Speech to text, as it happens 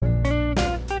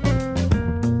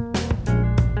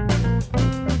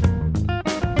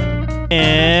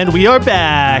And we are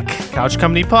back. Couch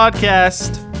Company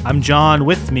Podcast. I'm John.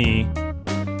 With me,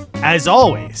 as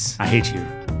always, I hate you.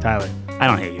 Tyler. I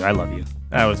don't hate you. I love you.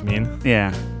 That was mean.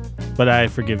 Yeah. But I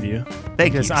forgive you.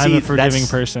 Thank because you. I'm a forgiving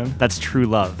person. That's true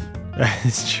love. That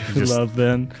is true love,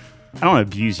 then. I don't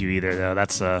want to abuse you either, though.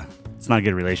 It's not a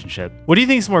good relationship. What do you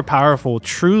think is more powerful,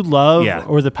 true love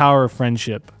or the power of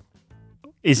friendship?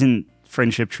 Isn't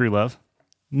friendship true love?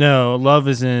 No, love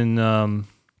is in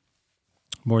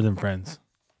more than friends.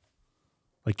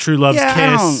 Like true love's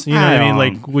kiss. You know what I mean?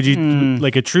 Like, would you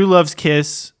like a true love's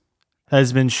kiss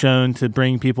has been shown to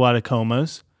bring people out of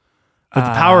comas, but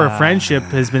the power of friendship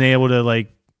has been able to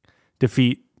like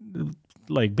defeat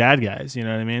like bad guys. You know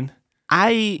what I mean?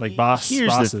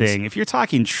 Here's the thing. If you're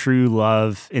talking true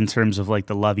love in terms of like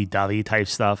the lovey-dovey type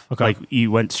stuff, like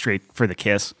you went straight for the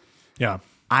kiss. Yeah.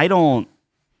 I don't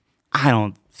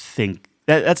think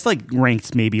that's like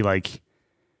ranked maybe like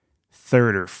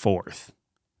third or fourth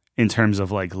in terms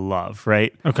of like love,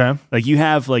 right? Okay. Like you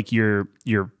have like your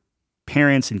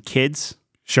parents and kids.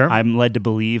 Sure. I'm led to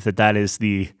believe that is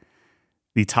the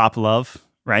top love,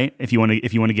 right? If you want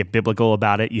to get biblical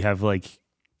about it, you have like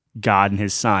God and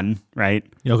his son, right?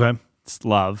 Okay. It's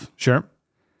love. Sure.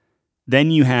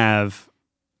 Then you have,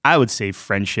 I would say,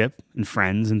 friendship and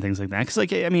friends and things like that. Because,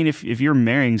 like, I mean, if you're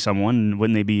marrying someone,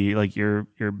 wouldn't they be like your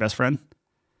best friend?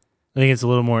 I think it's a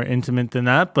little more intimate than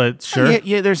that, but sure.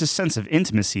 Yeah, there's a sense of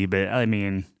intimacy, but I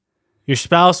mean, your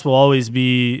spouse will always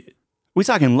be. Are we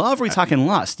talking love or are we talking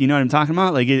lust? You know what I'm talking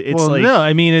about? Like, it's like. No,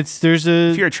 I mean, if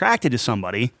you're attracted to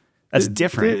somebody, that's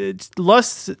different. It's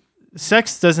lust.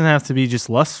 Sex doesn't have to be just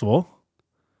lustful.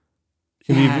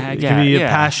 It can be a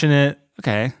passionate.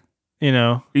 Okay.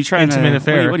 Intimate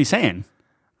affair. What are you saying?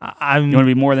 You want to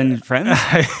be more than friends?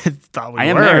 I thought we were. I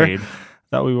am married.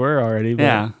 Thought we were already. But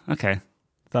yeah. Okay.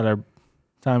 Thought our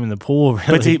time in the pool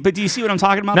really. But do you see what I'm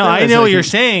talking about? No, I know what you're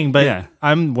saying, but yeah.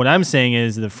 What I'm saying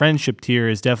is the friendship tier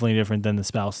is definitely different than the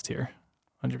spouse tier.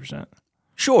 100%.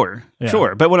 Sure.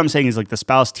 But what I'm saying is like the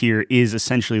spouse tier is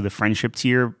essentially the friendship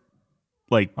tier,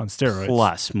 like on steroids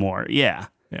plus more. Yeah.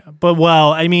 Yeah, but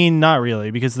I mean, not really,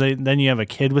 because then you have a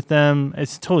kid with them.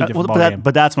 It's a totally different ballgame.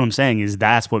 But that's what I'm saying is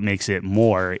that's what makes it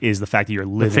more is the fact that you're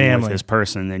living with this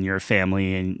person and you're a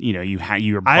family and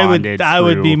you're bonded. I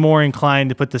would be more inclined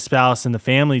to put the spouse in the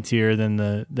family tier than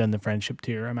the friendship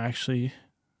tier. I'm actually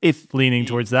leaning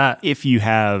towards that. If you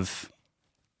have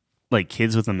like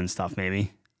kids with them and stuff,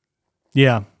 maybe.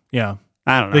 Yeah.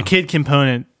 I don't know. The kid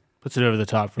component puts it over the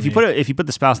top for me. If you put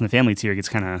the spouse in the family tier, it gets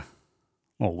kind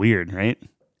of weird, right?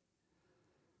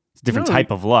 It's a different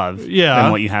type of love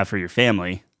than what you have for your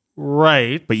family.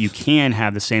 Right. But you can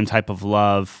have the same type of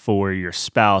love for your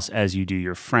spouse as you do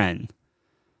your friend.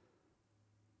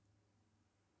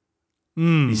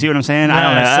 You see what I'm saying? Yeah, I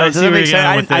don't know. I see where you're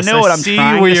going with this. I know what I'm trying to say.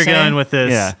 I see where you're going with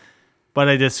this, yeah. but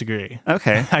I disagree.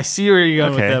 Okay. I see where you're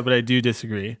going with that, but I do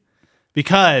disagree.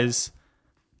 Because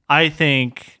I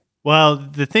think,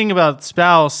 the thing about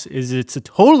spouse is it's a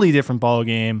totally different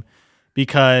ballgame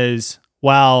because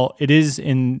while it is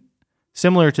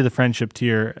similar to the friendship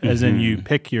tier, as in you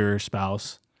pick your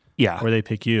spouse, or they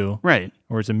pick you, right,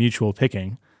 or it's a mutual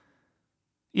picking,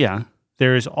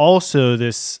 there is also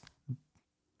this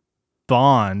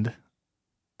bond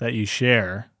that you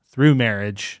share through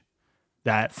marriage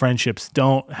that friendships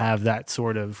don't have that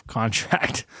sort of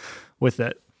contract with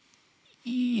it.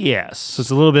 Yes, so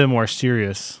it's a little bit more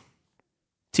serious.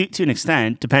 To an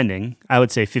extent, depending, I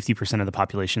would say 50% of the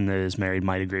population that is married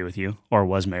might agree with you or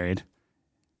was married.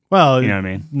 Well, you know what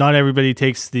I mean? Not everybody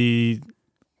takes the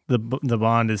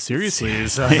bond as seriously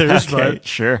as others, but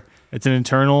sure. It's an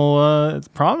internal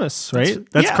promise, right?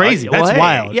 That's crazy. That's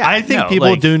wild. Yeah, I think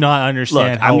people do not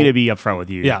understand. Look, I'm going to be upfront with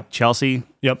you. Yeah. Chelsea,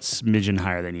 yep, smidgen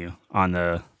higher than you on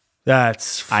the...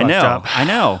 That's fucked I know. up. I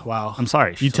know. Wow. I'm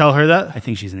sorry. You tell her that? I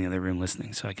think she's in the other room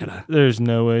listening, so I gotta... There's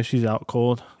no way. She's out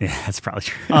cold. Yeah, that's probably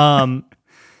true.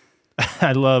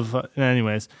 I love...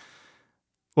 anyways.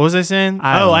 What was I saying?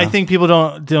 I think people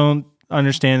don't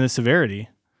understand the severity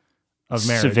of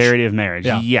marriage. Severity of marriage.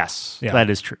 Yeah. Yes, that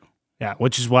is true. Yeah,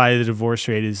 which is why the divorce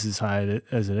rate is as high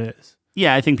as it is.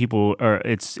 Yeah, I think people are...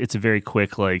 It's a very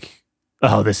quick, like,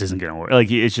 oh, this isn't going to work. Like,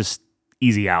 it's just...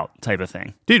 easy out type of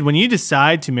thing. Dude, when you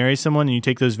decide to marry someone and you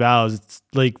take those vows, it's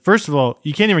like, first of all,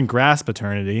 you can't even grasp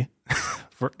eternity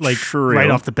right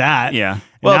off the bat. Yeah.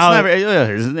 Well,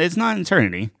 it's not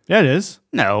eternity. Yeah, it is.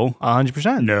 No.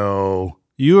 100%. No.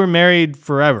 You are married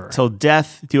forever. Till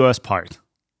death do us part.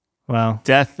 Well.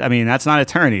 Death, I mean, that's not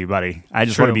eternity, buddy. I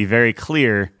just want to be very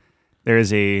clear. There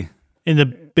is in the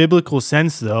biblical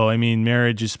sense, though, I mean,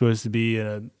 marriage is supposed to be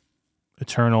an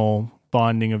eternal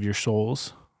bonding of your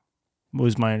souls.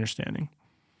 Was my understanding.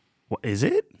 What, is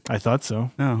it? I thought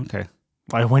so. Oh, okay.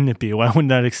 Why wouldn't it be? Why wouldn't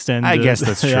that extend? I guess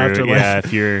that's true.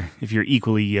 Afterlife? Yeah, if you're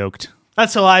equally yoked.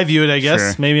 That's how I view it. I guess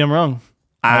Sure. maybe I'm wrong.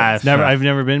 I've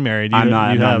never been married. I'm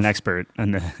not an expert.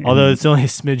 Although it's only a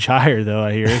smidge higher, though,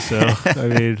 I hear. So I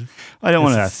mean, I don't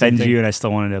want to offend you, and I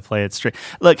still wanted to play it straight.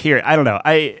 Look here, I don't know.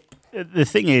 The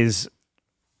thing is,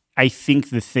 I think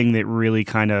the thing that really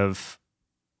kind of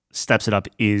steps it up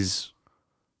is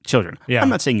children. Yeah. I'm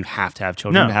not saying you have to have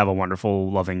children to have a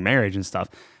wonderful, loving marriage and stuff.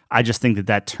 I just think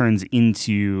that turns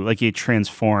into, like, it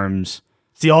transforms.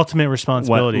 It's the ultimate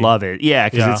responsibility. Love it. Yeah,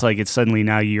 because it's like, it's suddenly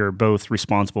now you're both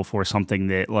responsible for something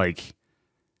that, like,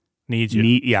 needs you.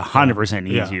 100%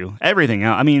 needs you. Everything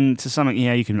else. I mean, to some,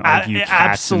 you can argue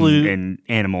cats and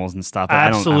animals and stuff. But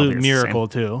absolute miracle,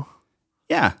 too.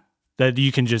 Yeah. That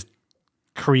you can just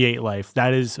create life.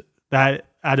 That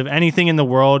out of anything in the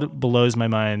world blows my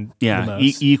mind. Yeah, the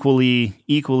most.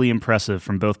 equally impressive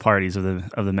from both parties of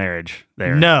the marriage.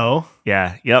 There. No.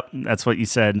 Yeah. Yep. That's what you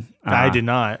said. I did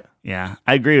not. Yeah,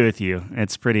 I agree with you.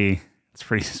 It's pretty.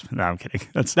 No, I'm kidding.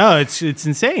 It's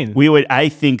insane. I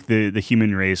think the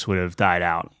human race would have died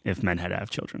out if men had to have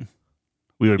children.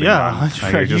 We would have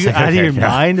been gone. You out of your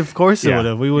mind? Of course it would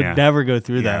have. We would never go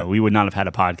through that. We would not have had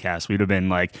a podcast. We'd have been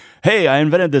like, hey, I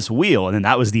invented this wheel. And then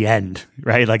that was the end,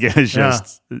 right? Like, it was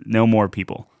just no more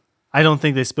people. I don't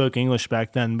think they spoke English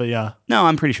back then, but yeah. No,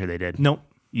 I'm pretty sure they did. Nope.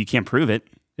 You can't prove it.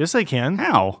 Yes, I can.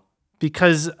 How?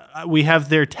 Because we have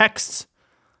their texts.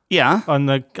 Yeah. On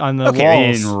the walls.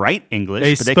 They didn't write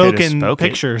English, but they could have spoke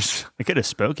pictures. They could have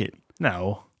spoke it.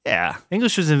 No. Yeah.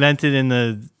 English was invented in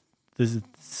the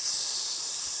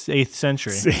 8th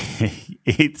century.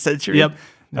 8th century? Yep.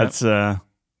 That's I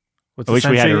wish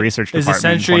we had a research department. Is a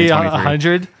century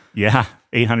 100? Yeah.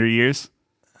 800 years?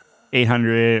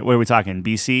 800, what are we talking?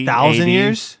 BC? 1,000 AD?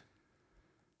 years?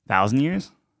 1,000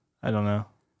 years? I don't know.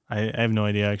 I have no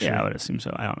idea, actually. Yeah, I would assume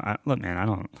so. Look, man, I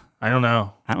don't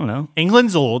know.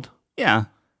 England's old. Yeah.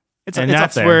 It's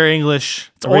that's where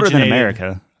English It's older than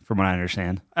America, from what I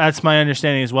understand. That's my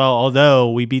understanding as well,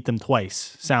 although we beat them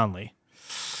twice, soundly.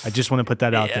 I just want to put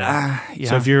that out there. Yeah.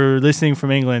 So if you're listening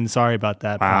from England, sorry about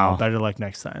that. Wow. Better luck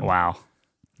next time. Wow.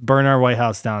 Burn our White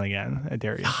House down again. I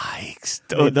dare you.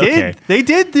 Yikes. They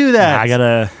did do that.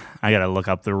 I gotta look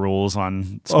up the rules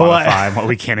on Spotify, what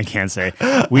we can and can't say.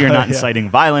 We are not inciting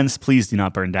violence. Please do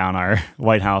not burn down our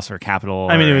White House or Capitol.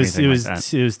 I mean, it was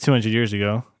 200 years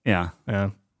ago. Yeah. Yeah.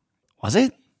 Was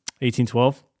it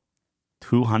 1812?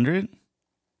 200?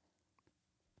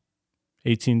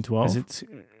 1812. Is it?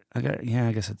 I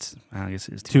guess it's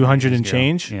 200 and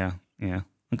change. Yeah.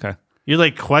 Okay. You're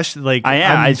like questioning,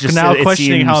 I'm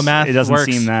questioning how math works. It doesn't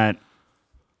seem that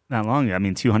long ago. I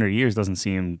mean, 200 years doesn't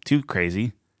seem too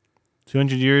crazy.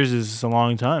 200 years is a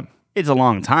long time. It's a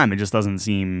long time. It just doesn't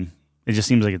seem. It just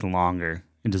seems like it's longer.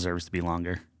 It deserves to be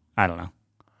longer. I don't know.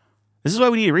 This is why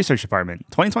we need a research department.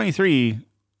 2023,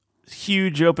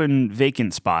 huge open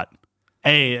vacant spot.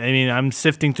 Hey, I mean, I'm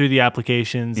sifting through the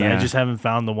applications. Yeah. I just haven't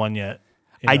found the one yet.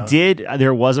 I did.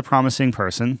 There was a promising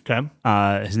person. Okay.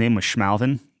 His name was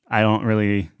Schmalvin. I don't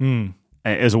really.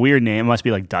 It was a weird name. It must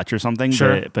be like Dutch or something.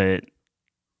 Sure. But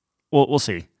we'll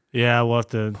see. Yeah, we'll have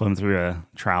to put him through a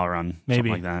trial run. Maybe.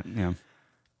 Something like that.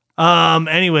 Yeah.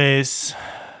 Anyways.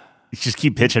 Just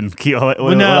keep pitching. What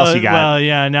else you got? Well,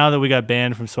 yeah. Now that we got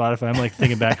banned from Spotify, I'm like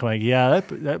thinking back. I'm like, yeah,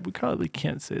 that we probably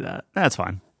can't say that. That's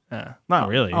fine. Yeah, not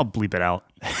really. I'll bleep it out.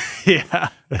 Yeah.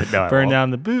 No, burn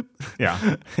down the boop. Yeah.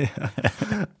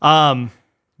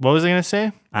 What was I gonna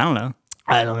say? I don't know.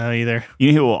 I don't know either.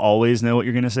 You know who will always know what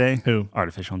you're gonna say? Who?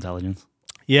 Artificial intelligence.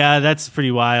 Yeah, that's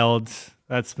pretty wild.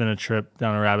 That's been a trip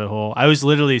down a rabbit hole. I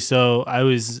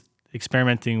was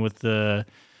experimenting with the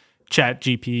Chat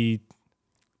GPT.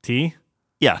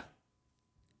 Yeah.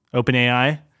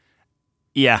 OpenAI.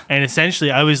 Yeah. And essentially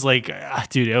I was like,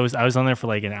 dude, I was on there for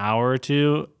like an hour or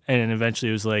two, and then eventually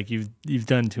it was like, you've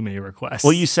done too many requests.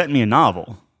 Well, you sent me a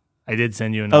novel. I did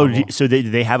send you a novel. Oh, so do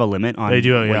they have a limit on what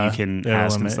you can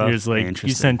ask and stuff? Here's like,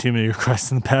 you sent too many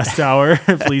requests in the past hour.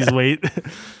 Please wait.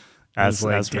 That's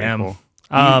damn. Pretty cool.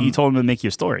 You told him to make you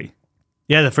a story.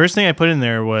 Yeah, the first thing I put in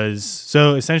there was,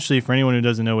 so essentially for anyone who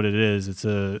doesn't know what it is,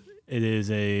 it is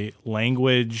a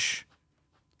language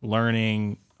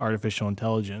learning artificial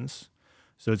intelligence.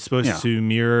 So it's supposed to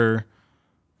mirror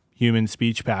human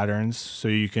speech patterns, so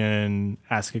you can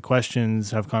ask it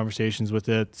questions, have conversations with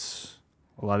it,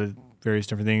 a lot of various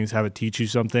different things, have it teach you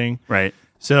something. Right.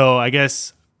 So I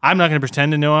guess I'm not going to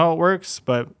pretend to know how it works,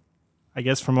 but I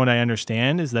guess from what I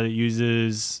understand is that it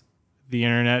uses the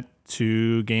internet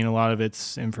to gain a lot of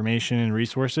its information and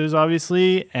resources,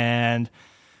 obviously, and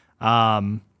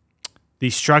the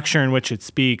structure in which it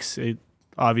speaks,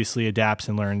 obviously adapts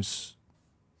and learns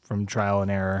from trial and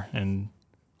error and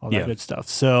all that good stuff.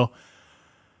 So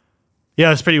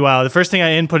yeah, it's pretty wild. The first thing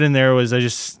I input in there was I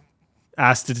just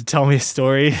asked it to tell me a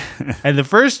story. And the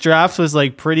first draft was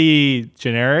like pretty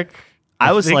generic.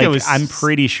 I was like, I'm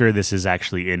pretty sure this is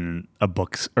actually in a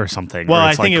book or something. Well,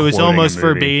 I think it was almost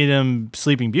verbatim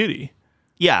Sleeping Beauty.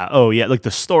 Yeah. Oh, yeah. Like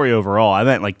the story overall. I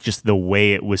meant like just the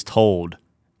way it was told.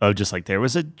 Oh, just like there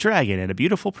was a dragon and a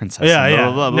beautiful princess. Yeah, and yeah.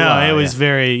 Blah, blah, blah, no, blah. it was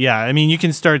very, yeah. I mean, you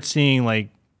can start seeing like,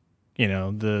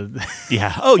 the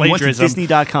yeah. Oh, you went to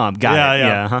Disney.com. Got it.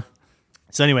 Yeah. Uh-huh.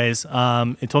 So anyways,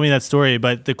 it told me that story.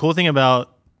 But the cool thing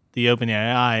about the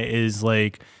OpenAI is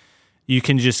like you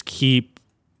can just keep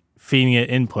feeding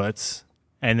it inputs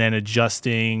and then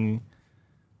adjusting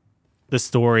the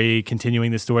story,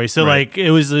 continuing the story. So like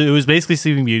it was basically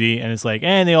Sleeping Beauty, and it's like,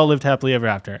 and they all lived happily ever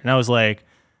after. And I was like,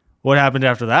 what happened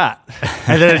after that?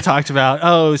 And then it talked about,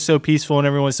 oh, it was so peaceful and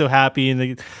everyone was so happy,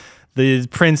 and the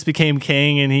prince became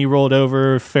king and he rolled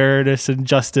over fairness and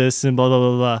justice and blah blah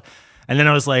blah blah. And then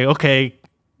I was like, okay,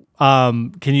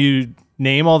 can you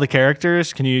name all the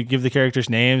characters? Can you give the characters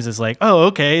names? It's like, oh,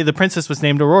 okay, the princess was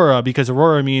named Aurora because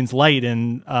Aurora means light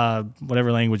in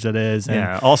whatever language that is. And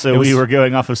yeah. Also, we were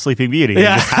going off of Sleeping Beauty.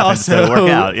 Yeah. It just also to work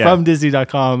out. Yeah. From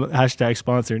Disney.com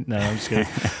 #sponsored. No, I'm just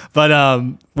kidding. But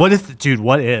what if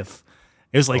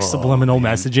it was like subliminal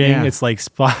messaging? Yeah. It's like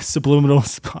subliminal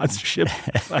sponsorship.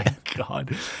 My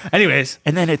God. Anyways.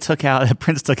 And then the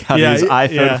Prince took out his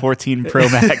iPhone 14 Pro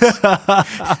Max.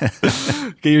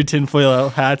 Get your tinfoil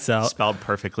hats out. Spelled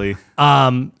perfectly.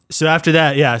 So after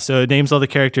that, so it names all the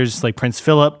characters like Prince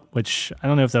Philip, which I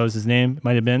don't know if that was his name. It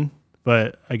might have been,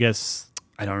 but I guess.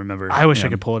 I don't remember. I wish I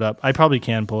could pull it up. I probably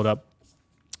can pull it up.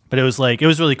 But it was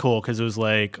really cool because it was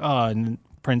like,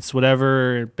 Prince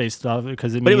whatever based off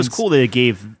because it was cool that it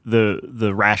gave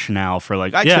the rationale for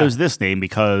like I chose this name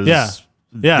because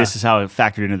this is how it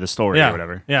factored into the story or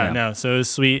whatever. No, so it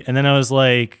was sweet. And then I was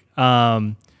like,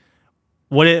 what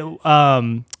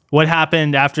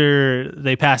happened after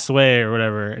they passed away or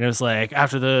whatever? And it was like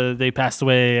after they passed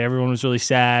away, everyone was really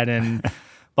sad and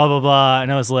blah blah blah.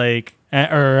 And I was like,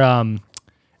 and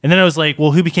then I was like,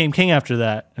 well, who became king after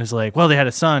that? And I was like, well, they had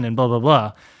a son and blah blah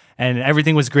blah. And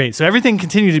everything was great. So everything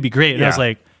continued to be great. And I was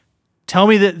like, tell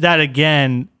me that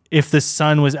again if the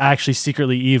son was actually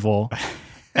secretly evil.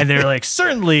 And they're like,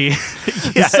 certainly.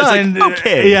 The son, like,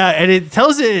 okay. Yeah, and it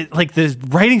tells it, like, the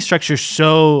writing structure is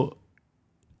so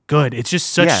good. It's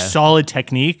just such solid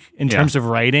technique in terms of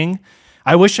writing.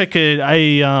 I wish I could,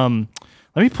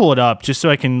 let me pull it up just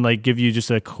so I can, like, give you just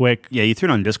a quick. Yeah, you threw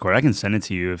it on Discord. I can send it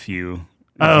to you if you.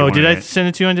 Oh, did I send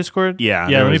it to you on Discord? Yeah.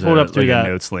 Yeah, let me pull it up through that.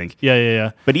 Notes link.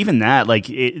 Yeah. But even that, like,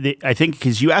 I think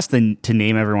because you asked to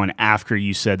name everyone after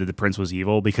you said that the prince was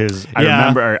evil, because I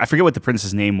remember, I forget what the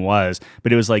prince's name was,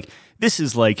 but it was like, this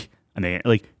is like,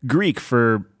 like Greek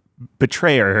for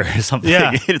betrayer or something.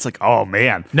 Yeah. It's like, oh,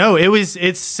 man. No,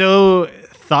 it's so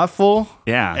thoughtful.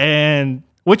 Yeah. And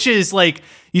which is like,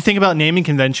 you think about naming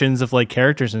conventions of like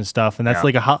characters and stuff, and that's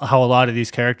like how a lot of these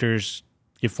characters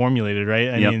get formulated, right?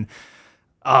 I mean,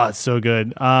 it's so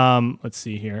good. Let's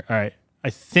see here. All right. I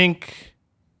think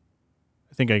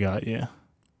I got you.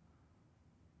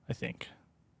 I think.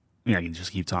 Yeah, I can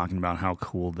just keep talking about how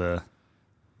cool the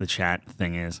chat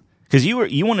thing is. Because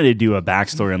you wanted to do a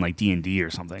backstory on like D&D or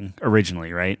something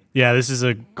originally, right? Yeah, this is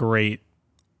a great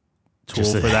tool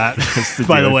for that.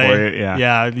 By the way,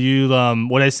 yeah. You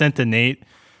what I sent to Nate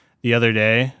the other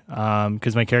day,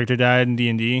 because my character died in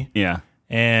D&D. Yeah.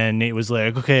 And Nate was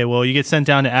like, okay, well, you get sent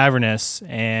down to Avernus,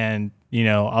 and,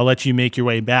 I'll let you make your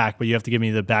way back, but you have to give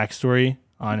me the backstory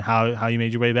on how you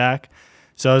made your way back.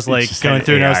 So I was like going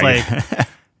through, and I was like,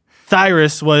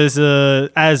 Thyrus was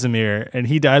Azimir, and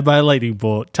he died by a lightning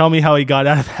bolt. Tell me how he got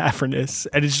out of Avernus.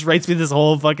 And it just writes me this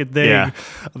whole fucking thing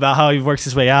about how he works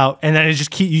his way out. And then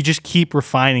you just keep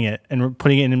refining it and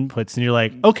putting it in inputs, and you're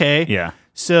like, okay,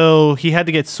 so he had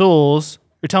to get souls,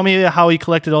 or tell me how he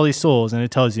collected all these souls. And it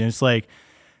tells you, and it's like,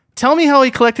 tell me how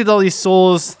he collected all these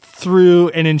souls through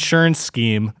an insurance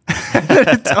scheme.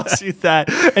 It tells you that,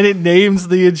 and it names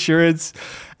the insurance.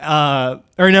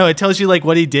 It tells you like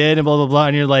what he did and blah blah blah,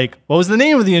 and you're like, what was the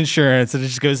name of the insurance? And it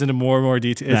just goes into more and more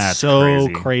detail. It's so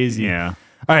crazy. Yeah.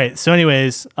 All right. So,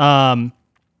 anyways, what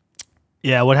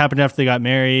happened after they got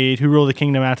married? Who ruled the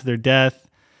kingdom after their death?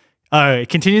 All right.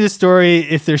 Continue the story.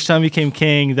 If their son became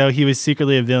king, though he was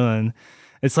secretly a villain.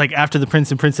 It's like after the prince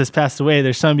and princess passed away,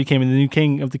 their son became the new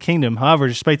king of the kingdom. However,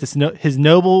 despite his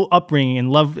noble upbringing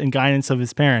and love and guidance of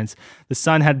his parents, the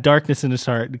son had darkness in his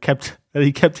heart and kept that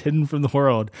he kept hidden from the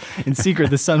world. In secret,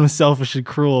 the son was selfish and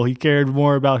cruel. He cared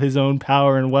more about his own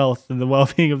power and wealth than the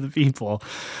well-being of the people.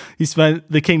 He spent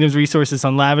the kingdom's resources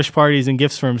on lavish parties and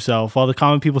gifts for himself, while the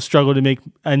common people struggled to make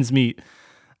ends meet.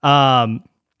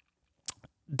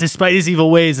 Despite his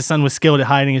evil ways, the son was skilled at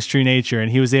hiding his true nature,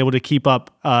 and he was able to keep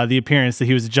up the appearance that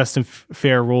he was a just and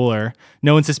fair ruler.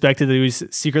 No one suspected that he was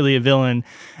secretly a villain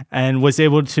and was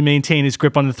able to maintain his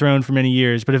grip on the throne for many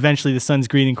years, but eventually the son's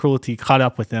greed and cruelty caught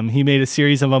up with him. He made a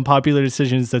series of unpopular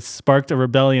decisions that sparked a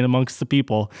rebellion amongst the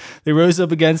people. They rose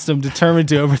up against him, determined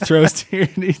to overthrow his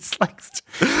tyranny. It's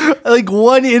like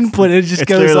one input, and it just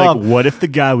goes off. Like, what if the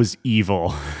guy was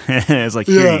evil? It's like,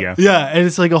 here you go. Yeah, and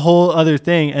it's like a whole other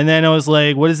thing. And then I was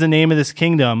like, what is the name of this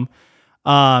kingdom?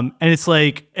 And it's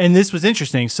like, and this was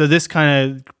interesting. So this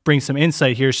kind of brings some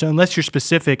insight here. So unless you're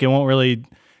specific, it won't really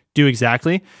do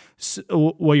exactly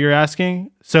what you're asking.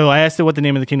 So I asked it what the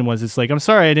name of the kingdom was. It's like, I'm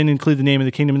sorry, I didn't include the name of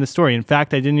the kingdom in the story. In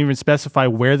fact, I didn't even specify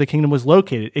where the kingdom was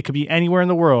located. It could be anywhere in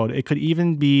the world. It could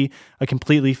even be a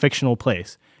completely fictional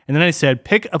place. And then I said,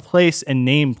 pick a place and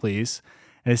name, please.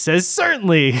 And it says,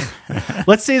 certainly.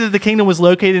 Let's say that the kingdom was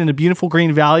located in a beautiful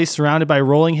green valley surrounded by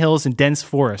rolling hills and dense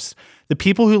forests. The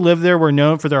people who lived there were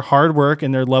known for their hard work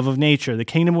and their love of nature. The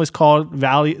kingdom was called the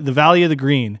Valley of the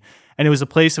Green, and it was a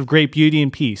place of great beauty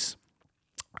and peace.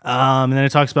 And then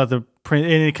it talks about and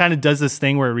it kind of does this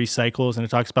thing where it recycles, and it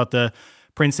talks about the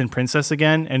prince and princess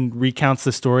again and recounts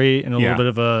the story in a little bit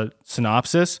of a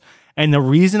synopsis. And the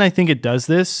reason I think it does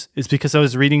this is because I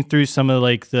was reading through some of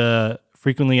like the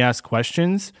frequently asked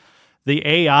questions. The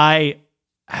AI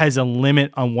has a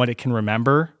limit on what it can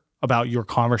remember about your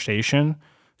conversation.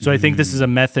 So I think this is a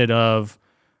method of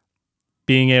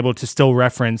being able to still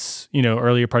reference,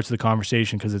 earlier parts of the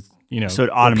conversation because it's, so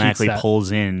it automatically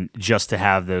pulls in just to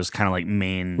have those kind of like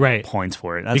main points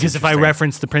for it. That's because if I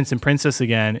reference the prince and princess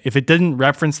again, if it didn't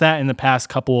reference that in the past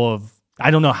couple of, I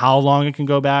don't know how long it can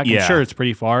go back. I'm sure it's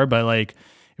pretty far, but like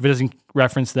if it doesn't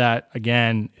reference that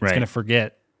again, it's going to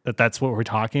forget that that's what we're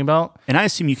talking about. And I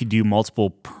assume you could do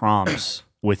multiple prompts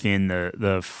within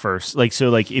the first, like, so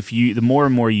like if you, the more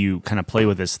and more you kind of play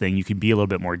with this thing, you can be a little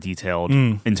bit more detailed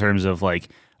in terms of like,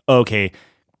 okay,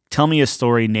 tell me a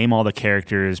story, name all the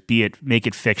characters, make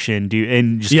it fiction,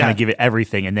 and just kind of give it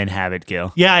everything and then have it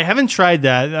go. Yeah, I haven't tried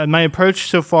that. My approach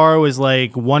so far was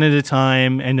like one at a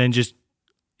time and then just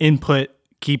input,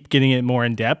 keep getting it more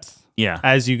in depth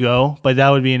as you go. But that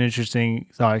would be an interesting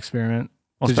thought experiment.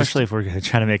 Well, especially if we're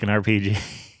trying to make an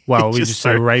RPG. Well, we just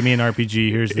say, write me an RPG.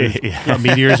 Here's the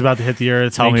meteor's about to hit the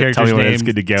earth. Tell me when it's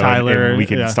good to go, Tyler, and we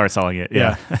can start selling it.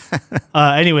 Yeah.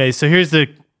 Anyway, so here's the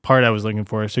part I was looking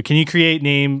for. So can you create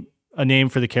a name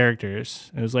for the characters?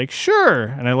 And it was like, sure.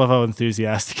 And I love how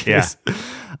enthusiastic it is.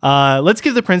 Let's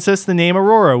give the princess the name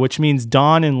Aurora, which means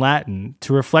dawn in Latin,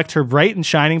 to reflect her bright and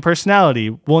shining personality.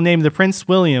 We'll name the prince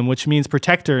William, which means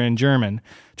protector in German,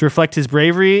 to reflect his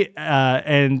bravery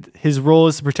and his role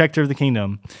as the protector of the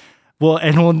kingdom.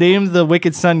 We'll name the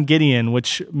wicked son Gideon,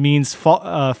 which means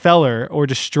feller or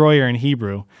destroyer in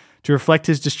Hebrew, to reflect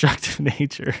his destructive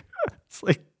nature. It's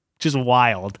like just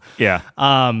wild. Yeah.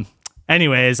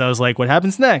 Anyways, I was like, what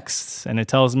happens next? And it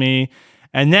tells me,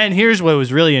 and then here's what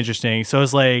was really interesting. So I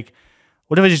was like,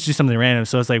 what if I just do something random?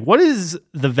 So I was like, what is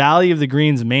the Valley of the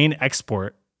Green's main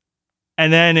export?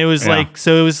 And then it was like,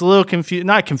 so it was a little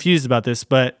not confused about this,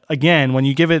 but again, when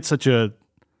you give it such a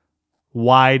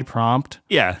wide prompt.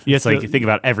 Yeah. You think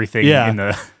about everything in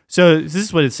the... So this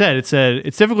is what it said. It said,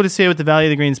 it's difficult to say what the Valley of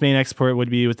the Green's main export would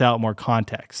be without more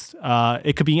context.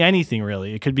 It could be anything,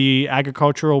 really. It could be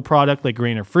agricultural product like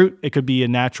grain or fruit. It could be a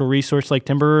natural resource like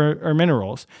timber or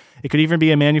minerals. It could even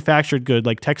be a manufactured good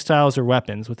like textiles or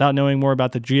weapons. Without knowing more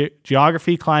about the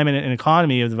geography, climate, and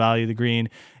economy of the Valley of the Green,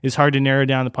 it's hard to narrow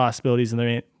down the possibilities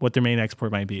and what their main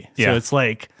export might be. Yeah. So it's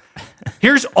like,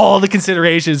 here's all the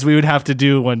considerations we would have to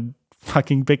do when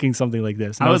fucking picking something like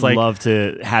this. And I would love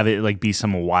to have it like be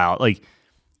some wild, like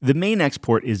the main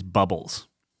export is bubbles.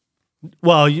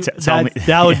 Well,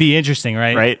 that would be interesting,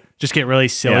 right? Right. Just get really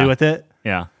silly with it.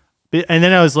 Yeah. And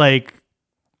then I was like,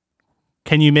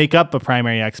 can you make up a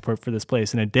primary export for this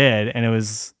place? And it did. And it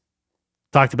was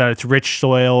talked about its rich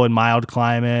soil and mild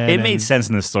climate. It made sense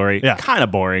in the story. Yeah. Kind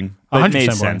of boring, but it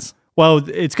made sense. Well,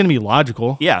 it's going to be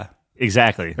logical. Yeah,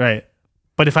 exactly. Right.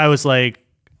 But if I was like,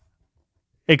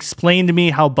 explain to me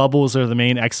how bubbles are the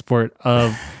main export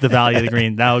of the Valley of the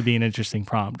Green, that would be an interesting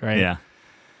prompt, right? Yeah.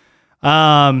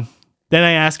 Then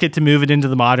I ask it to move it into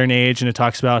the modern age, and it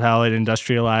talks about how it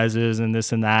industrializes and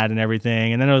this and that and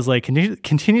everything. And then I was like, can you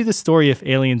continue the story if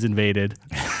aliens invaded?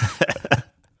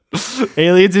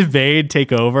 Aliens invade,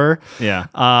 take over. Yeah.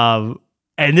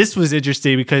 And this was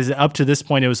interesting because up to this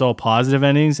point, it was all positive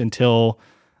endings until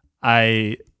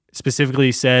I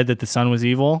specifically said that the sun was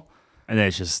evil. And then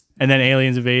it's just... And then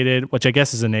aliens invaded, which I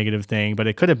guess is a negative thing, but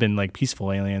it could have been like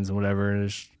peaceful aliens or whatever.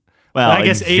 Well, I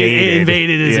guess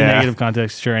invaded is a negative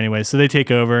context. Sure, anyway. So they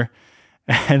take over.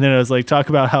 And then I was like, talk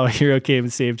about how a hero came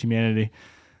and saved humanity.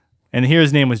 And the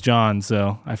hero's name was John,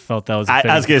 so I felt that was a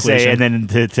I was going to say, and then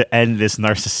to end this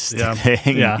narcissistic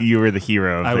thing, you were the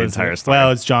hero of the entire story.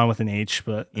 Well, it's John with an H,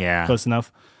 but close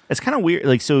enough. It's kind of weird.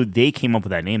 Like, so they came up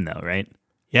with that name, though, right?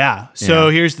 Yeah. So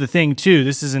here's the thing, too.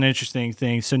 This is an interesting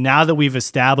thing. So now that we've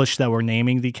established that we're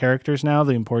naming the characters now,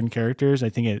 the important characters, I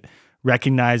think it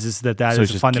recognizes that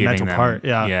is a fundamental part.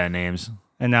 Yeah, names.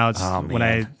 And now it's when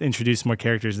I introduce more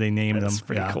characters, they name them. That's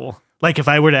pretty cool. Like if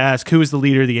I were to ask who was the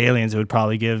leader of the aliens, it would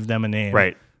probably give them a name.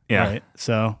 Right. Yeah. Right.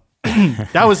 So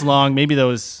that was long. Maybe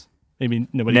nobody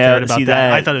cared about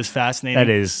that. I thought it was fascinating. That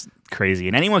is crazy.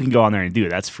 And anyone can go on there and do it.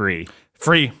 That's free.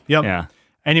 Free. Yep. Yeah.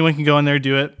 Anyone can go on there and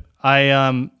do it.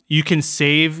 You can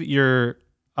save your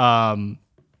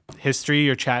history,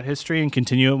 your chat history, and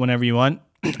continue it whenever you want.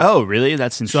 Oh, really?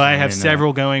 That's interesting. So I have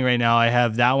several going right now. I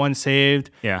have that one saved.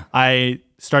 Yeah. I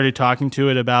started talking to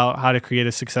it about how to create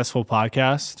a successsul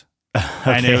podcast.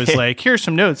 Okay. And it was like, here's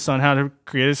some notes on how to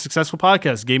create a successful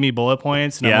podcast. It gave me bullet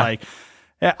points, and I'm like,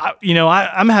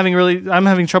 I'm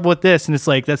having trouble with this, and it's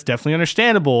like that's definitely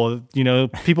understandable.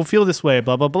 People feel this way,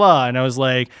 blah blah blah. And I was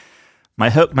like, my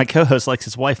co-host likes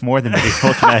his wife more than me.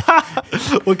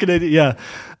 What can I do? Yeah,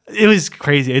 it was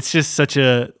crazy. It's just such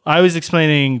a. I was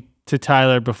explaining to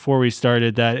Tyler before we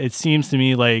started that it seems to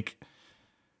me like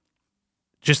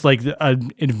just like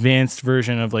an advanced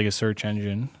version of like a search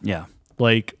engine. Yeah,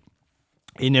 like.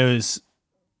 It knows,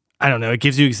 I don't know, it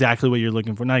gives you exactly what you're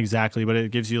looking for. Not exactly, but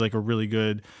it gives you like a really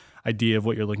good idea of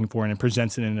what you're looking for, and it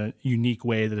presents it in a unique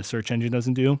way that a search engine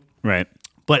doesn't do. Right.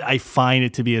 But I find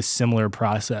it to be a similar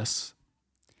process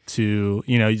to,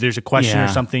 there's a question or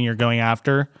something you're going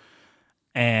after,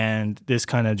 and this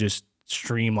kind of just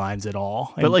streamlines it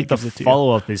all. But like the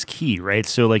follow-up is key, right?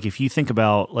 So like if you think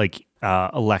about like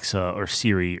Alexa or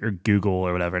Siri or Google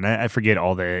or whatever, and I forget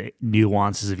all the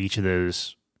nuances of each of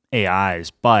those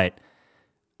AIs, but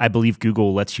I believe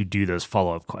Google lets you do those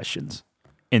follow-up questions.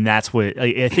 And that's what,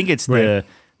 I think it's the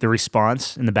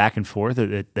response and the back and forth,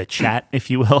 the chat, if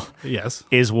you will, yes,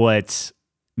 is what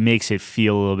makes it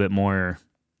feel a little bit more,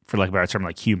 for lack of a better term,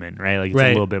 like human, right? Like it's a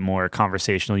little bit more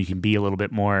conversational. You can be a little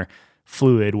bit more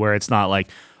fluid, where it's not like,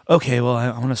 okay, well,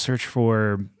 I want to search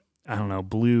for, I don't know,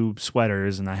 blue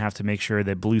sweaters, and I have to make sure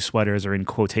that blue sweaters are in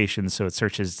quotations, so it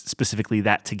searches specifically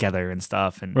that together and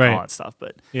stuff and all that stuff.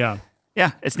 But yeah,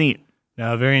 it's neat.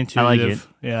 No, very intuitive. I like it.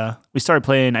 Yeah, we started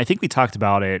playing. I think we talked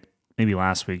about it maybe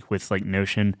last week with like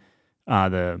Notion,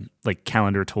 the like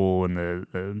calendar tool, and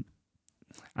the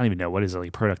I don't even know what is it,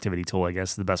 like productivity tool. I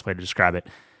guess is the best way to describe it.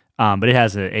 But it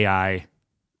has an AI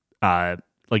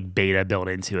like beta built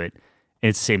into it.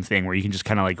 It's the same thing where you can just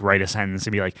kind of like write a sentence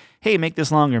and be like, hey, make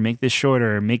this longer, make this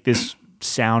shorter, make this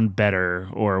sound better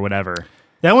or whatever.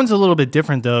 That one's a little bit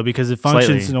different though, because it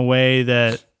functions in a way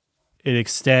that it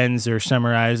extends or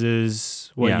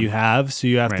summarizes what you have. So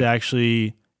you have to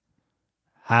actually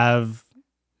have,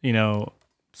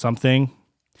 something.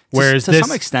 Whereas to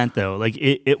some extent though, like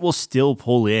it will still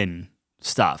pull in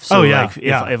stuff. So like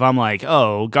if I'm like,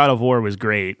 oh, God of War was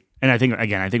great. And I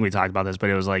think we talked about this, but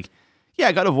it was like,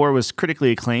 yeah, God of War was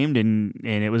critically acclaimed, and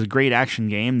it was a great action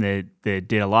game that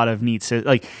did a lot of neat.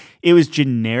 Like it was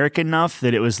generic enough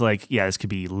that it was like, yeah, this could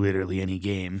be literally any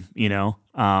game,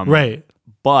 right?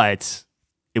 But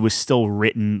it was still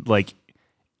written like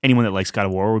anyone that likes God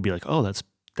of War would be like, oh,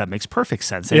 that makes perfect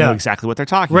sense. They know exactly what they're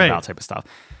talking about, type of stuff.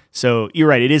 So you're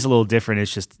right, it is a little different.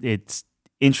 It's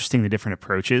interesting, the different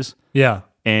approaches. Yeah,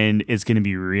 and it's going to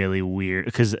be really weird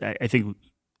because I think.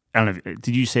 I don't know.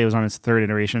 Did you say it was on its third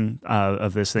iteration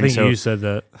of this thing? I think you said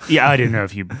that. Yeah, I didn't know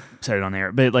if you said it on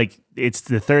there, but like it's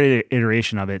the third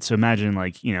iteration of it. So imagine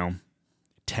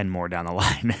 10 more down the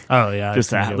line. Oh yeah,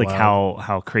 just like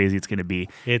how crazy it's going to be.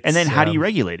 And then how do you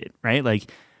regulate it, right?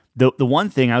 Like the one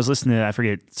thing I was listening to, I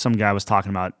forget, some guy was talking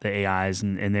about the AIs,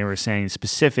 and they were saying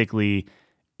specifically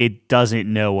it doesn't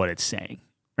know what it's saying,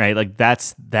 right? Like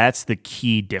that's the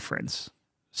key difference.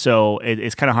 So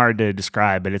it's kind of hard to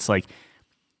describe, but it's like.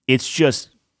 It's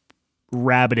just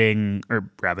parroting, for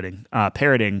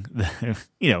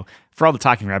all the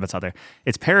talking rabbits out there,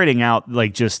 it's parroting out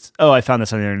like just, oh, I found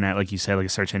this on the internet, like you said, like a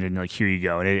search engine, like here you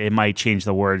go. And it might change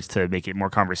the words to make it more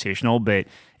conversational, but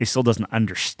it still doesn't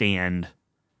understand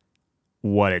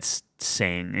what it's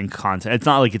saying in content. It's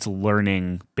not like it's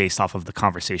learning based off of the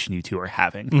conversation you two are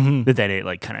having, that then it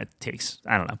like kind of takes,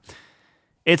 I don't know.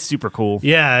 It's super cool.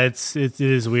 Yeah, it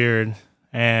is weird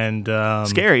and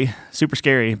scary, super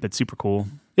scary, but super cool.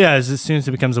 Yeah, as soon as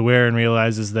it becomes aware and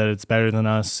realizes that it's better than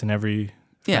us in every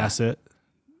facet.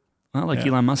 Well, like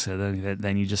Elon Musk said,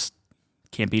 then you just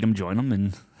can't beat them, join them,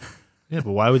 and yeah.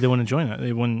 But why would they want to join it?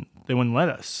 They wouldn't let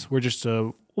us. We're just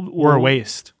we're a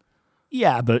waste.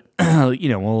 Yeah, but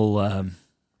we'll I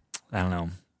don't know,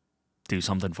 do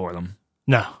something for them.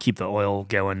 No, keep the oil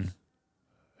going.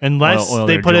 Unless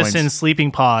they put us in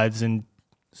sleeping pods and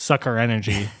suck our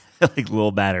energy. Like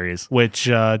little batteries. Which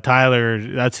Tyler,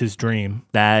 that's his dream.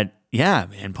 Man,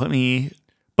 put me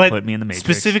in the Matrix.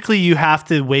 Specifically, you have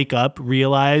to wake up,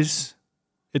 realize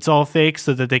it's all fake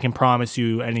so that they can promise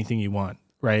you anything you want,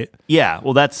 right? Yeah,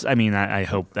 well, I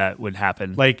hope that would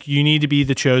happen. Like, you need to be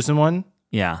the chosen one.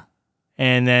 Yeah.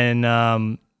 And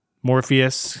then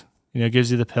Morpheus,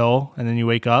 gives you the pill, and then you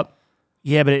wake up.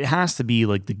 Yeah, but it has to be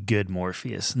like the good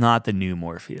Morpheus, not the new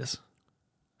Morpheus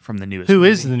from the newest Who movie.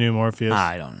 is the new Morpheus?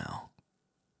 I don't know.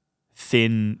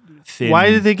 Thin.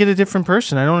 Why did they get a different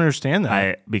person? I don't understand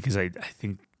that. Because I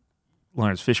think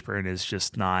Lawrence Fishburne is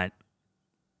just not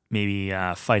maybe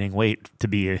fighting weight to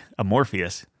be a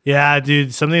Morpheus. Yeah,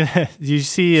 dude. Did you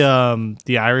see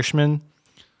The Irishman?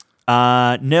 No,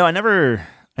 I never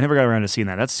got around to seeing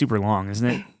that. That's super long, isn't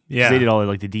it? Yeah, they did all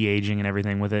the de-aging and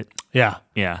everything with it. Yeah.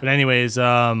 But anyways,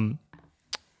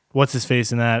 what's his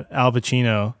face in that? Al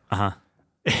Pacino.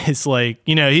 It's like,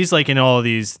 he's like in all of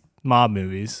these mob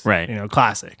movies, right?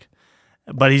 Classic.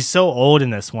 But he's so old in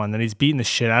this one that he's beating the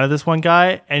shit out of this one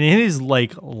guy, and it is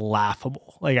like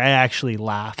laughable. Like, I actually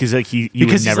laugh because like you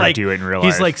would never do it in real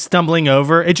life. He's like stumbling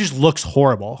over. It just looks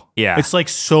horrible. Yeah, it's like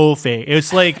so fake.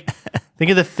 It's like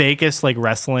think of the fakest like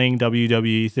wrestling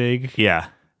WWE thing. Yeah.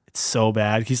 It's so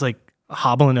bad. He's like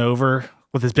hobbling over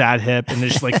with his bad hip and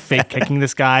just like fake kicking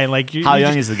this guy. And like, how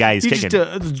young is the guy he's kicking?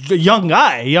 Just a young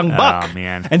guy, a young buck. Oh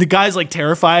man! And the guy's like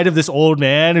terrified of this old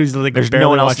man who's like, there's no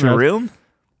one else in the room.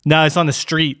 No, it's on the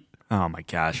street. Oh my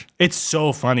gosh, it's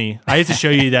so funny. I have to show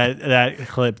you that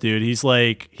clip, dude. He's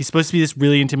supposed to be this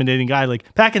really intimidating guy.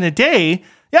 Like back in the day,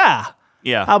 yeah.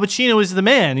 Al Pacino was the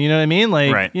man. You know what I mean?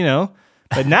 Like, right.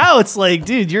 But now it's like,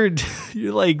 dude, you're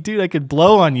like, dude, I could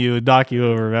blow on you and knock you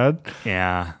over, man.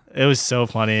 Yeah. It was so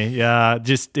funny. Yeah.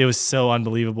 It was so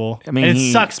unbelievable. I mean, and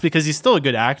it sucks because he's still a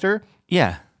good actor.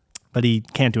 Yeah. But he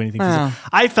can't do anything.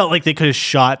 I felt like they could have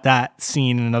shot that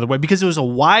scene in another way because it was a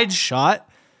wide shot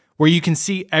where you can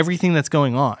see everything that's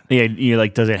going on. Yeah. You're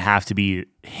like, does it have to be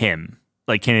him?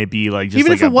 Like, can it be like just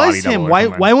even like if it was him?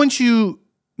 Why wouldn't you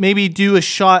maybe do a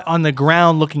shot on the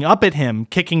ground looking up at him,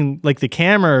 kicking like the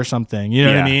camera or something? You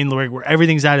know what I mean? Where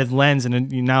everything's out of lens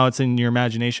and now it's in your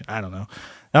imagination. I don't know.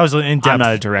 That was in depth. I'm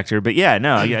not a director, but yeah,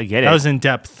 no, I get it. That was in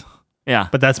depth. Yeah.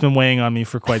 But that's been weighing on me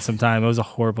for quite some time. It was a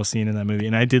horrible scene in that movie,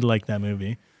 and I did like that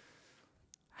movie.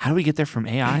 How do we get there from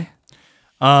AI?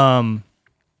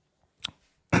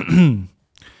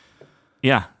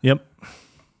 Yeah. Yep.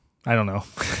 I don't know.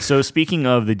 So speaking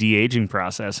of the de-aging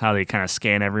process, how they kind of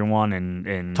scan everyone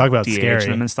and talk about de-age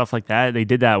them and stuff like that, they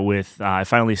did that with, I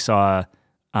finally saw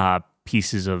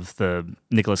pieces of the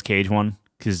Nicolas Cage one,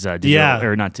 because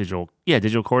Digital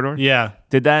Corridor. Yeah.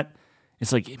 Did that.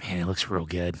 It's like, man, it looks real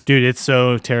good. Dude, it's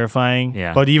so terrifying.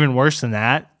 Yeah. But even worse than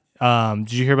that,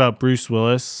 did you hear about Bruce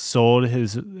Willis sold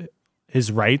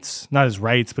his rights? Not his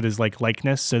rights, but his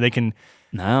likeness, so they can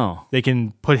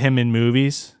put him in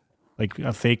movies. Like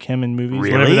fake him in movies,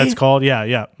 really? Whatever that's called.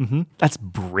 Yeah. Mm-hmm. That's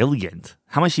brilliant.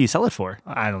 How much do you sell it for?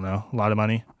 I don't know. A lot of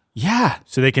money. Yeah.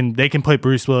 So they can put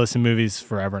Bruce Willis in movies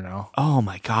forever now. Oh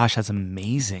my gosh, that's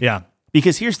amazing. Yeah.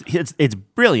 Because it's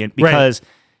brilliant because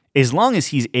as long as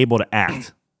he's able to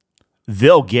act,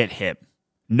 they'll get him.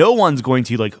 No one's going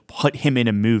to put him in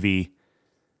a movie.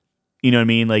 You know what I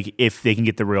mean? Like if they can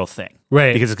get the real thing,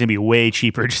 right? Because it's gonna be way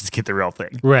cheaper just to get the real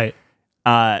thing, right?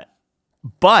 But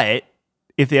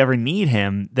if they ever need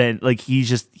him, then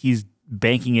he's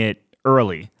banking it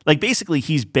early. Like basically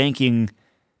he's banking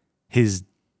his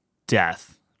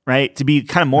death, right? To be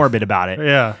kind of morbid about it.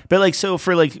 Yeah. But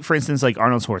for instance,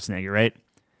 Arnold Schwarzenegger, right?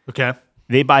 Okay.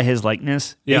 They buy his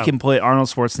likeness. Yeah. They can put Arnold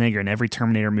Schwarzenegger in every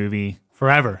Terminator movie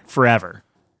forever.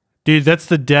 Dude, that's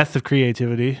the death of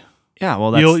creativity. Yeah,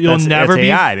 well, that's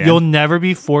AI, man. You'll never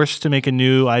be forced to make a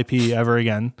new IP ever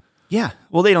again. Yeah.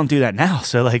 Well, they don't do that now.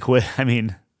 So what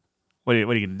are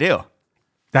you gonna do?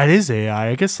 That is AI.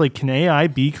 I guess can AI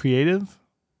be creative?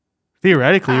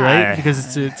 Theoretically, right?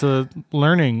 Because it's a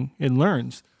learning. It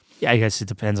learns. Yeah, I guess it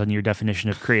depends on your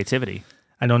definition of creativity.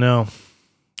 I don't know.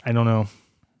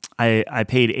 I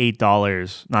paid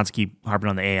 $8, not to keep harping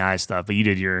on the AI stuff, but you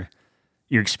did your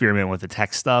experiment with the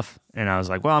text stuff, and I was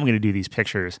like, well, I'm gonna do these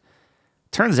pictures.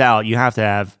 turns out you have to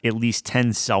have at least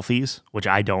 10 selfies, which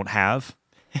I don't have.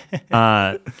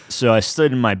 So I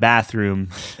stood in my bathroom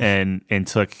and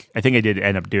took, I think I did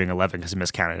end up doing 11 because I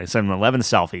miscounted. I sent 11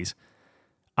 selfies,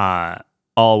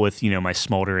 all with, my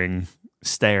smoldering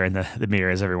stare in the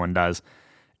mirror as everyone does.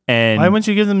 And why wouldn't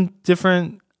you give them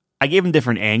different? I gave them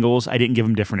different angles. I didn't give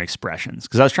them different expressions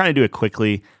because I was trying to do it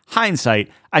quickly. Hindsight,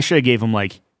 I should have gave them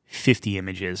like 50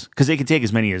 images because they can take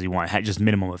as many as you want, just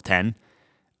minimum of 10.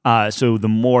 So the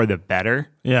more, the better.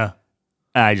 Yeah.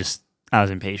 I was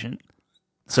impatient.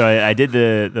 So I did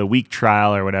the week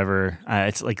trial or whatever.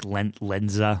 It's like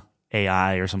Lensa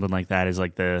AI or something like that is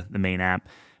like the main app.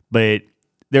 But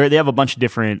they have a bunch of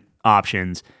different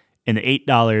options. And the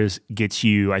 $8 gets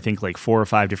you, I think, like 4 or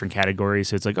 5 different categories.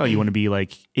 So it's like, oh, you want to be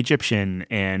like Egyptian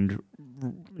and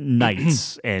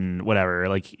knights and whatever,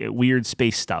 like weird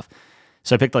space stuff.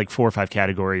 So I picked like 4 or 5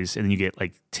 categories, and then you get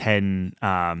like 10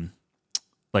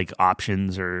 like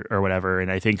options or whatever.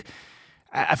 And I think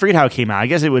I forget how it came out. I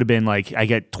guess it would have been like I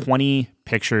get 20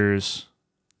 pictures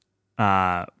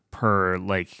per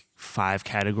like 5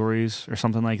 categories or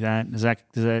something like that. Does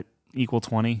that equal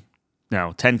 20?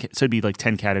 No, 10. So it'd be like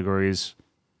 10 categories,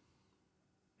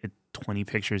 20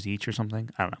 pictures each or something.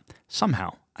 I don't know.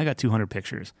 Somehow I got 200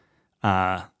 pictures. You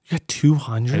got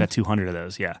 200? I got 200 of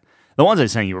those. Yeah, the ones I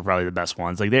sent you were probably the best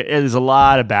ones. Like there's a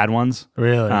lot of bad ones.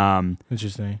 Really?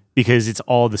 Interesting. Because it's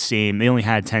all the same. They only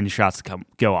had 10 shots to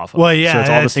go off of. Well, yeah. So it's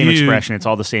all the same expression. It's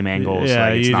all the same angles. Yeah,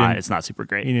 like it's not super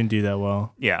great. You didn't do that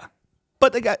well. Yeah.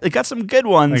 But they got some good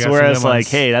ones where it's like,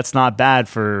 hey, that's not bad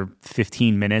for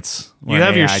 15 minutes. You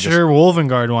have your Sure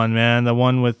Wolfengard one, man. The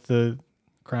one with the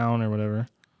crown or whatever.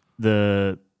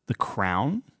 The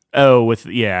crown? Oh, with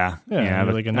Yeah,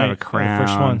 like a knight. A crown. The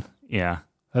first one. Yeah.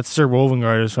 That's Sir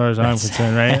Wolfengard as far as I'm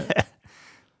concerned, right?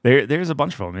 There's a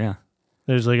bunch of them, yeah.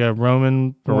 There's like a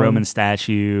Roman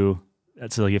statue.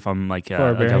 That's like if I'm like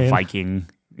a Viking.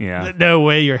 Yeah. No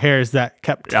way your hair is that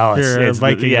kept. Oh, it's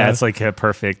Viking. It's like a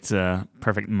perfect mop this at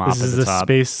the top. This is the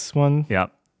space one?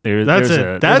 Yep. There's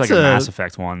a Mass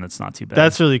Effect one that's not too bad.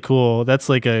 That's really cool. That's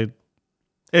like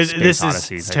this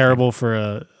Odyssey is terrible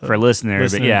for a listener,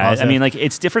 but yeah, I mean, like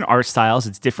it's different art styles,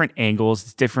 it's different angles,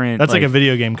 it's different. That's like a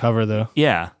video game cover, though.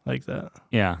 Yeah, like that.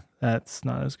 Yeah, that's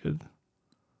not as good.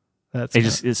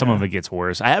 Some of it gets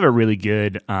worse. I have a really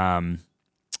good one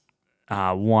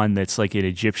that's like an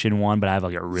Egyptian one, but I have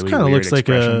like a really weird looks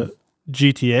expression. like a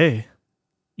GTA.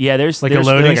 Yeah, there's like a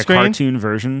loading screen? A cartoon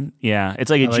version. Yeah, it's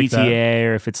like a GTA,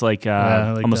 or if it's like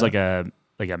almost like a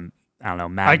I don't know,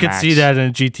 Mad I could Max. see that in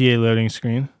a GTA loading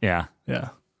screen. Yeah. Yeah.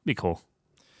 Be cool.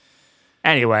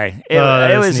 Anyway, it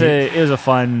was a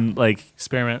fun like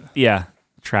experiment. Yeah.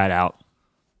 Try it out.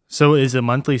 So is it a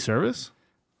monthly service?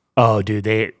 Oh, dude,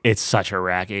 it's such a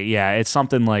racket. Yeah, it's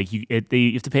something like you have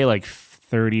to pay like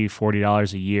 $30,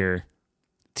 $40 a year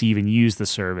to even use the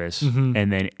service,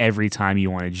 and then every time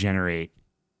you want to generate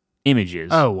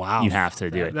images, you have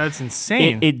to do it. That's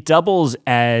insane. It doubles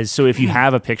as, so if you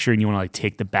have a picture and you want to like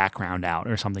take the background out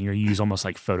or something, or use almost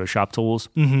like Photoshop tools,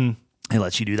 it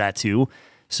lets you do that too.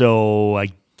 So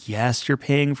I guess you're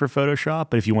paying for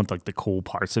Photoshop, but if you want like the cool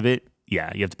parts of it,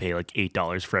 yeah, you have to pay like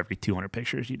 $8 for every 200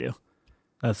 pictures you do.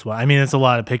 That's why. I mean, it's a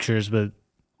lot of pictures, but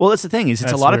well, that's the thing is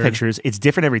it's a lot of pictures. It's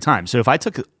different every time. So if I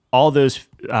took all those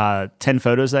 10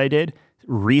 photos that I did,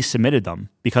 resubmitted them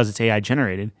because it's AI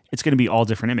generated, it's going to be all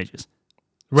different images.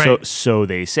 Right. So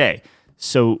they say.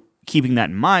 So keeping that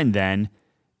in mind, then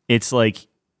it's like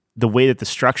the way that the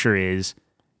structure is,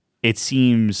 it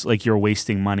seems like you're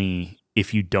wasting money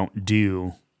if you don't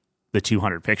do the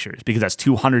 200 pictures, because that's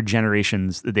 200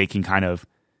 generations that they can kind of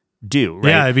do. Right?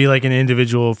 Yeah, it'd be like an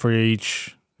individual for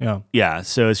each. Yeah. Yeah.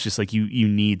 So it's just like you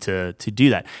need to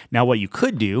do that. Now, what you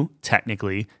could do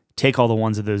technically, take all the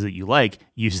ones of those that you like,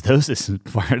 use those as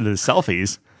part of the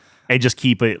selfies, and just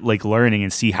keep it like learning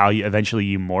and see how you eventually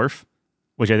you morph,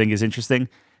 which I think is interesting.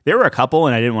 There were a couple,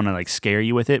 and I didn't want to like scare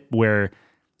you with it, where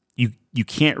you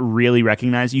can't really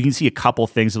recognize. You can see a couple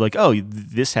things of like, oh,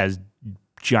 this has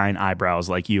giant eyebrows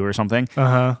like you or something.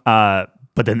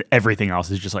 But then everything else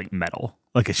is just like metal.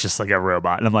 Like it's just like a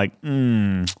robot. And I'm like,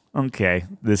 okay,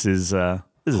 this is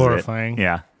horrifying.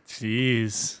 Yeah.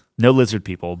 Jeez. No lizard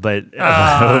people, but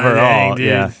overall, dude.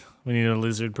 yeah. We need a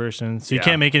lizard person. So you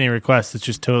can't make any requests. It's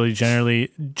just totally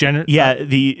Yeah,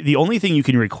 the only thing you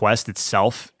can request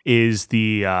itself is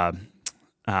the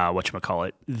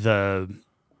whatchamacallit, the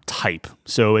type.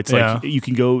 So it's like you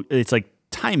can go, it's like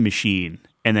time machine,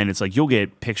 and then it's like you'll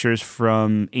get pictures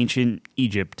from ancient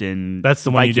Egypt and that's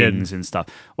the Vikings one you did. And stuff.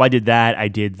 Well, I did that. I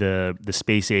did the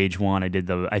space age one.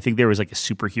 I think there was like a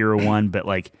superhero one, but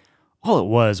like all it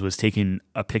was taking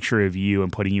a picture of you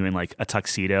and putting you in like a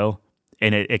tuxedo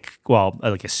and it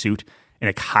like a suit, and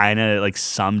it kind of like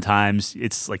sometimes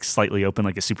it's like slightly open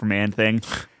like a Superman thing.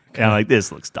 And I'm like,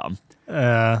 this looks dumb.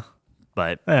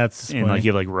 But that's and like you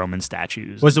have like Roman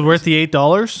statues. Was it worth the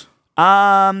 $8?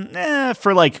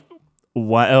 For like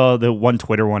the one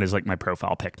Twitter one is like my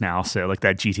profile pic now. So like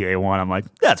that GTA one, I'm like,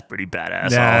 that's pretty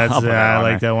badass. Yeah, I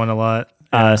like that one a lot.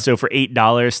 Yeah. So for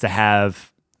 $8 to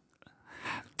have,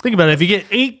 think about it. If you get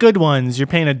 8 good ones, you're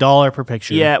paying $1 per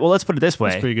picture. Yeah. Well, let's put it this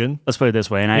way. That's pretty good. Let's put it this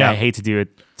way. And I hate to do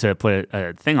it to put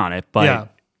a thing on it, but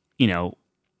you know,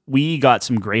 we got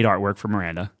some great artwork from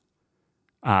Miranda.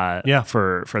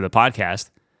 For the podcast,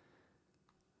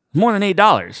 more than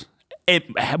 $8.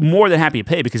 More than happy to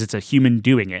pay because it's a human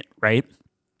doing it, right?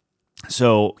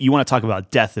 So you want to talk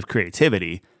about death of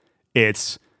creativity?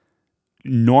 It's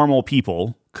normal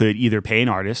people could either pay an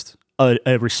artist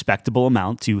a respectable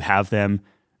amount to have them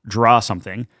draw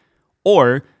something,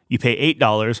 or you pay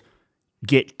 $8,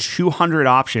 get 200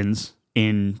 options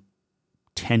in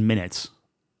 10 minutes.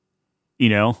 You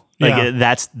know, like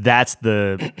that's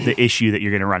the issue that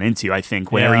you're going to run into. I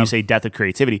think whenever you say death of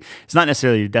creativity, it's not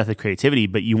necessarily the death of creativity,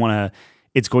 but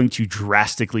it's going to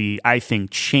drastically, I think,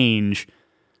 change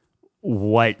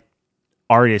what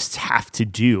artists have to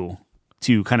do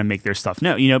to kind of make their stuff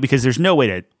known. You know, because there's no way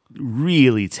to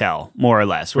really tell, more or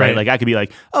less, right? Like I could be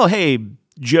like, oh, hey,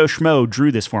 Joe Schmo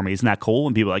drew this for me. Isn't that cool?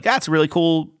 And people are like, that's a really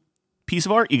cool piece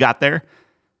of art you got there.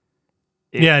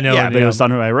 But it was done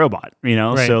by a robot. You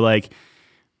know, so like.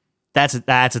 That's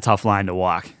a tough line to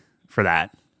walk for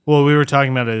that. Well, we were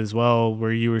talking about it as well,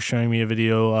 where you were showing me a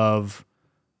video of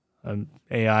an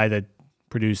AI that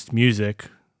produced music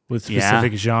with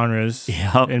specific genres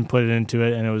and put it into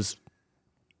it, and it was...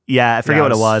 Yeah, I forget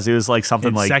what it was. It was like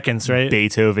something like seconds, right?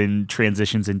 Beethoven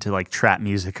transitions into like trap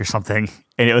music or something,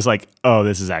 and it was like, oh,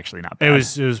 this is actually not bad.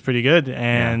 It was pretty good,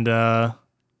 and there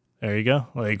you go.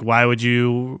 Like, why would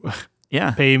you...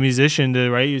 pay a musician to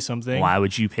write you something? Why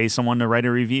would you pay someone to write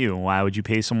a review? Why would you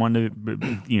pay someone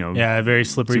to, you know... Yeah, a very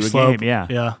slippery slope. Game?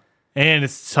 Yeah. And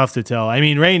it's tough to tell. I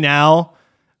mean, right now,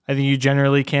 I think you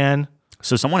generally can.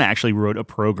 So someone actually wrote a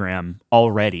program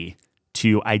already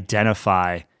to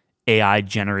identify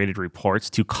AI-generated reports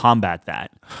to combat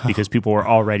that because people were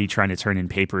already trying to turn in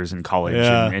papers in college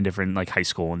and different, like high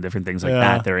school and different things like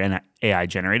that. They're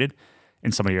AI-generated,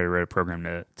 and somebody already wrote a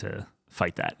program to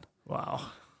fight that. Wow.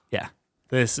 Yeah.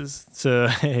 This is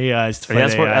AIs to fight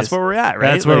that's where we're at,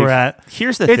 right? That's where we're at.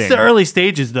 Here's the thing. It's the early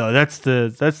stages, though. That's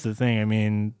the thing. I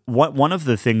mean, one of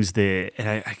the things that,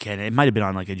 and again, it might have been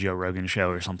on like a Joe Rogan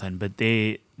show or something, but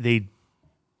they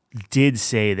did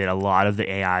say that a lot of the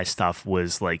AI stuff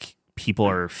was like people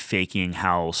are faking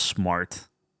how smart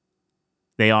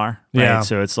they are. Right? Yeah.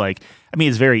 So it's like, I mean,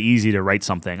 it's very easy to write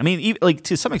something. I mean, like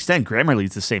to some extent, Grammarly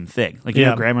is the same thing. Like, you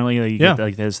know, Grammarly, like, you get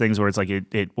like those things where it's like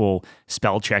it will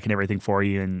spell check and everything for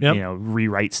you and, you know,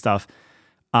 rewrite stuff.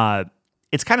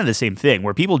 It's kind of the same thing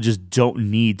where people just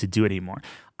don't need to do it anymore.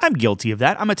 I'm guilty of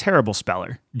that. I'm a terrible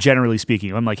speller, generally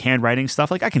speaking. I'm like handwriting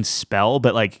stuff. Like I can spell,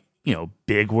 but like, you know,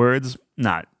 big words,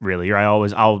 not really. Or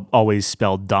I'll always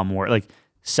spell dumb word like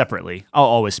separately. I'll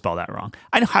always spell that wrong.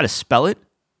 I know how to spell it.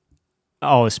 I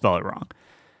always spell it wrong.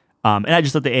 And I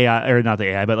just let the AI, or not the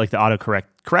AI, but like the autocorrect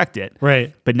correct it.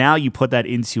 Right. But now you put that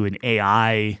into an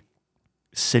AI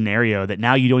scenario that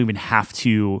now you don't even have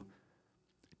to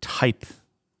type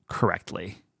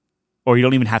correctly, or you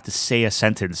don't even have to say a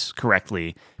sentence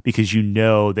correctly because you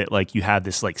know that like you have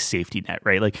this like safety net,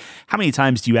 right? Like how many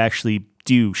times do you actually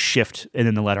do shift and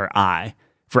then the letter I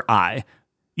for I?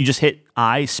 You just hit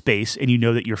I space and you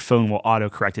know that your phone will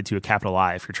autocorrect it to a capital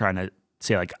I if you're trying to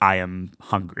say like I am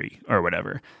hungry or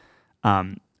whatever.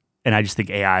 And I just think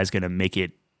AI is going to make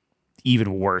it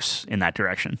even worse in that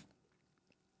direction.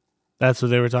 That's what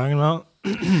they were talking about?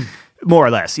 More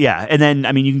or less, yeah. And then,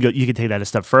 I mean, you can take that a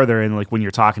step further. And like when you're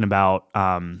talking about,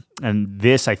 and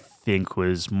this I think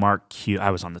was Mark Cuban. I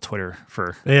was on the Twitter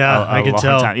for I could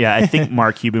tell. time. Yeah, I think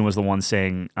Mark Cuban was the one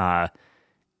saying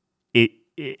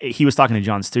he was talking to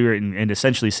Jon Stewart and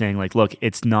essentially saying like, look,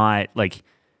 it's not like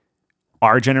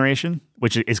our generation,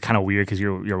 which is kind of weird because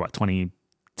you're what,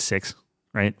 26,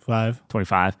 right?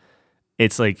 25.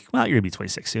 It's like, well, you're gonna be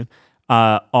 26 soon.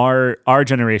 Our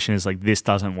generation is like, this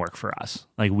doesn't work for us.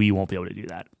 Like we won't be able to do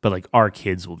that, but like our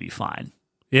kids will be fine.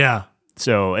 Yeah.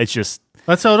 So it's just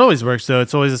that's how it always works. Though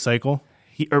it's always a cycle.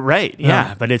 Right.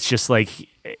 Yeah. But it's just like,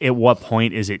 at what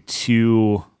point is it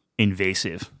too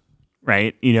invasive?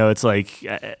 Right, you know, it's like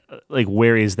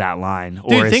where is that line,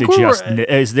 or is it just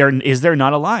is there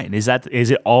not a line? Is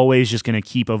it always just going to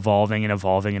keep evolving and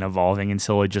evolving and evolving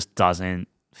until it just doesn't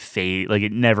fade? Like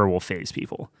it never will phase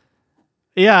people.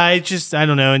 Yeah, I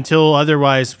don't know. Until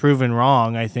otherwise proven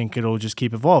wrong, I think it'll just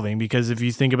keep evolving. Because if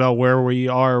you think about where we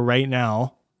are right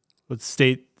now, what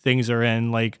state things are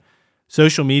in, like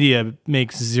social media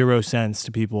makes zero sense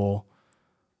to people.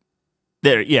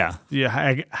 Yeah.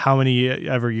 How many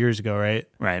ever years ago, right?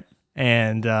 Right.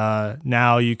 And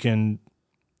now you can.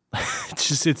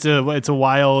 it's a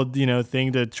wild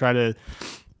thing to try to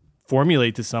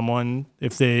formulate to someone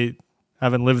if they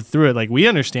haven't lived through it. Like, we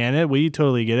understand it, we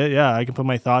totally get it. Yeah, I can put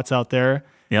my thoughts out there.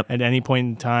 Yep. At any point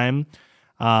in time.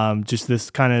 Just this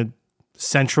kind of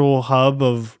central hub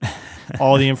of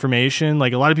all the information.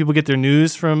 Like, a lot of people get their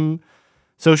news from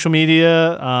social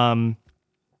media. A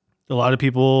lot of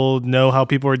people know how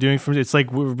people are doing from it's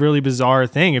like a really bizarre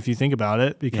thing if you think about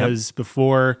it, because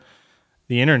before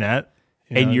the internet,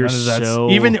 and you're so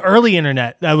even the early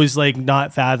internet, that was like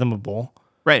not fathomable.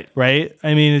 Right.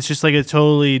 I mean, it's just like a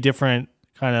totally different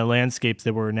kind of landscape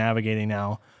that we're navigating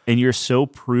now. And you're so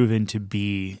proven to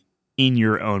be in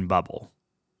your own bubble.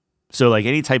 So like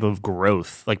any type of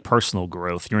growth, like personal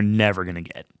growth, you're never going to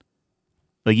get.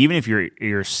 Like even if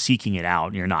you're seeking it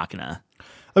out, you're not going to.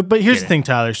 But here's the thing,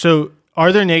 Tyler. So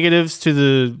are there negatives to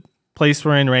the place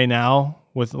we're in right now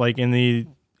with like in the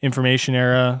information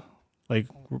era, like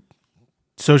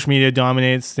social media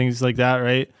dominates, things like that,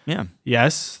 right? Yeah.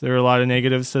 Yes, there are a lot of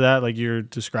negatives to that, like you're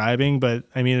describing, but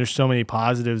I mean, there's so many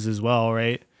positives as well,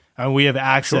 right? And we have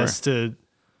access to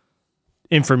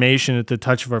information at the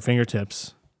touch of our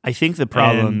fingertips. I think the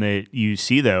problem that you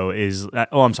see though is,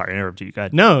 I'm sorry, I interrupted you. Go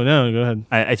ahead. No, go ahead.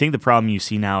 I think the problem you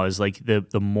see now is like the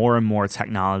more and more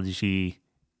technology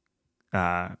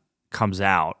comes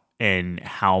out and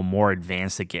how more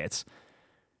advanced it gets,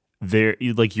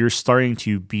 like you're starting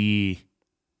to be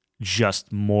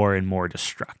just more and more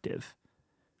destructive.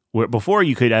 Where before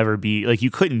you could ever be like, you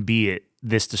couldn't be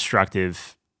this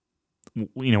destructive,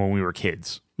 when we were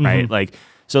kids, right? Mm-hmm. Like,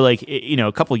 so like,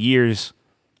 a couple of years,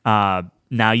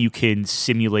 now you can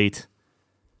simulate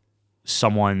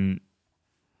someone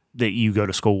that you go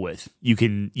to school with. You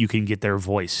can get their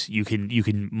voice. You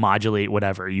can modulate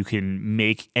whatever. You can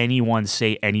make anyone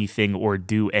say anything or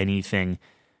do anything.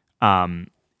 And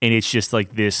it's just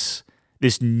like this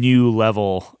new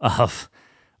level of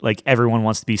like everyone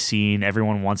wants to be seen.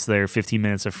 Everyone wants their 15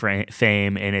 minutes of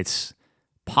fame, and it's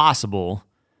possible.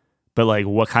 But like,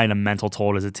 what kind of mental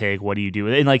toll does it take? What do you do?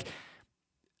 And like,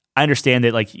 I understand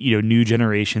that like, new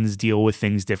generations deal with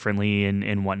things differently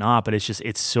and whatnot, but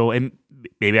it's so, and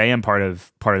maybe I am part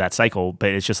of that cycle, but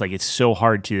it's just like, it's so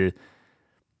hard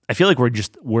I feel like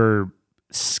we're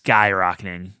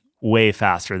skyrocketing way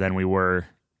faster than we were,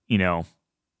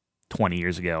 20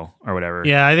 years ago or whatever.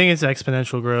 Yeah. I think it's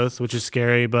exponential growth, which is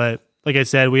scary, but like I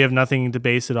said, we have nothing to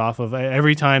base it off of.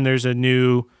 Every time there's a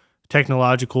new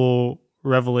technological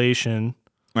revelation,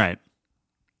 right,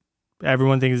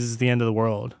 everyone thinks this is the end of the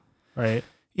world, right?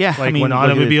 Yeah. Like when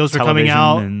automobiles were coming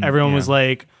out, everyone was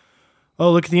like,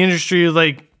 oh, look at the industry of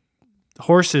like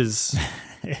horses.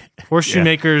 Horseshoe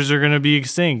makers are going to be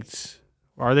extinct.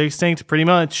 Are they extinct? Pretty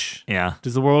much. Yeah.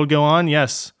 Does the world go on?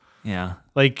 Yes. Yeah.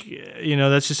 Like,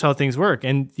 that's just how things work.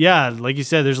 And yeah, like you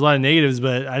said, there's a lot of negatives,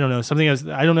 but I don't know.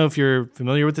 I don't know if you're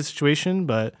familiar with the situation,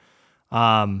 but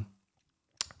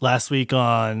last week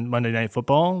on Monday Night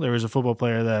Football, there was a football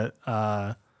player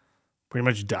that pretty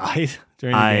much died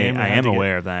during the game. I am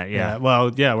aware of that, yeah.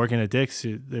 Well, yeah, working at Dick's,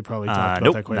 they probably talked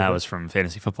about that quite a bit. That was from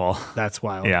fantasy football. That's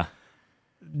wild. Yeah.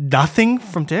 Nothing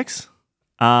from Dick's?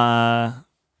 It's a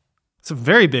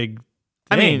very big thing.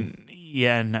 I mean,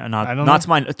 yeah, not to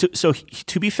mine. So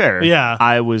to be fair,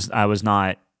 I was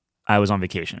on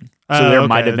vacation. So there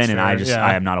might have been, and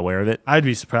I am not aware of it. I'd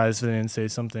be surprised if they didn't say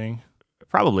something.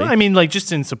 Probably. Well, I mean, like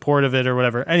just in support of it or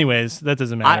whatever. Anyways, that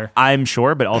doesn't matter. I'm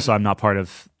sure, but also I'm not part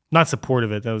of. Not support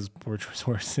of it. That was poor choice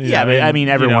words. Yeah, but I mean,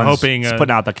 everyone's hoping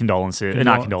putting out the condolences,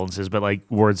 not condolences, but like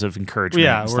words of encouragement.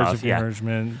 Yeah, and words stuff. of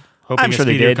encouragement. Hoping I'm sure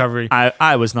they did. Recovery.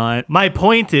 I was not. My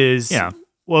point is,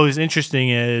 what was interesting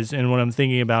is, and what I'm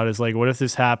thinking about is like, what if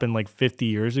this happened like 50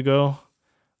 years ago,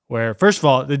 where first of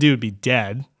all, the dude would be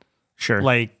dead. Sure.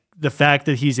 Like the fact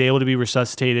that he's able to be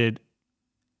resuscitated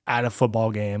at a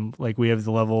football game, like we have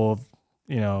the level of,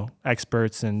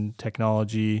 experts and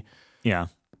technology. Yeah.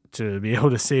 To be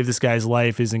able to save this guy's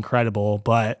life is incredible.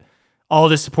 But all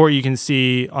the support you can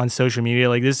see on social media,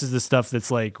 like this is the stuff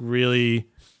that's like really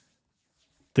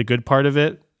the good part of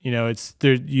it. It's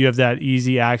there. You have that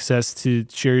easy access to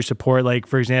share your support. Like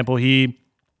for example, he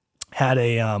had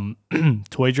a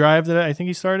toy drive that I think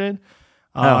he started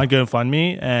on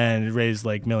GoFundMe and raised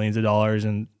like millions of dollars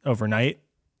and overnight.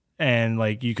 And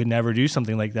like you could never do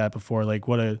something like that before. Like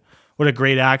what a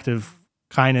great act of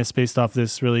kindness based off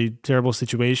this really terrible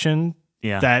situation.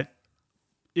 Yeah. That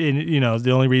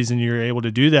the only reason you're able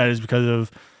to do that is because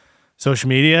of social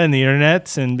media and the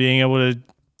internet and being able to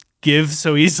give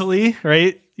so easily,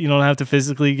 right? You don't have to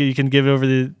physically, you can give it over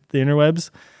the interwebs.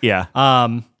 Yeah.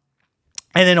 And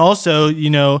then also,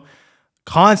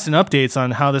 constant updates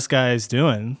on how this guy is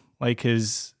doing, like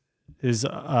his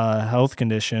health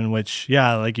condition, which,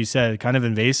 yeah, like you said, kind of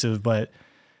invasive, but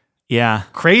yeah,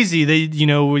 crazy. They,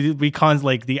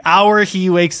 like the hour he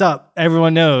wakes up,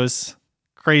 everyone knows.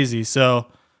 Crazy. So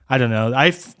I don't know.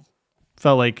 I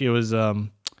felt like it was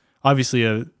obviously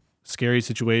a scary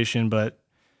situation, but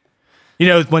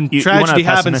when tragedy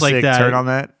happens like that. Turn on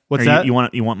that. What's that? You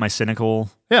want my cynical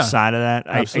side of that?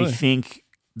 I think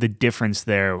the difference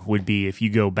there would be if you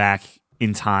go back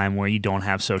in time where you don't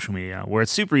have social media, where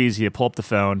it's super easy to pull up the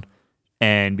phone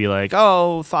and be like,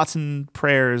 oh, thoughts and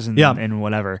prayers and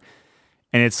whatever.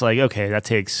 And it's like, okay, that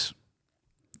takes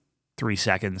 3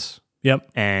 seconds. Yep.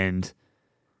 And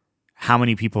how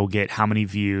many people get how many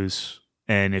views?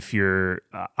 And if you're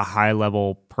a high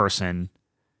level person,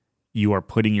 you are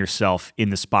putting yourself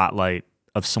in the spotlight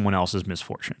of someone else's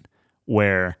misfortune,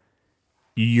 where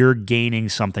you're gaining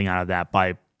something out of that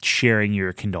by sharing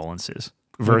your condolences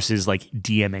versus like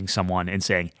DMing someone and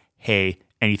saying, hey,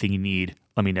 anything you need,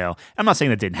 let me know. I'm not saying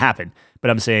that didn't happen, but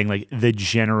I'm saying like the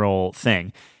general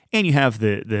thing. And you have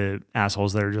the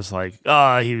assholes that are just like,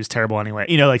 oh, he was terrible anyway.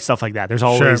 Like stuff like that. There's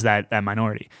always that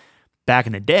minority. Back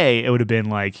in the day, it would have been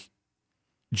like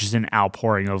just an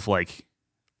outpouring of like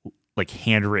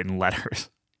handwritten letters.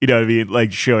 You know what I mean?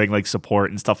 Like showing like support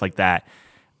and stuff like that.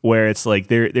 Where it's like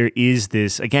there is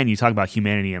this, again, you talk about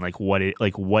humanity and like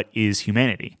what is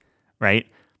humanity, right?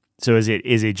 So is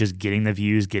it just getting the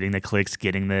views, getting the clicks,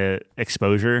 getting the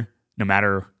exposure, no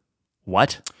matter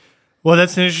what? Well,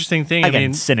 that's an interesting thing.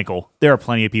 Again, cynical. There are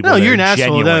plenty of people. No, you're an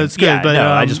asshole. That's good. Yeah, but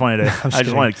I just wanted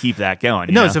to keep that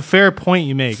going. No, it's a fair point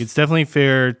you make. It's definitely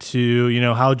fair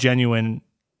to how genuine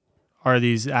are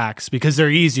these acts, because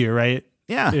they're easier, right?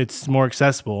 Yeah. It's more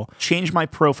accessible. Change my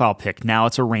profile pic. Now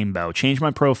it's a rainbow. Change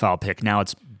my profile pic. Now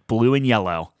it's blue and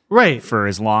yellow. Right. For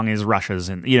as long as Russia's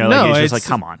and it's just like,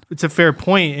 come on. It's a fair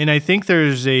point. And I think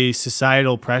there's a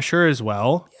societal pressure as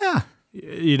well. Yeah.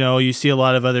 You see a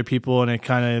lot of other people and it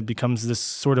kind of becomes this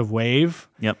sort of wave.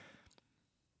 Yep.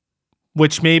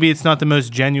 Which maybe it's not the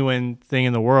most genuine thing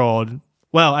in the world.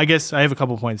 Well, I guess I have a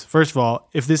couple points. First of all,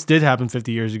 if this did happen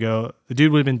 50 years ago, the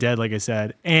dude would have been dead, like I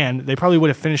said, and they probably would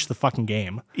have finished the fucking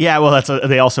game. Yeah, well,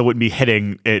 they also wouldn't be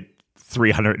hitting it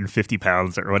 350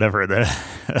 pounds or whatever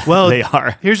they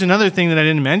are. Here's another thing that I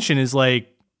didn't mention is like,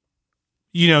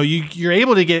 you're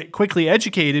able to get quickly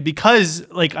educated because,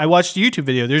 like, I watched a YouTube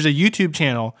video. There's a YouTube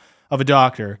channel of a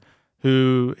doctor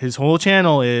who his whole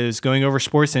channel is going over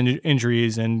sports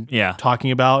injuries and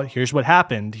talking about here's what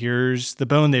happened, here's the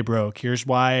bone they broke, here's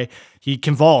why he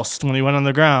convulsed when he went on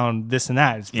the ground, this and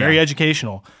that. It's very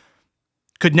educational.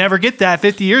 Could never get that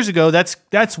 50 years ago.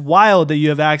 That's wild that you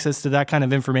have access to that kind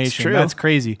of information. True. That's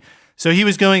crazy. So he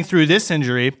was going through this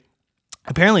injury.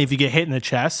 Apparently, if you get hit in the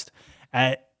chest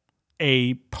at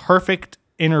a perfect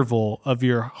interval of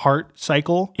your heart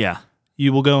cycle,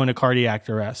 you will go into cardiac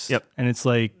arrest. Yep. And it's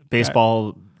like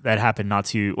baseball, that happened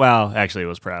actually, it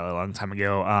was probably a long time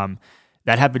ago.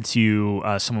 That happened to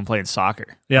someone playing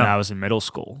soccer when I was in middle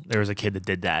school. There was a kid that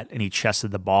did that, and he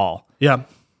chested the ball. Yeah.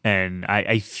 And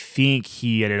I think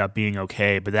he ended up being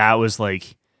okay, but that was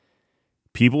like,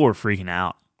 people were freaking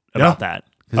out about that.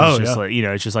 It's just like,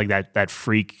 it's just like that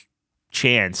freak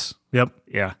chance. Yep.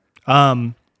 Yeah.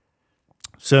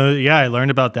 So I learned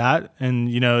about that, and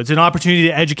it's an opportunity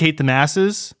to educate the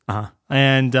masses,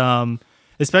 and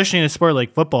especially in a sport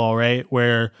like football, right,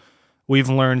 where we've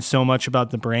learned so much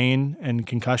about the brain and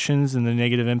concussions and the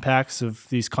negative impacts of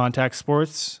these contact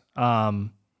sports.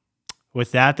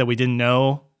 With that we didn't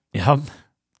know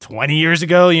 20 years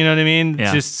ago, you know what I mean?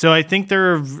 Yeah. Just so I think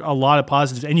there are a lot of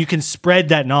positives, and you can spread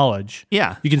that knowledge.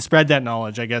 Yeah. You can spread that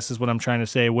knowledge, I guess is what I'm trying to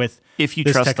say with if you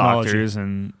this trust technology. Doctors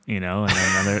and, and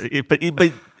other,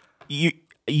 but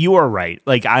you are right.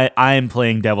 Like I am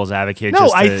playing devil's advocate.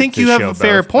 No, I think you have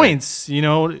fair points,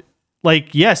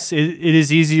 like, yes, it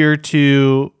is easier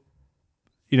to,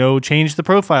 change the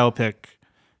profile pic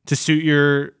to suit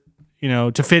your,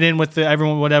 to fit in with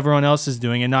what everyone else is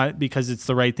doing, and not because it's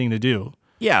the right thing to do.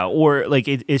 Yeah, or like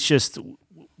it's just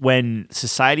when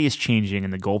society is changing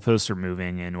and the goalposts are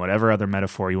moving and whatever other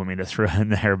metaphor you want me to throw in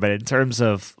there. But in terms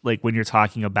of like when you're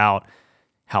talking about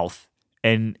health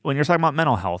and when you're talking about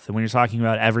mental health and when you're talking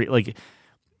about everything,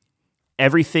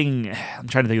 I'm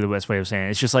trying to think of the best way of saying it.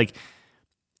 It's just like,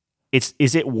 is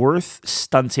it worth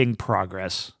stunting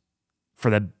progress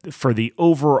for the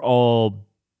overall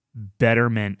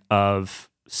betterment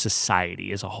of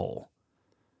society as a whole?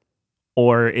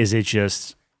 or is it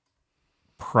just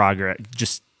progress,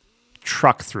 just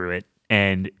truck through it,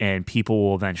 and people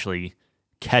will eventually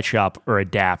catch up or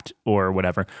adapt or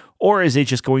whatever? Or is it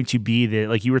just going to be that,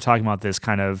 like you were talking about, this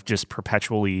kind of just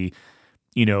perpetually,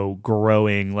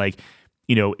 growing, like,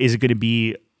 is it going to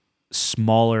be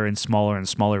smaller and smaller and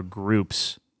smaller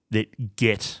groups that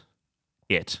get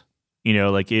it?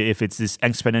 Like if it's this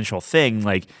exponential thing,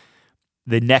 like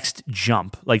the next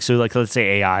jump, like, so like, let's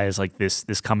say AI is like this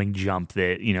coming jump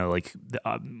that, like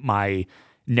my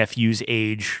nephew's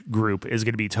age group is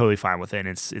going to be totally fine with it. And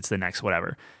it's the next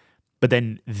whatever. But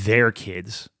then their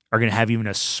kids are going to have even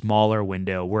a smaller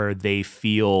window where they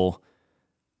feel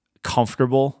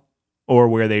comfortable or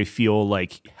where they feel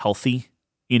like healthy,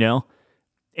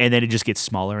 and then it just gets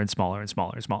smaller and smaller and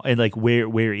smaller and smaller. And like,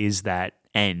 where is that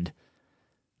end?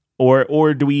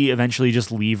 Or do we eventually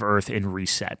just leave Earth and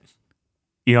reset?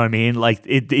 You know what I mean? Like,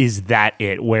 is that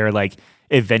it, where like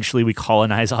eventually we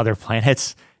colonize other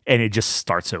planets and it just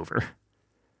starts over?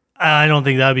 I don't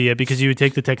think that'd be it, because you would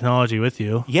take the technology with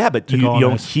you. Yeah, but you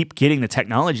don't keep getting the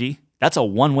technology. That's a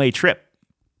one-way trip.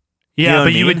 Yeah,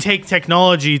 but you would take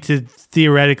technology to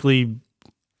theoretically...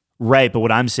 Right, but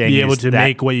what I'm saying is... be able to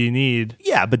make what you need.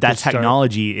 Yeah, but that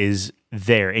technology is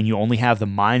there, and you only have the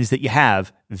minds that you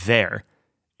have there.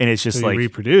 And it's just like...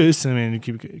 reproduce. I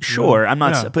mean, sure, I'm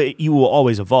not... Yeah. But you will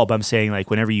always evolve. I'm saying,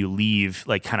 like, whenever you leave,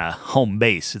 like, kind of home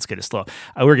base, it's going to slow.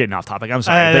 We're getting off topic. I'm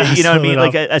sorry. But you know what I mean?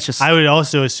 Like, that's just... I would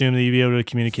also assume that you'd be able to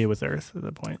communicate with Earth at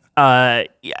that point. I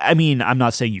mean, I'm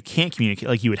not saying you can't communicate.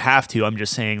 Like, you would have to. I'm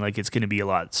just saying, like, it's going to be a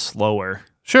lot slower.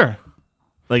 Sure.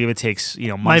 Like, if it takes,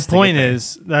 months. My point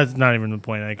is... That's not even the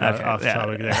point. I got off the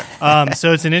topic there.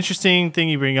 So it's an interesting thing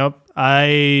you bring up.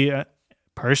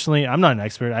 Personally, I'm not an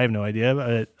expert. I have no idea,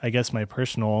 but I guess my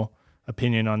personal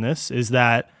opinion on this is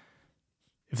that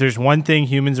if there's one thing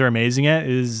humans are amazing at,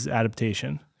 is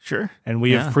adaptation. Sure. And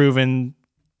we have proven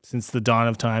since the dawn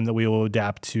of time that we will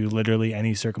adapt to literally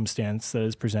any circumstance that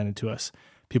is presented to us.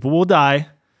 People will die.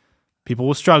 People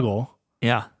will struggle.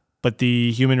 Yeah. But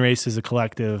the human race as a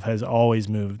collective has always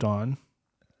moved on.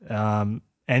 And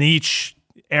each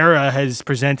era has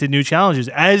presented new challenges.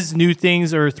 As new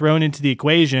things are thrown into the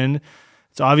equation,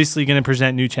 it's obviously going to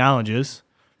present new challenges,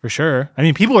 for sure. I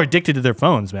mean, people are addicted to their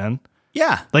phones, man.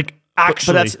 Yeah. Like,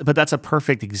 actually. But that's a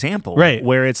perfect example. Right.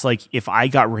 Where it's like, if I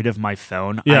got rid of my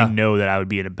phone, I know that I would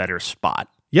be in a better spot.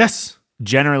 Yes.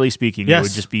 Generally speaking, it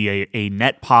would just be a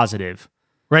net positive.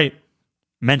 Right.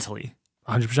 Mentally.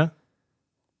 100%.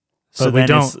 So but we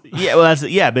don't.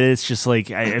 But it's just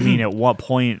like, I mean, at what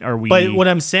point are we... But what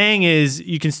I'm saying is,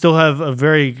 you can still have a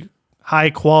very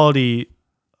high quality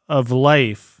of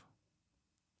life,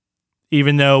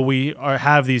 even though we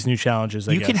have these new challenges,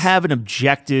 I guess. You can have an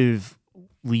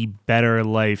objectively better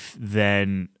life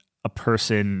than a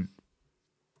person,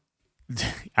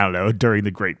 I don't know, during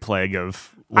the Great Plague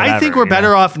of whatever. I think we're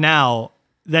better off now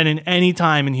than in any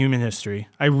time in human history.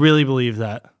 I really believe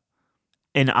that.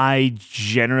 And I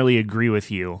generally agree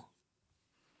with you.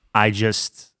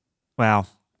 Because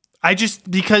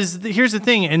here's the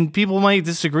thing, and people might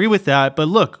disagree with that, but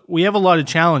look, we have a lot of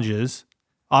challenges,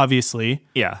 obviously.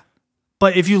 Yeah.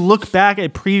 But if you look back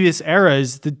at previous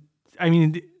eras, the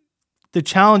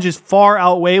challenges far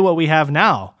outweigh what we have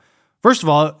now. First of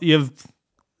all, you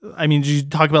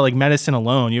talk about like medicine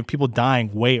alone. You have people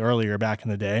dying way earlier back in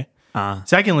the day.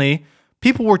 Secondly,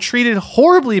 people were treated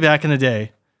horribly back in the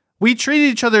day. We treated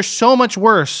each other so much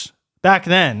worse back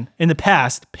then in the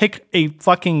past. Pick a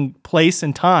fucking place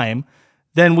and time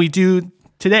than we do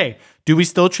today. Do we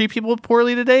still treat people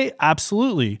poorly today?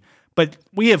 Absolutely. But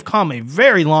we have come a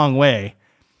very long way.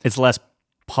 It's less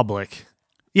public.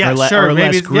 Yeah, sure. Or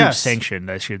less group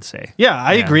sanctioned, I should say. Yeah,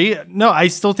 I agree. No, I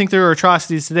still think there are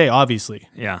atrocities today, obviously.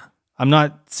 Yeah. I'm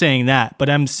not saying that,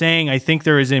 but I'm saying I think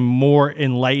there is a more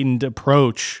enlightened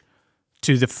approach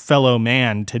to the fellow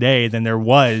man today than there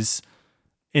was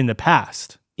in the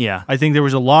past. Yeah. I think there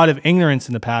was a lot of ignorance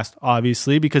in the past,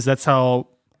 obviously, because that's how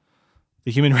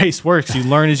the human race works. You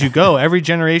learn as you go. Every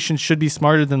generation should be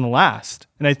smarter than the last.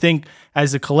 And I think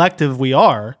as a collective, we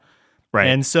are. Right.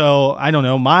 And so, I don't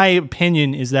know. My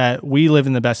opinion is that we live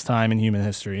in the best time in human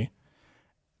history.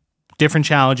 Different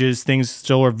challenges, things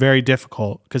still are very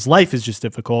difficult because life is just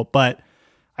difficult. But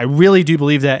I really do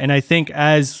believe that. And I think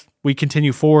as we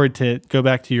continue forward, to go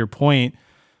back to your point,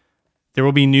 there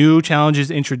will be new challenges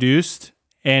introduced,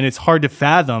 and it's hard to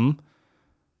fathom.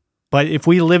 But if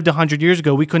we lived 100 years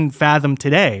ago, we couldn't fathom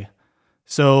today.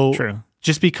 So True.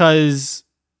 Just because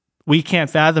we can't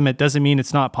fathom it doesn't mean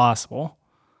it's not possible.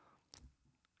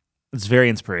 It's very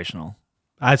inspirational.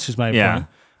 That's just my opinion.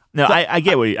 No, I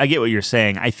get what you're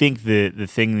saying. I think the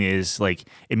thing is like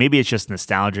maybe it's just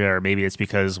nostalgia, or maybe it's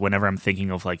because whenever I'm thinking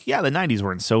of like, yeah, the '90s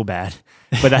weren't so bad,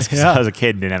 but that's because I was a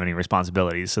kid and didn't have any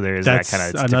responsibilities. So there is that kind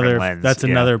of different lens. That's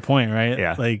another point, right?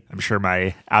 Yeah, like I'm sure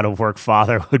my out of work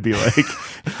father would be like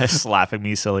slapping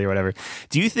me silly or whatever.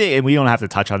 Do you think? And we don't have to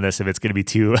touch on this if it's going to be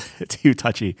too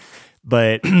touchy,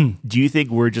 but do you think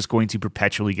we're just going to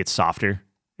perpetually get softer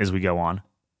as we go on?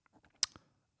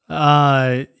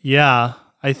 Yeah.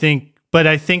 I think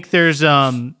there's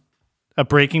a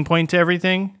breaking point to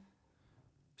everything.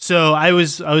 So I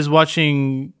was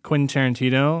watching Quentin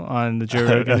Tarantino on the Joe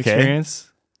Rogan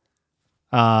Experience,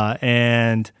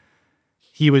 and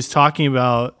he was talking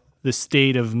about the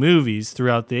state of movies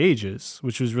throughout the ages,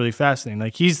 which was really fascinating.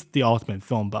 Like, he's the ultimate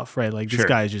film buff, right? Like, this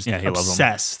guy is just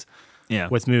obsessed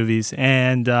with movies,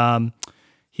 and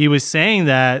he was saying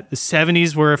that the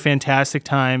 70s were a fantastic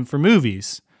time for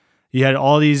movies. You had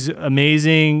all these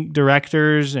amazing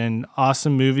directors and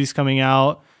awesome movies coming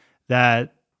out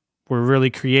that were really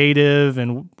creative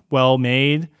and well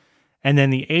made. And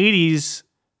then the 80s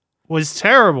was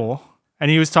terrible.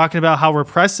 And he was talking about how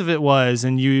repressive it was,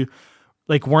 and you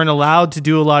like weren't allowed to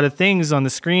do a lot of things on the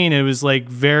screen. It was like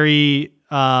very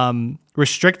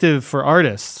restrictive for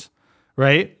artists,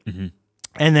 right? Mm-hmm.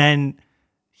 And then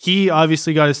he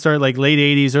obviously got to start like late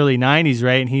 80s, early 90s,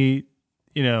 right? And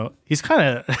he's kind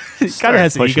of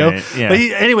has an ego.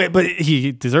 But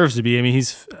he deserves to be. I mean,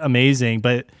 he's amazing.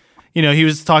 But he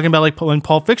was talking about like when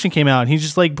Pulp Fiction came out, and he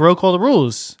just like broke all the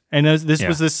rules. And this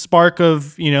was this spark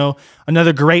of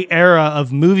another great era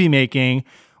of movie making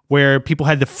where people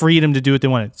had the freedom to do what they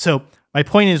wanted. So my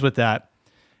point is with that,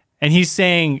 and he's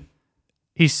saying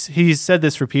he's said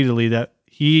this repeatedly, that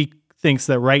he thinks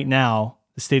that right now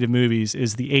the state of movies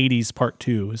is the 80s part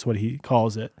 2 is what he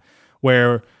calls it.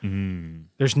 Where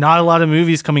there's not a lot of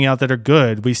movies coming out that are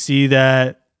good. We see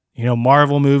that,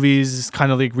 Marvel movies is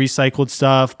kind of like recycled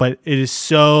stuff, but it is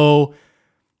so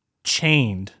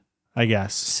chained, I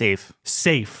guess.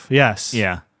 Safe, yes.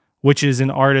 Yeah. Which is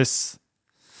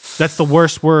that's the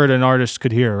worst word an artist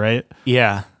could hear, right?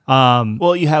 Yeah.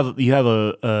 Well, you have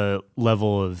a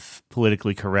level of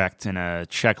politically correct and a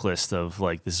checklist of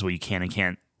like, this is what you can and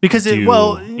can't. Because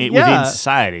within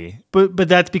society, but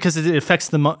that's because it affects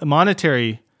the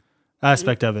monetary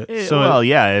aspect of it.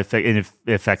 It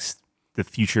affects the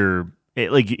future.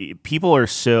 People are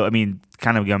so. I mean,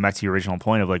 kind of going back to your original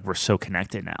point of like, we're so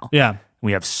connected now. Yeah,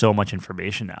 we have so much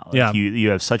information now.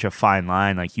 You have such a fine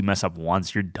line. Like, you mess up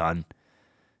once, you're done.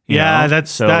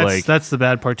 That's the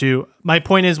bad part too. My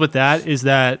point is with that is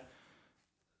that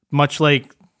much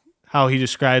like how he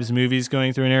describes movies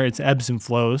going through an era, it's ebbs and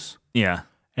flows. Yeah.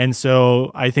 And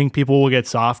so I think people will get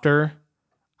softer.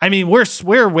 I mean,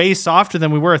 we're way softer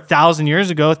than we were 1,000 years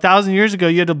ago. 1,000 years ago,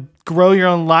 you had to grow your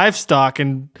own livestock,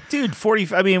 and people were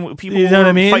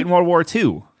fighting World War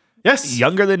II. Yes,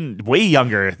 way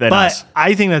younger than us. But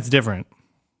I think that's different.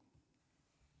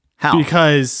 How?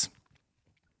 Because,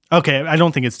 I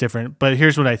don't think it's different. But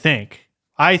here's what I think.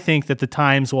 I think that the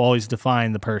times will always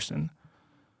define the person.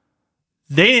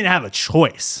 They didn't have a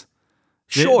choice.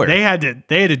 Sure, they had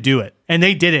to do it, and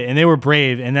they did it, and they were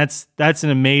brave, and that's an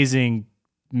amazing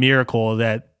miracle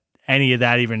that any of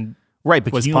that even right.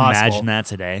 But was can you possible. Imagine that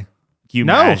today? Can you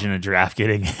imagine a draft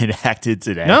getting enacted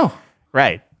today? No,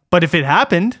 right. But if it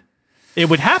happened, it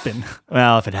would happen.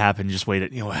 Well, if it happened, just wait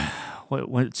it.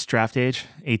 What's draft age?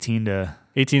 18 to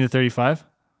 35.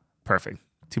 Perfect.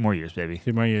 2 more years, baby.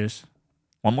 2 more years.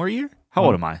 1 more year? How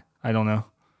old am I? I don't know.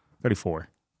 34.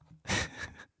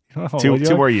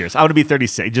 Two more years. I want to be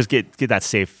 36. Just get that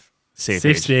safe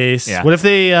space. Yeah. What if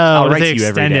they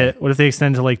extend it? What if they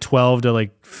extend to like 12 to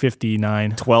like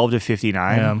 59? 12 to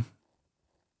 59. Yeah.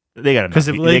 They got enough. Because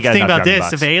think about this: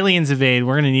 bucks. If aliens invade,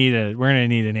 we're gonna need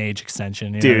an age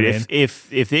extension. Dude,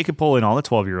 if they could pull in all the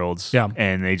 12-year-olds,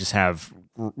 and they just have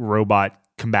robot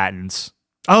combatants.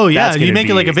 Oh yeah, you make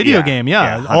it like a video game.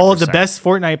 Yeah, all of the best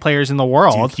Fortnite players in the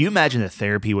world. Dude, can you imagine the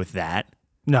therapy with that?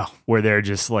 No, where they're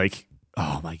just like,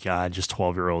 oh my god, just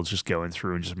 12-year-olds just going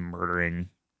through and just murdering.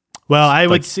 Well, I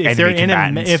would say if they're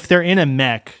in a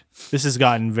mech, this has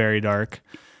gotten very dark.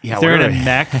 Yeah, if they're in a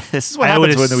mech, this is what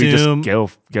happens when we just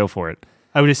go for it.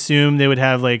 I would assume they would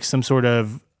have like some sort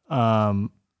of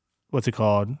what's it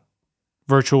called,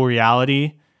 virtual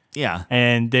reality. Yeah,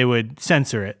 and they would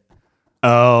censor it.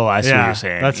 Oh, I see what you're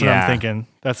saying. That's what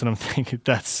I'm thinking.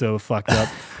 That's so fucked up.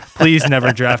 Please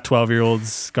never draft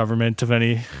 12-year-olds government of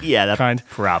any kind.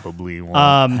 Probably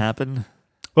won't happen.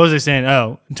 What was I saying?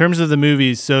 Oh, in terms of the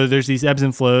movies, so there's these ebbs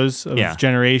and flows of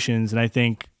generations, and I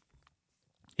think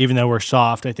even though we're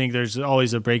soft, I think there's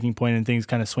always a breaking point and things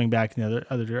kind of swing back in the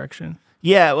other direction.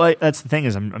 Yeah, well, that's the thing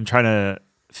is I'm trying to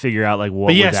figure out like what.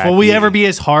 But yes, will we ever be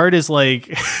as hard as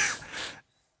like?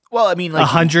 Well, I mean, like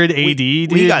 100 AD,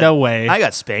 dude. No way. I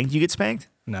got spanked. You get spanked?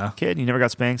 No, kid. You never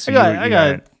got spanked. So I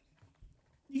got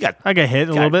hit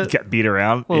a little bit. Got beat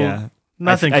around. Well, yeah,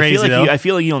 nothing crazy though. I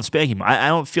feel like you don't spank him. I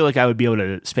don't feel like I would be able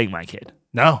to spank my kid.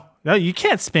 No, you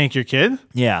can't spank your kid.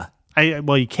 Yeah.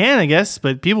 Well, you can, I guess,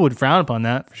 but people would frown upon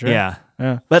that for sure. Yeah.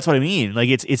 That's what I mean. Like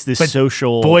it's this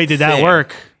social. Boy, did that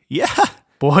work. Yeah.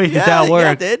 Boy, did that work.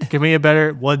 Yeah, it did. Give me a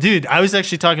better. Well, dude, I was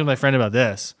actually talking to my friend about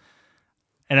this.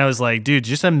 And I was like, dude,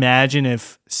 just imagine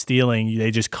if stealing,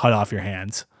 they just cut off your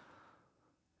hands.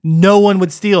 No one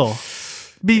would steal.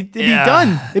 It'd be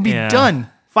done. It'd be done.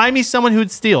 Find me someone who would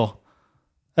steal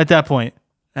at that point.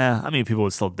 Yeah, I mean, people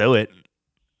would still do it.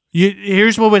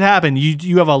 Here's what would happen.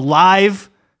 You have a live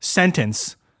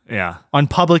sentence on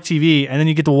public TV, and then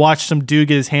you get to watch some dude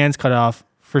get his hands cut off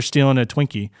for stealing a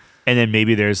Twinkie. And then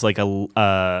maybe there's like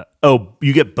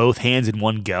you get both hands in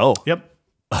one go. Yep.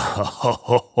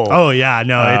 Oh yeah,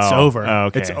 no, it's over.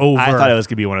 Okay. It's over. I thought it was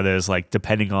gonna be one of those like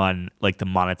depending on like the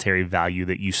monetary value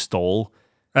that you stole.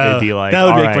 It'd be like that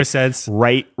would make more sense.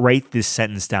 Write this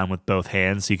sentence down with both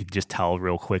hands so you could just tell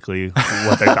real quickly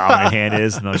what their dominant hand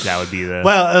is, and that would be the.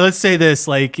 Well, let's say this: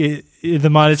 like the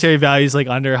monetary value is like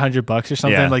under $100 or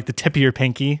something. Yeah. Like the tip of your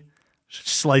pinky,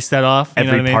 slice that off. You know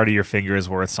Every what I mean? part of your finger is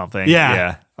worth something.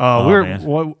 Yeah.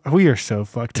 Oh, we are so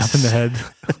fucked up in the head.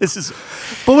 This is.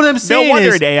 But what I'm saying no wonder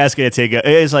is, an AI's gonna take it.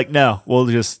 It's like no, we'll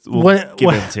give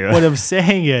him to it. What I'm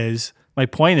saying is, my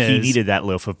point is, he needed that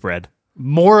loaf of bread.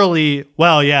 Morally,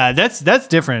 well, yeah, that's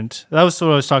different. That was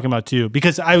what I was talking about too.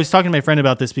 Because I was talking to my friend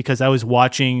about this because I was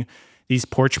watching these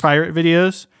porch pirate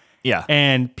videos. Yeah.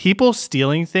 And people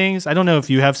stealing things. I don't know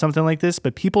if you have something like this,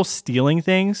 but people stealing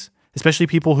things, especially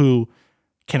people who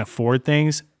can afford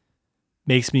things,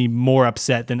 makes me more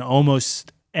upset than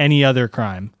almost any other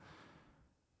crime.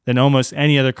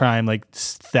 Like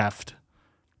theft.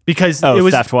 Because it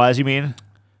was theft wise, you mean?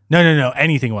 No,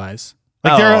 anything wise.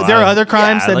 Like there are other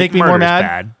crimes that make me more mad.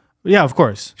 Bad. Yeah, of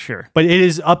course. Sure. But it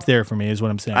is up there for me, is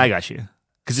what I'm saying. I got you.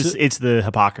 Because it's the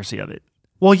hypocrisy of it.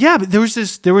 Well, yeah, but there was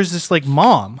this like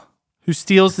mom who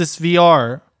steals this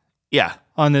VR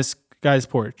on this guy's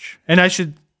porch. And I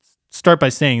should start by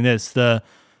saying this. The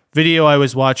video I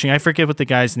was watching, I forget what the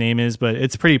guy's name is, but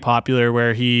it's pretty popular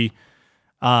where he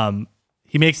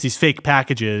makes these fake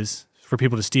packages for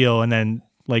people to steal and then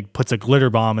like puts a glitter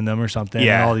bomb in them or something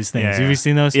and all these things. Have you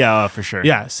seen those? Yeah, for sure.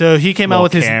 Yeah. So he came out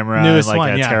with his newest like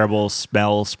one. A terrible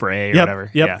smell spray or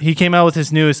whatever. Yep. Yeah. He came out with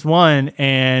his newest one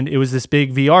and it was this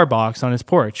big VR box on his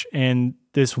porch and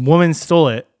this woman stole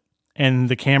it and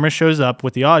the camera shows up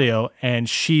with the audio and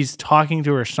she's talking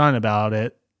to her son about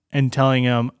it and telling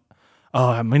him, oh,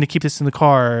 I'm going to keep this in the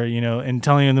car, and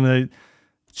telling him that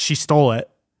she stole it.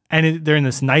 And they're in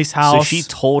this nice house. So she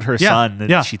told her son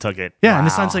that she took it. Yeah, wow. And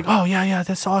the son's like, oh, yeah,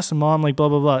 that's awesome, Mom. Like, blah,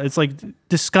 blah, blah. It's like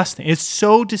disgusting. It's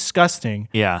so disgusting.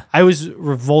 Yeah. I was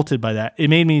revolted by that. It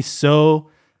made me so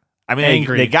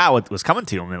angry. They got what was coming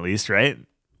to them at least, right?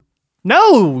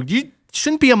 No, you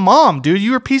shouldn't be a mom, dude.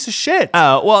 You were a piece of shit.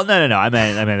 Oh, well, no. I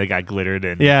meant they got glittered.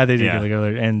 And yeah, they did get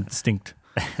glittered and stinked.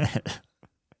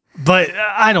 But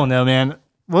I don't know, man.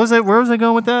 Where was I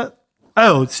going with that?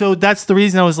 Oh, so that's the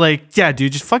reason I was like, yeah,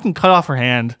 dude, just fucking cut off her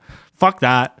hand. Fuck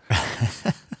that.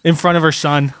 In front of her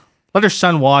son. Let her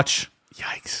son watch.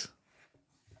 Yikes.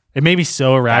 It made me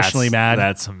so irrationally mad.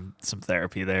 That's some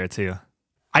therapy there, too.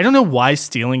 I don't know why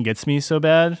stealing gets me so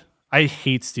bad. I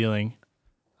hate stealing.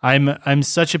 I'm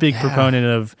such a big proponent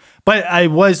of... But I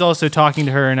was also talking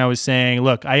to her and I was saying,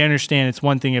 look, I understand it's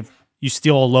one thing if you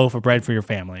steal a loaf of bread for your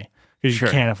family because you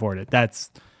can't afford it.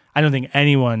 I don't think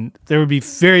there would be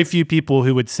very few people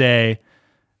who would say,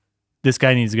 this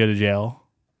guy needs to go to jail.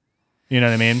 You know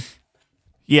what I mean?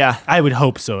 Yeah. I would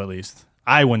hope so, at least.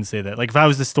 I wouldn't say that. Like, if I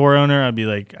was the store owner, I'd be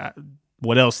like,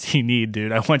 what else do you need,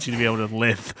 dude? I want you to be able to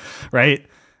live, right?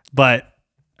 But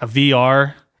a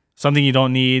VR, something you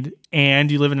don't need,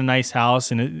 and you live in a nice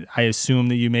house, and I assume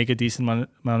that you make a decent amount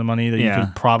of money that you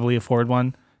can probably afford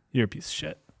one, you're a piece of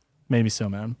shit. Made me so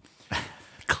mad.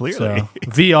 Clearly. So,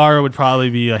 VR would probably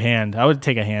be a hand. I would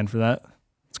take a hand for that.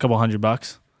 It's a couple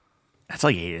 $100. That's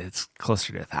like it's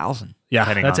closer to 1,000.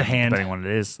 Yeah, that's a hand. Depending on what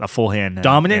it is, a full hand.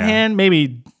 Dominant hand,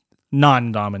 maybe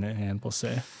non-dominant hand. We'll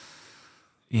say.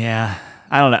 Yeah,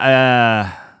 I don't know.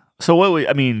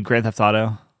 So Grand Theft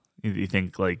Auto. You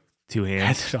think like two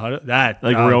hands?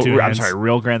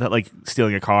 Real Grand Theft, like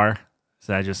stealing a car. Is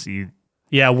that just you?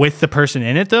 Yeah, with the person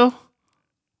in it though,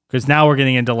 because now we're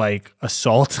getting into like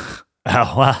assault.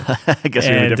 Oh, well, I guess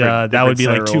that would be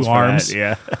like two arms.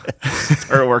 Yeah.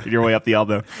 Or working your way up the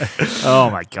elbow.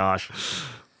 Oh, my gosh.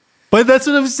 But that's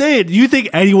what I'm saying. You think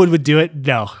anyone would do it?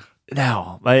 No.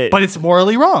 But it's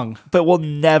morally wrong. But we'll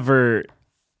never.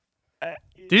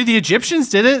 Dude, the Egyptians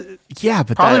did it. Yeah,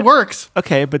 but probably works.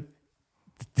 Okay, but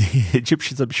the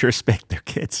Egyptians, I'm sure, spanked their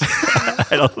kids. I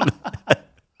don't know.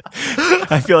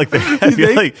 I feel like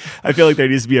there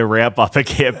needs to be a ramp up. It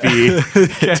can't be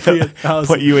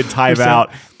put you in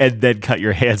timeout and then cut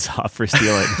your hands off for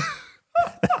stealing.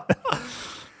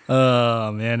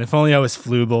 Oh man, if only I was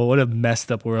Flubel. What a messed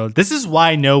up world. This is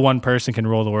why no one person can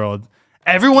rule the world.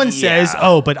 Everyone says,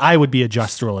 "Oh, but I would be a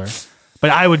just ruler. But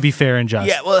I would be fair and just."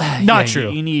 Yeah, well, not true.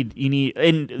 You need,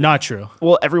 and not true.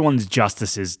 Well, everyone's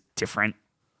justice is different.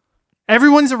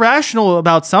 Everyone's irrational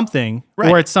about something,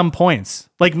 or at some points.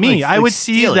 Like me, I would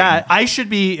see that I should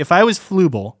be, if I was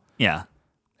Flubel. Yeah.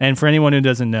 And for anyone who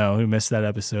doesn't know, who missed that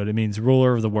episode, it means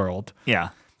ruler of the world. Yeah.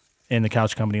 In the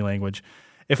Couch Company language.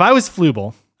 If I was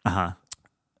Flubel,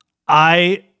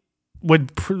 I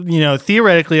would,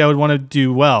 theoretically, I would want to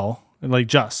do well, like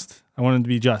just. I want it to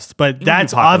be just. But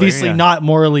that's obviously not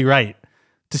morally right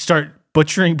to start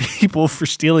butchering people for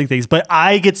stealing things. But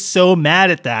I get so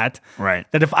mad at that. Right.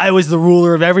 That if I was the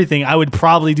ruler of everything, I would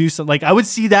probably do something. Like, I would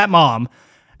see that mom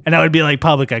and I would be like,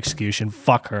 public execution,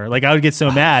 fuck her. Like, I would get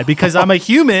so mad because I'm a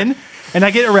human and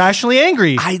I get irrationally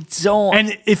angry. I don't.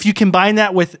 And if you combine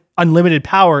that with unlimited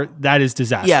power, that is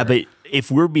disaster. Yeah, but if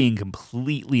we're being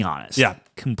completely honest, you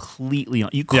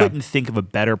couldn't think of a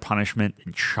better punishment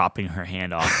than chopping her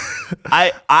hand off.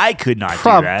 I could not do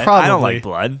that. Probably. I don't like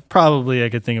blood. Probably I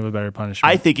could think of a better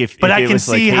punishment. I think but I can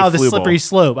see how the slippery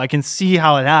slope. I can see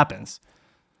how it happens.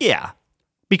 Yeah,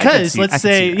 because let's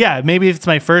say, maybe if it's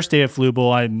my first day of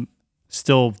Flubel, I'm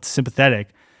still sympathetic.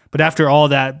 But after all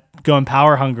that, going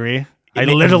power hungry. I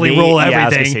literally roll everything. I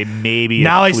was gonna say maybe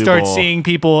now I start seeing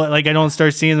people, like I don't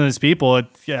start seeing them as people.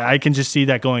 I can just see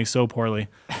that going so poorly.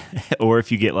 Or if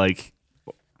you get like,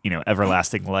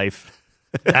 everlasting life.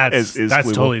 That's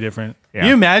totally different. Yeah. Can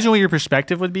you imagine what your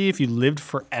perspective would be if you lived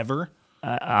forever?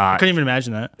 I couldn't even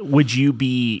imagine that. Would you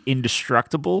be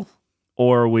indestructible?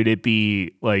 Or would it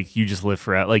be like you just live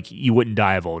forever? Like you wouldn't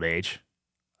die of old age?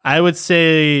 I would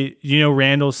say,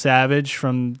 Randall Savage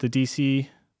from the DC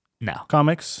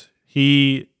comics?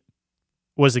 He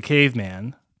was a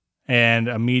caveman, and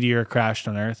a meteor crashed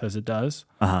on Earth, as it does.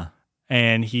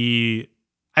 And I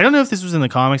don't know if this was in the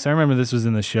comics. I remember this was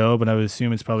in the show, but I would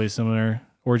assume it's probably a similar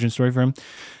origin story for him.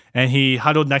 And he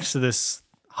huddled next to this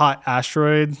hot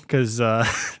asteroid because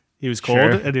he was cold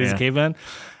and he was a caveman,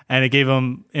 and it gave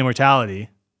him immortality.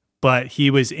 But he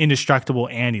was indestructible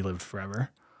and he lived forever.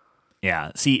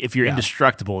 Yeah. See, if you're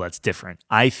indestructible, that's different.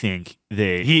 I think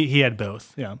that he had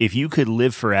both. Yeah. If you could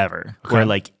live forever, where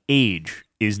like age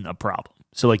isn't a problem.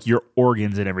 So like your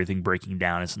organs and everything breaking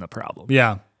down isn't a problem.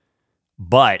 Yeah.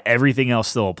 But everything else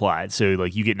still applied. So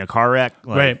like you get in a car wreck,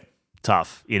 like,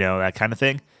 tough, that kind of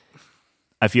thing.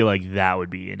 I feel like that would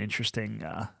be an interesting.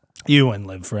 You wouldn't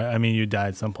live forever. I mean, you'd die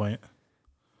at some point.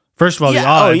 First of all, the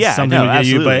odds, something would get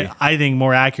you, but I think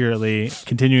more accurately,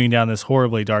 continuing down this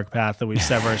horribly dark path that we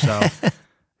set for ourselves,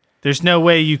 there's no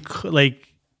way you could,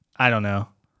 I don't know.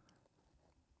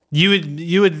 You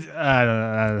would, I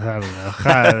don't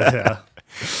know.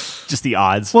 Just the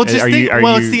odds. Well,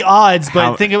 it's the odds,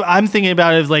 but I'm thinking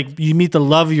about it as like you meet the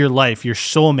love of your life, your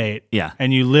soulmate,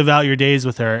 and you live out your days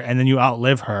with her, and then you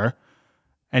outlive her,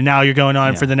 and now you're going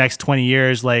on for the next 20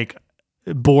 years, like,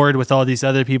 bored with all these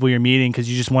other people you're meeting because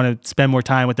you just want to spend more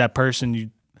time with that person you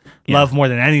love more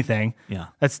than anything. Yeah.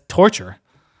 That's torture.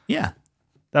 Yeah.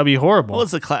 That'd be horrible. Well,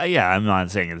 I'm not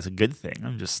saying it's a good thing.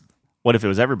 I'm just, what if it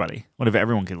was everybody? What if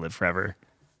everyone could live forever?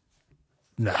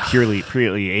 No.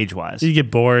 Purely age-wise. You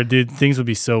get bored, dude. Things would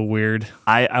be so weird.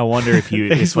 I wonder if you...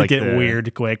 Things would get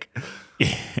weird quick.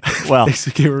 Well,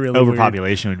 really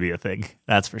overpopulation would be a thing.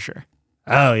 That's for sure.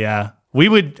 Oh, yeah. We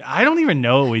would. I don't even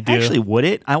know what we do. Actually, would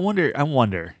it? I wonder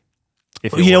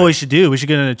if you know what we should do. We should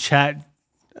get in a chat,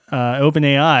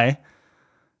 OpenAI.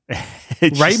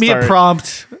 Write me a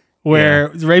prompt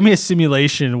write me a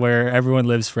simulation where everyone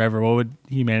lives forever. What would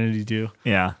humanity do?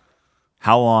 Yeah.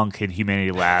 How long can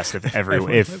humanity last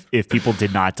if people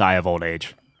did not die of old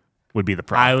age? Would be the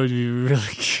problem. I would be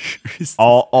really curious.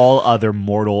 All other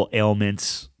mortal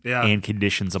ailments and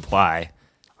conditions apply.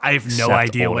 I have no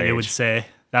idea what it would say.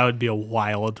 That would be a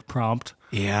wild prompt.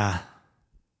 Yeah.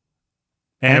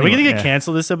 And are we going to get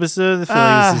canceled this episode? I feel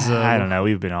like this is I don't know.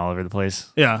 We've been all over the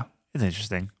place. Yeah. It's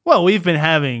interesting. Well, we've been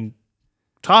having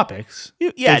topics.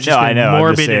 Yeah, I know.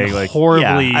 Morbid and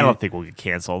horribly. I don't think we'll get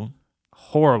canceled.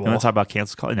 Horrible. You want to talk about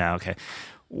cancel culture? No, okay.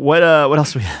 What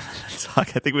else do we have to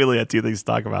talk? I think we only had 2 things to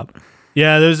talk about.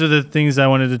 Yeah, those are the things I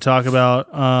wanted to talk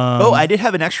about. I did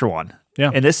have an extra one.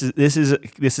 Yeah. And this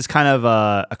is kind of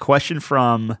a question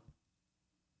from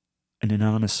an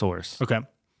anonymous source. Okay.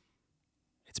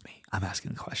 It's me. I'm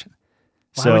asking the question.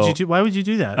 Why would you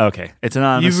do that? Okay, it's an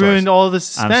anonymous You ruined source. all the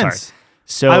suspense. I'm sorry.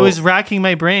 So I was racking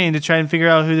my brain to try and figure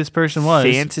out who this person was.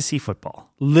 Fantasy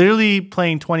football. Literally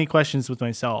playing 20 questions with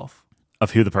myself.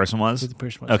 Of who the person was? Who the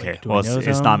person was. Okay, Like, well,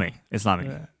 it's not me. It's not me.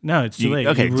 No, it's too late.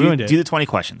 Okay, you ruined it. do the 20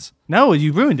 questions. No,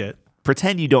 you ruined it.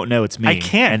 Pretend you don't know it's me. I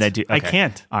can't. And okay. I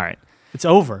can't. All right. It's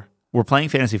over. We're playing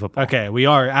fantasy football. Okay, we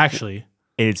are actually.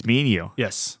 And it's me and you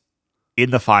Yes.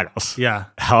 in the finals. Yeah.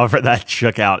 However that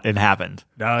shook out and happened.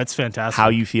 No, it's fantastic. How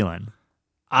you feeling?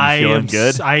 I feeling am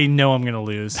good? I know I'm going to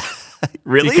lose.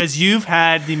 Really? Because you've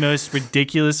had the most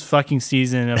ridiculous fucking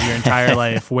season of your entire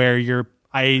life where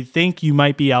I think you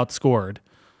might be outscored.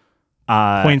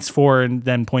 Points for and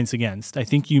then points against. I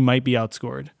think you might be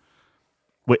outscored.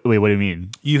 Wait, what do you mean?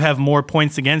 You have more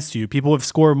points against you. People have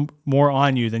scored more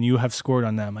on you than you have scored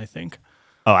on them, I think.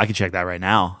 Oh, I can check that right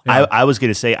now. Yeah. I was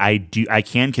going to say I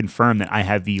can confirm that I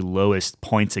have the lowest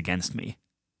points against me.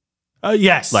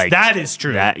 Yes, Like, that is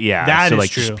true. That That is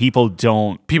just true. people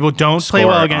don't People don't play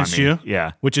score well on against me. you.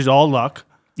 Yeah. Which is all luck.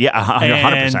 Yeah,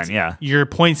 100%. And Yeah. your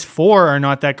points for are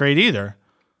not that great either.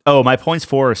 Oh, my points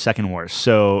for are second worst.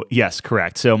 So, yes,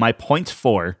 correct. So, my points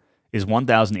for is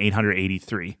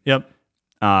 1,883. Yep.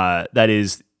 That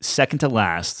is second to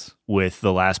last with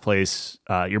the last place,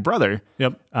 your brother,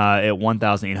 Yep. at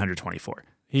 1,824.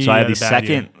 He So, I have had the a bad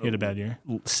year. second He had a bad year.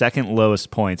 second lowest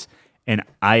points, and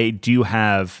I do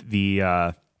have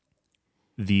the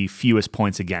fewest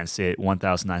points against it,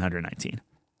 1,919.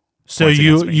 So points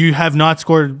against me. you have not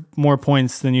scored more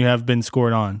points than you have been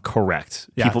scored on. Correct.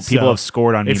 Yeah, People so have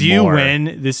scored on me If you more.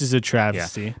 win, this is a Yeah.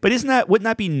 travesty. But wouldn't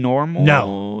that be normal?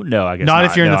 No, I guess Not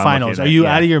if you're in No, the I'm finals. looking Are at you that.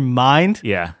 out of your mind?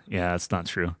 Yeah, that's not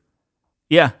true.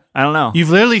 Yeah, I don't know. You've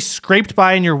literally scraped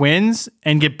by in your wins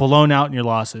and get blown out in your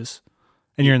losses,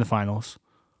 and you're in the finals.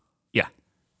 Yeah.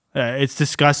 It's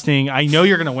disgusting. I know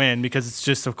you're going to win because it's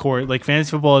just, of course, like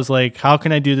fantasy football is like, how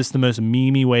can I do this the most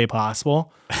memey way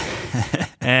possible?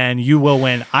 And you will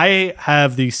win. I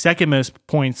have the second most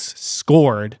points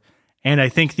scored, and I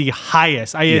think the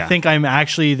highest. I think I'm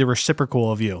actually the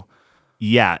reciprocal of you.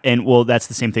 Yeah, and well, that's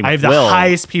the same thing with I have the Will.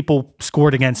 highest people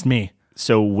scored against me.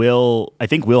 So I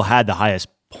think Will had the highest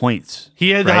points. He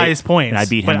had the right? highest points. And I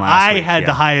beat him but last I week. had Yeah.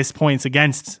 the highest points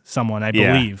against someone, I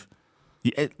Yeah. believe.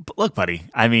 Yeah, but look, buddy.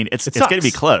 I mean, it's It going to be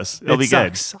sucks. close. It'll be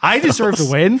sucks. good. I deserve to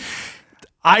win.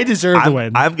 I deserve to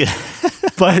win. I'm gonna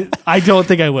But I don't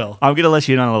think I will. I'm gonna let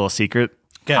you in on a little secret.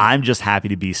 Okay. I'm just happy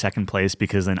to be second place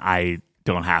because then I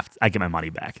don't have I get my money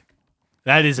back.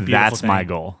 That is a beautiful That's thing. my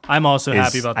goal. I'm also is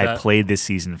happy about that. I played this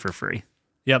season for free.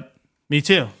 Yep. Me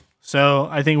too. So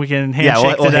I think we can handshake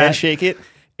Yeah, we'll to that. handshake it.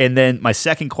 And then my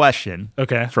second question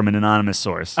Okay. from an anonymous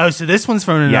source. Oh, so this one's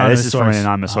from an anonymous this is source. from an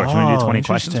anonymous source. You want to do 20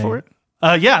 questions interesting.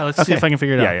 for it? Yeah, let's see Okay. if I can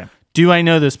figure it Yeah, out. yeah. Do I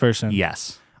know this person?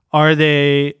 Yes. Are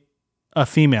they a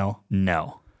female?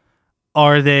 No.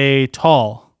 Are they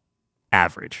tall?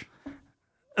 Average.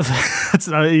 That's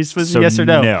not, you're supposed to So be yes or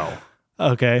no. No.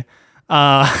 Okay.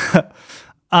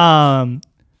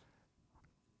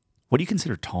 What do you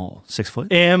consider tall? 6 foot?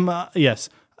 Yes.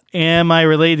 Am I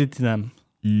related to them?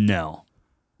 No.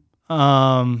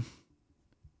 Does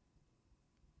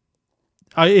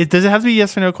it have to be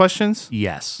yes or no questions?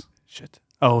 Yes. Shit.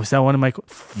 Oh, is that one of my?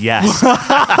 Yes.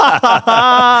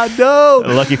 No.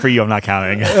 Lucky for you, I'm not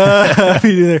counting.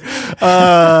 Me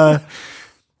neither.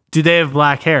 Do they have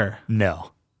black hair?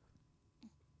 No.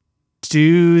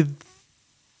 Do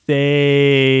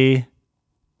they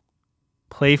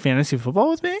play fantasy football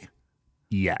with me?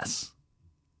 Yes.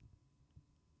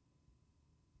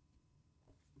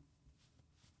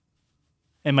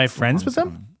 Am I friends with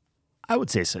them? I would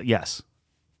say so. Yes.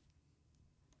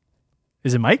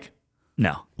 Is it Mike?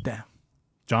 No. Damn.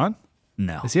 John?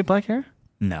 No. Does he have black hair?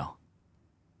 No.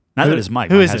 Neither does Mike.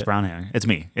 who Mine is has it? brown hair. It's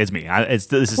me. This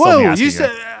is something Whoa, asking you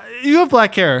said you have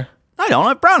black hair. I don't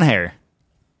have brown hair.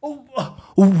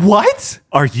 What?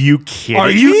 Are you kidding? Are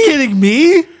you kidding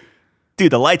me?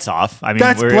 Dude, the light's off. I mean,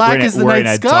 That's black as the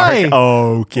night sky.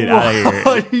 Oh, get out of What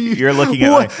are here. You're looking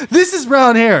at What? This is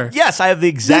brown hair. Yes, I have the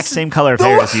exact This- same color of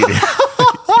hair as you do.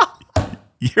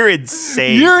 You're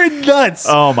insane. You're nuts.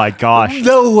 Oh my gosh.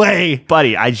 No way.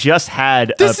 Buddy, I just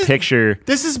had This a is- picture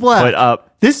This is black. put up.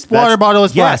 This water bottle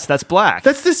is black. Yes, that's black.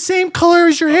 That's the same color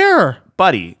as your hair.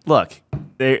 Buddy, look.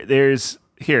 There's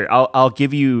here, I'll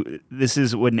give you this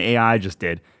is what an AI just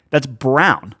did. That's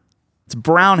brown. It's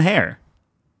brown hair.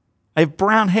 I have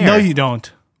brown hair. No, you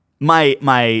don't.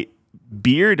 My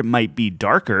beard might be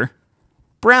darker.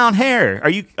 Brown hair. Are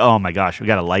you? Oh my gosh, we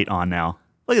got a light on now.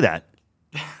 Look at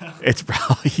that. It's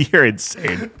probably you're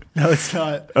insane. No, it's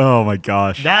not. Oh my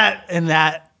gosh. That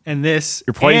and this.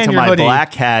 You're pointing to my hoodie.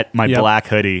 black hat, my black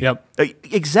hoodie. Yep.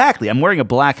 Exactly. I'm wearing a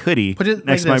black hoodie Put it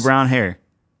next like to my brown hair.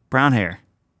 Brown hair.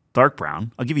 Dark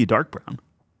brown. I'll give you dark brown.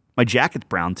 My jacket's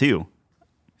brown too.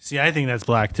 See, I think that's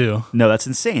black too. No, that's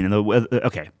insane. And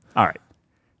okay. All right.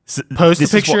 So Post a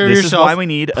picture of yourself. This is why we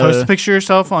need post a picture of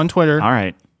yourself on Twitter. All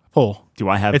right. Poll. Do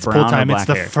I have it's brown poll time. or black It's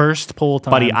the hair? first poll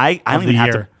time. Buddy, I don't even have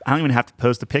year. to. I don't even have to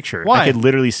post a picture. Why? I could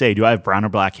literally say, "Do I have brown or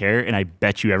black hair?" And I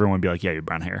bet you everyone would be like, "Yeah, you have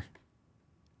brown hair."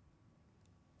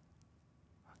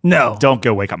 No. Don't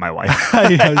go wake up my wife.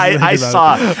 Yeah, I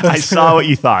saw what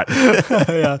you thought.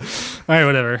 Yeah. All right,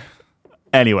 whatever.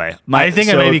 Anyway, I think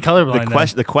I may be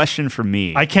colorblind. The question for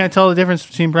me: I can't tell the difference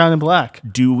between brown and black.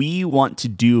 do we want to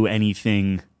do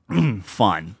anything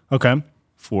fun Okay.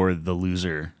 for the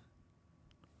loser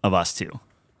of us two?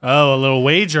 Oh, a little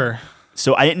wager.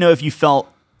 So I didn't know if you felt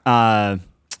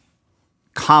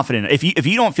confident. If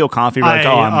you don't feel confident, you're like,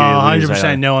 oh, I'm going to lose.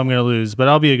 100% know I'm going to lose, but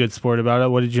I'll be a good sport about it.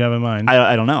 What did you have in mind?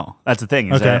 I don't know. That's the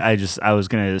thing. Is Okay. I was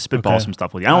going to spitball Okay. some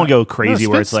stuff with you. I don't want to go crazy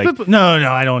where it's like, no,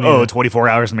 I don't. oh, either. 24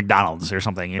 hours at McDonald's or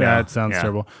something. You know? That sounds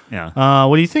terrible. Yeah.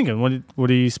 What are you thinking? What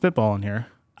are you spitballing here?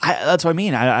 That's what I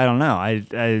mean. I don't know.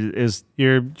 Is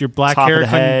Your black top of hair the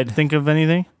couldn't head. think of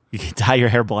anything? you can dye your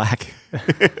hair black.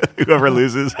 Whoever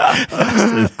loses,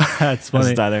 That's funny.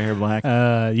 just dye their hair black.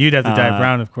 You'd have to dye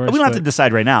brown, of course. We don't have but- to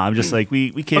decide right now. I'm just like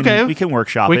we can Okay. we can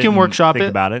workshop. We it can and workshop think it.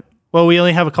 about it. Well, we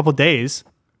only have a couple days.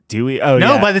 Do we? Oh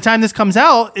No, yeah. by the time this comes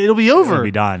out, it'll be over. It'll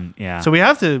be done. Yeah. So we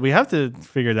have to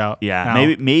figure it out. yeah,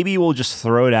 now. maybe we'll just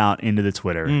throw it out into the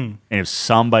Twitter, and if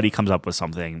somebody comes up with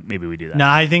something, maybe we do that. No,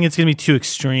 I think it's gonna be too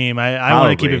extreme. I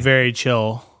want to keep Probably. it very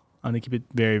chill. I want to keep it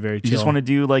very, very chill. You just want to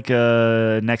do like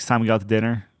next time we go out to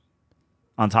dinner.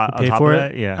 On top pay of for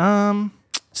that, it? yeah.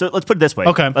 So let's put it this way.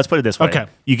 Okay. Let's put it this way. Okay.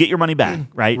 You get your money back,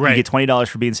 right? Right. You get $20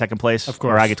 for being second place, Of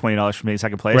course. or I get $20 for being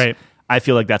second place. Right. I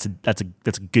feel like that's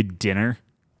a good dinner.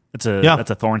 That's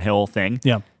a Thornhill thing.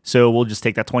 Yeah. So we'll just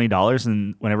take that $20,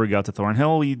 and whenever we go out to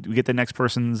Thornhill, we get the next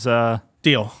person's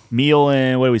Deal. meal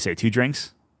and what do we say? 2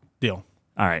 drinks. Deal.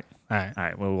 All right. All right. All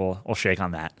right. Well, we'll shake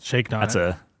on that. Shake on That's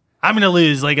it. I'm gonna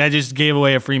lose. Like I just gave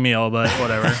away a free meal, but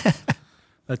whatever.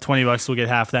 That $20 will get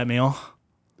half that meal.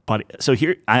 But so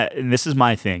here, and this is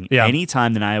my thing. Yeah.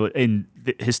 Anytime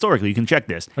that historically, you can check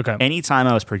this. Okay. Anytime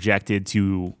I was projected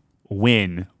to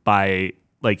win by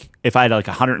like if I had like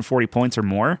 140 points or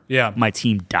more, Yeah. my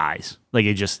team dies. Like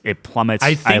it plummets.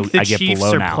 I think the I get Chiefs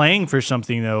blown are out. playing for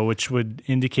something though, which would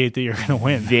indicate that you're gonna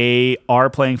win. They are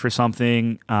playing for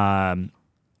something.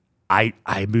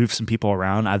 I moved some people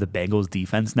around. I have the Bengals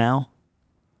defense now,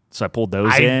 so I pulled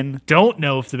those in. Don't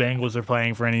know if the Bengals are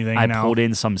playing for anything I now. pulled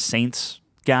in some Saints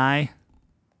guy,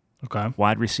 Okay.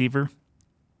 wide receiver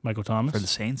Michael Thomas. for the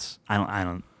Saints. I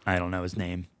don't know his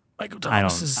name. Michael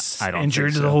Thomas is I don't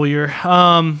injured think the so. whole year.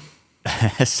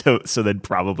 so then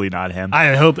probably not him.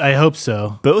 I hope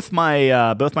so. Both my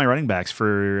running backs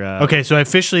for Okay, so I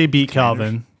officially beat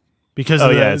Calvin because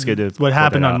Oh of yeah, it's good to what put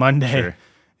happened that on out. Monday. Sure.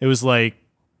 It was like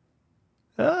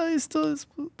his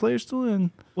player's still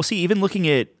in. Well, see, even looking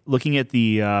at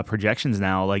the projections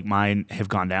now, like mine have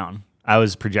gone down. I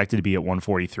was projected to be at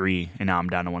 143, and now I'm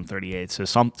down to 138. So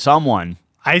someone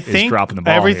I is think dropping the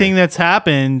ball. everything here. that's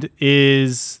happened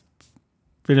is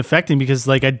been affecting because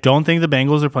like I don't think the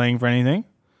Bengals are playing for anything.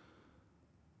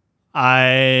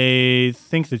 I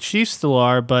think the Chiefs still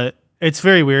are, but it's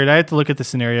very weird. I have to look at the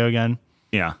scenario again.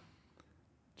 Yeah,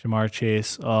 Jamar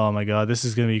Chase. Oh my God, this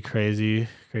is gonna be crazy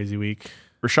week.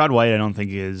 Rashad White, I don't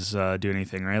think is doing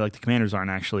anything right. Like the Commanders aren't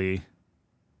actually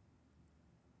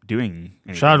doing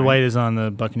anything. Rashad right? White is on the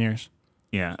Buccaneers.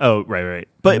 Yeah. Oh, right.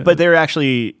 But they're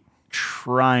actually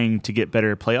trying to get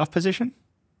better playoff position.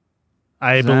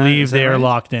 I that believe they are right?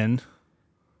 locked in.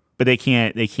 But they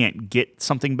can't get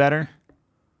something better.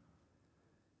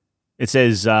 It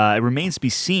says it remains to be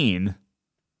seen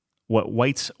what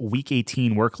White's Week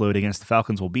 18 workload against the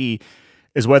Falcons will be,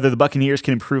 is whether the Buccaneers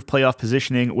can improve playoff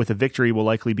positioning with a victory will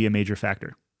likely be a major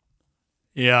factor.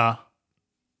 Yeah.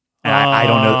 And I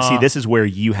don't know. See, this is where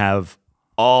you have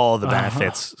all the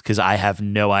benefits because I have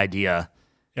no idea.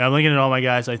 Yeah, I'm looking at all my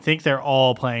guys. I think they're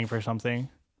all playing for something,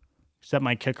 except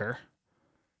my kicker.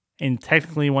 And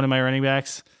technically, one of my running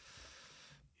backs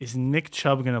is Nick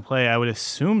Chubb going to play. I would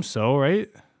assume so, right?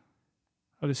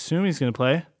 I would assume he's going to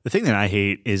play. The thing that I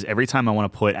hate is every time I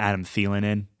want to put Adam Thielen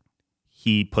in,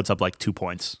 he puts up like 2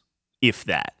 points, if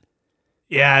that.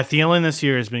 Yeah, Thielen this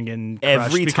year has been getting crushed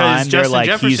Every because time they're Justin like,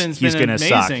 Jefferson's he's been going to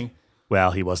suck. amazing.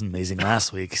 Well, he wasn't amazing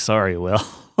last week. Sorry, Will.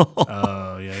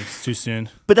 Oh, yeah, it's too soon.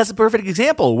 But that's a perfect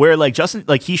example where like Justin,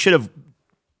 like he should have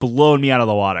blown me out of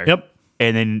the water. Yep.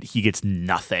 And then he gets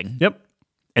nothing. Yep.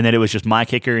 And then it was just my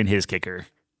kicker and his kicker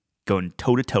going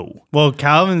toe to toe. Well,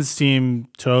 Calvin's team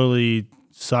totally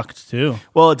sucked too.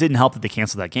 Well, it didn't help that they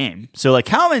canceled that game. So like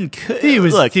Calvin could He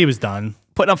was done.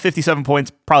 Putting up 57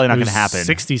 points, probably not going to happen.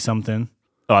 60 something.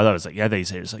 Oh, I thought it was like, yeah, they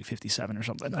said it was like 57 or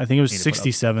something. I think it was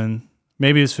 67.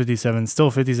 Maybe it was 57.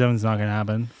 Still 57 is not going to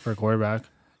happen for a quarterback.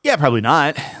 Yeah, probably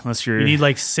not. Unless you need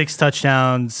like 6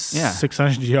 touchdowns,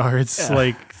 600 yards. Yeah.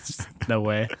 Like, no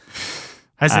way.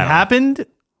 Has it happened?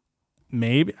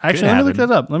 Maybe. Actually, let me look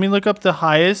that up. Let me look up the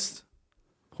highest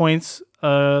points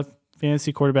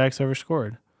fantasy quarterbacks ever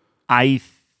scored. I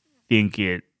think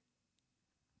it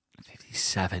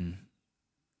 57.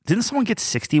 Didn't someone get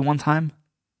 60 one time?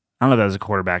 I don't know if that was a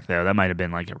quarterback, though. That might have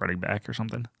been like a running back or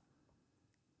something.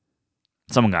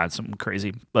 Someone got something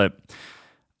crazy. But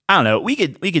I don't know. We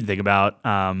could think about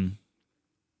well,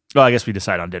 I guess we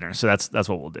decide on dinner. So that's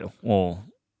what we'll do. We'll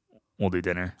do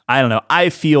dinner. I don't know.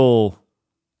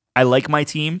 I like my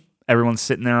team. Everyone's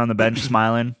sitting there on the bench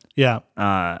smiling. Yeah.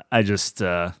 I just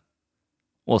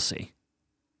we'll see.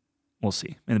 We'll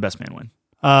see. And the best man win.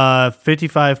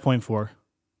 55.4.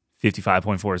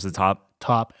 55.4 is the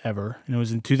top ever, and it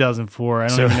was in 2004. I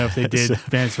don't even know if they did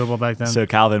fantasy football back then. So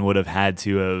Calvin would have had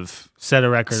to have set a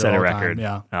record. Time.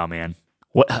 Yeah. Oh man,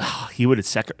 what he would have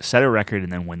set a record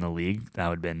and then win the league. That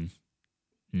would have been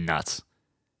nuts.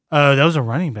 Oh, that was a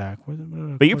running back.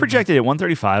 What but you projected at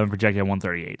 135 and projected at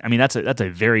 138. I mean, that's a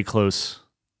very close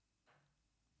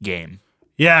game.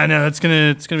 Yeah, no, it's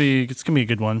gonna be a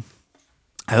good one.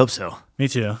 I hope so. Me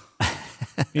too.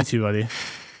 Me too, buddy.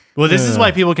 Well, this is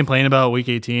why people complain about Week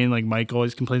 18. Like Mike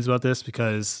always complains about this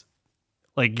because,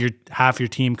 like, half your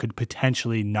team could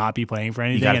potentially not be playing for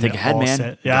anything. You gotta think ahead, man.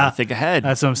 You gotta think ahead.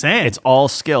 That's what I'm saying. It's all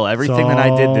skill. Everything that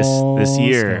I did this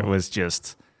year was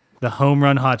just the home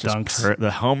run hot dunks.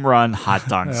 The home run hot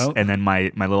dunks, yep. And then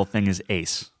my little thing is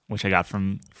ace, which I got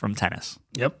from tennis.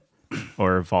 Yep.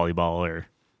 Or volleyball or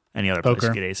any other place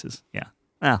to get aces. Yeah.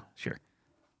 Well, sure.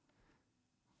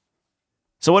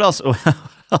 So what else? What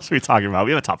else are we talking about?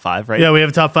 We have a top 5, right? Yeah, we have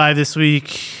a top 5 this week.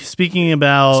 Speaking of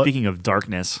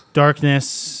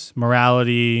darkness,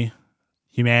 morality,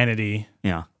 humanity,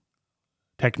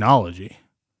 technology.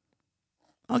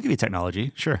 I'll give you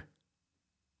technology, sure.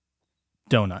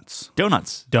 Donuts.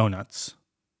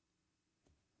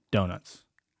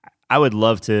 I would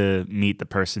love to meet the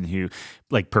person who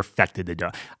like perfected the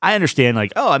donut. I understand,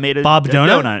 like, I made a Bob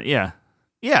Donut. Donut.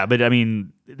 Yeah, but I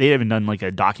mean, they haven't done like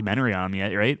a documentary on him yet,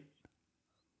 right?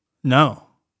 No.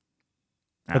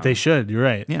 But they should. You're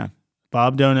right. Yeah.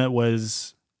 Bob Donut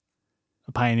was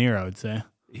a pioneer, I would say.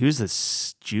 He was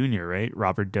this junior, right?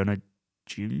 Robert Donut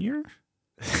Jr.?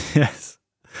 Yes.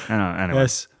 I don't know. Anyway.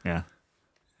 Yes. Yeah.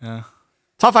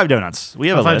 Top 5 donuts. We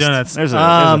have top a list. 5 donuts. There's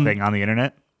a thing on the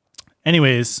internet.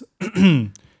 Anyways,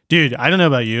 dude, I don't know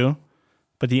about you,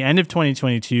 but the end of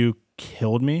 2022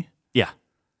 killed me. Yeah.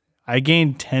 I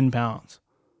gained 10 pounds.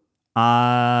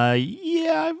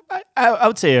 Yeah, I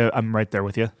would say I'm right there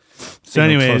with you. So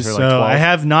anyways, I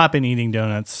have not been eating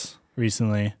donuts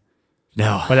recently.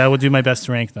 No. But I will do my best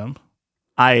to rank them.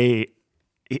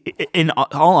 In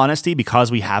all honesty,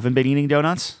 because we haven't been eating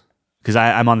donuts, because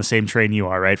I'm on the same train you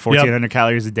are, right? 1,400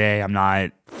 calories a day. I'm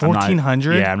not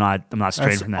 1,400. Yeah, I'm not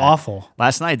straying from that. Awful.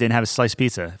 Last night I didn't have a sliced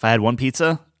pizza. If I had one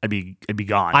pizza, I'd be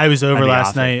gone. I was over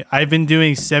last night. I've been doing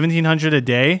 1,700 a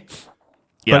day,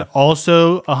 but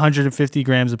also 150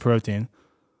 grams of protein.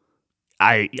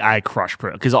 I crush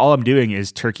protein because all I'm doing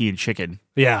is turkey and chicken.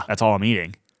 Yeah, that's all I'm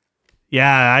eating.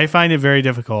 Yeah, I find it very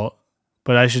difficult,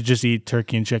 but I should just eat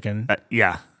turkey and chicken.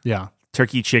 Yeah,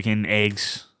 turkey, chicken,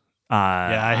 eggs.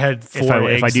 I had 4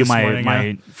 eggs. If I do this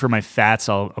morning, for my fats,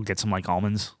 I'll get some like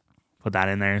almonds, put that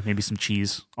in there, maybe some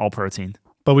cheese, all protein.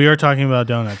 But we are talking about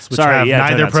donuts, which have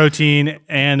neither donuts. Protein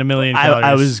and 1,000,000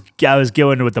 calories. I was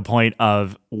going with the point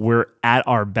of we're at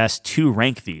our best to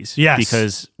rank these,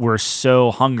 because we're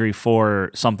so hungry for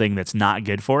something that's not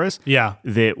good for us. Yeah,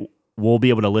 that we'll be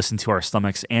able to listen to our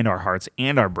stomachs and our hearts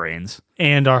and our brains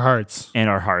and our hearts and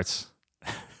our hearts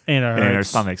and our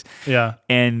stomachs. Yeah,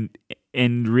 and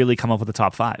really come up with a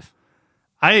top 5.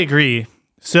 I agree.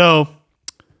 So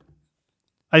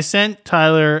I sent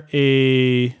Tyler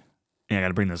a. Yeah, I got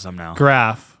to bring this up now.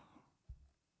 Graph.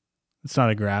 It's not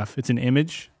a graph. It's an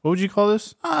image. What would you call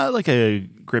this? Like a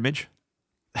grimmage.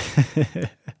 The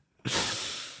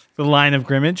line of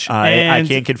grimmage. I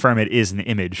can't confirm it is an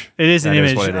image. It is an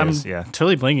image. What it I'm is, yeah.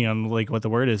 totally blanking on like what the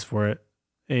word is for it.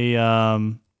 A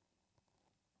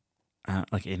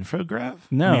like infograph?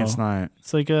 No, I mean, it's not.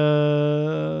 It's like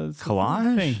a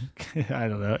collage. I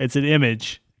don't know. It's an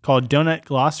image called Donut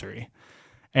Glossary.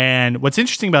 And what's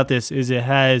interesting about this is it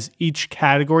has each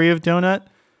category of donut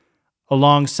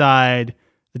alongside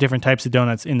the different types of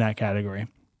donuts in that category.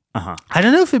 I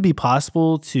don't know if it'd be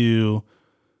possible to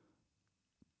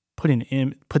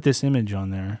put this image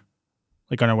on there,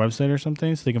 like on our website or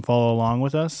something, so they can follow along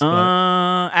with us.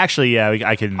 Actually, yeah,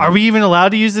 I can. Are we even allowed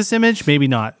to use this image? Maybe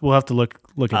not. We'll have to look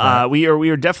at that. We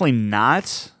are definitely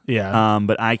not. Yeah.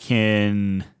 But I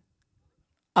can.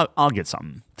 I'll get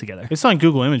something together. It's on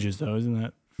Google Images though, isn't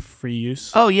that free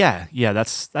use? Oh yeah,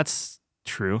 that's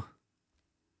true.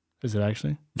 Is it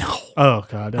actually? No. Oh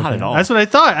God, not at all. That's what I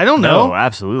thought. I don't know. No,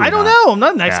 absolutely. I don't know. I'm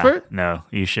not an expert. No,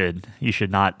 you should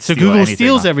not. So steal Google anything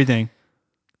steals off. everything.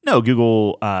 No,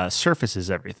 Google surfaces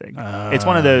everything. It's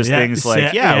one of those things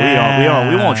like, we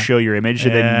won't show your image,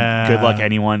 and then good luck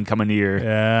anyone coming to your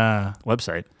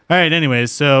website. All right.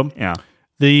 Anyways, so yeah,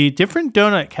 the different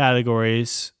donut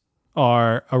categories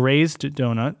are a raised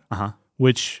donut,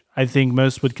 which I think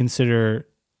most would consider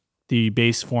the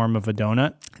base form of a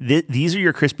donut. These are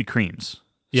your Krispy Kremes.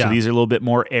 Yeah. So these are a little bit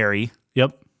more airy.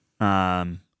 Yep.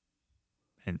 And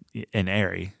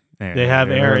airy. They have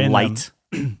air in light.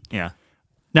 them. Yeah.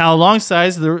 Now,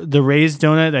 alongside the raised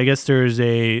donut, I guess there's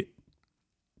a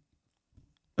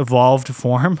evolved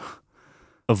form.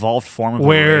 Evolved form of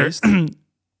where raised?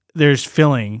 There's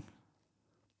filling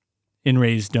in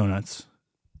raised donuts.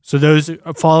 So those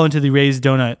fall into the raised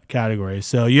donut category.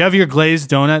 So you have your glazed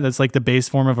donut, that's like the base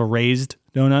form of a raised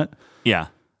donut. Yeah.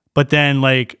 But then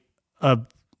like a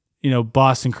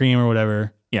Boston cream or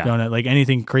whatever donut, like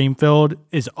anything cream filled,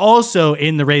 is also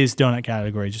in the raised donut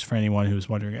category, just for anyone who's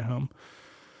wondering at home.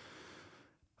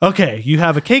 Okay, you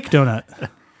have a cake donut.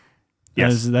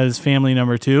 Yes. That is family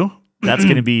number 2. That's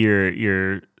going to be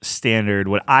your standard,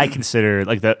 what I consider,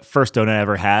 like the first donut I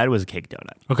ever had was a cake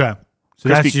donut. Okay. So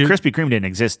Krispy Kreme didn't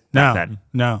exist back then.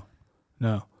 No.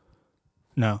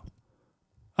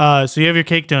 So you have your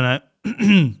cake donut.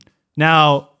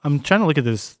 Now, I'm trying to look at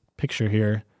this picture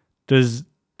here. Do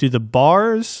the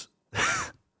bars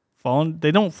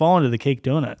they don't fall into the cake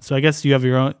donut. So I guess you have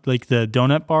your own, like the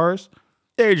donut bars.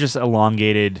 They're just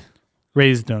elongated.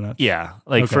 Raised donuts. Yeah.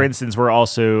 Like, for instance, we're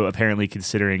also apparently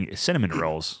considering cinnamon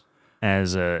rolls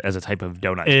as a type of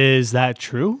donut. Is that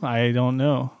true? I don't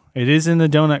know. It is in the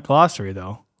donut glossary,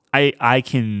 though. I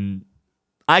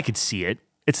could see it.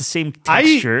 It's the same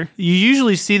texture. You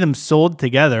usually see them sold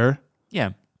together. Yeah.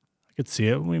 I could see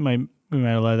it. We might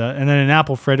allow that. And then an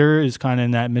apple fritter is kind of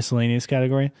in that miscellaneous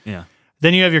category. Yeah.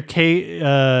 Then you have your cake.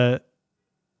 That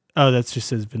just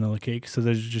says vanilla cake. So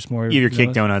there's just more. You have your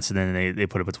cake donuts, and then they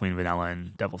put it between vanilla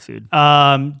and devil food.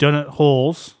 Donut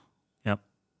holes. Yep.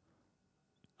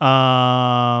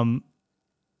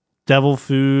 Devil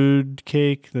food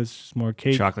cake. That's just more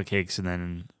cake. Chocolate cakes, and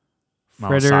then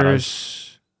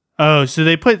fritters. Oh, so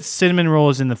they put cinnamon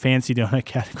rolls in the fancy donut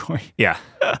category. Yeah.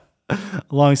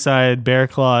 Alongside bear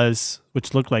claws,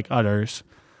 which look like udders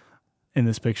in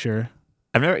this picture.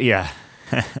 I've never. Yeah.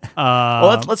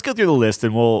 Well, let's go through the list,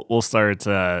 and we'll start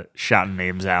shouting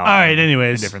names out. All right.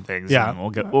 Anyways, different things. Yeah. And we'll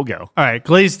go. All right.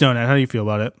 Glazed donut. How do you feel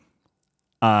about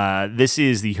it? This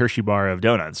is the Hershey bar of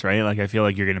donuts, right? Like, I feel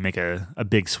like you're gonna make a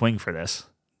big swing for this.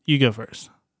 You go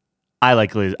first. I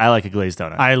like a glazed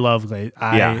donut. I love glazed.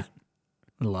 I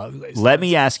love glazed. Let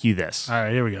me ask you this. All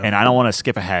right. Here we go. And I don't want to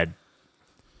skip ahead.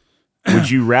 Would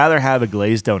you rather have a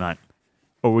glazed donut,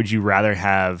 or would you rather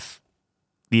have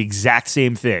the exact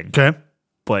same thing, okay,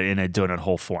 but in a donut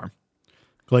hole form?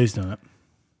 Glazed donut.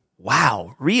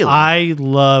 Wow, really? I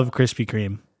love Krispy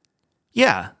Kreme.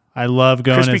 Yeah. I love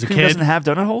going Krispy as a Kreme kid. doesn't have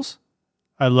donut holes?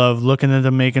 I love looking at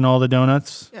them making all the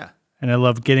donuts. Yeah. And I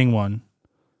love getting one.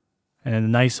 And a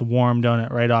nice warm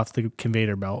donut right off the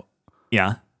conveyor belt.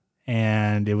 Yeah.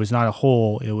 And it was not a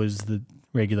hole, it was the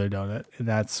regular donut. And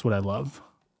that's what I love.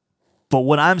 But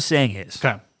what I'm saying is,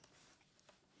 Okay.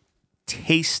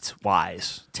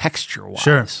 taste-wise,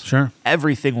 texture-wise, Sure.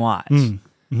 everything-wise,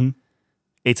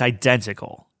 it's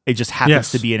identical. It just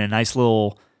happens to be in a nice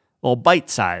little bite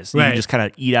size that you can just kind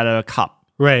of eat out of a cup.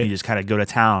 Right. You just kind of go to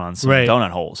town on some Right.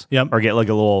 donut holes. Yep. Or get like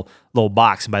a little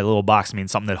box. And by little box, I mean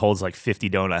something that holds like 50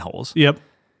 donut holes. Yep.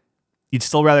 You'd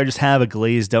still rather just have a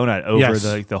glazed donut over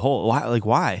Yes. the whole. Why? Like,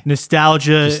 why?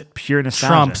 Nostalgia Just pure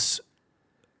nostalgia. trumps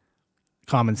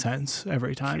common sense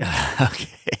every time.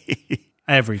 Okay.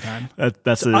 Every time.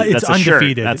 That's it's a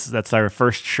undefeated. Shirt. That's our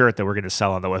first shirt that we're going to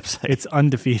sell on the website. It's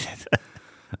undefeated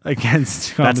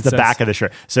against common That's the sense. back of the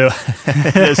shirt. So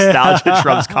nostalgia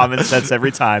trumps common sense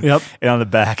every time. Yep. And on the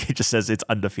back, it just says it's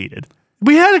undefeated.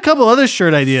 We had a couple other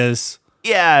shirt ideas.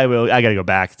 Yeah, I got to go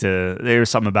back to, there was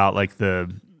something about like I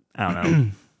don't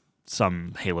know,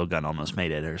 some Halo gun almost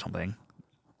made it or something.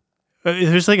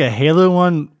 There's like a Halo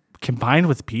one combined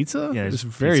with pizza? Yeah, it's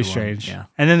very strange. Yeah.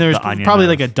 And then there's probably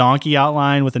like a donkey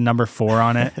outline with a number 4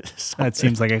 on it. That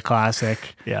seems like a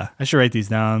classic. Yeah. I should write these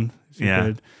down.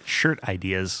 Good. Shirt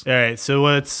ideas. All right. So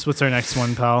what's our next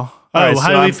one, pal? Right,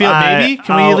 how do we feel? Maybe?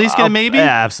 Can we at least get a maybe?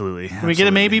 Yeah, absolutely. Can we get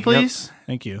a maybe, please? Yep.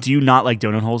 Thank you. Do you not like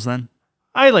donut holes then?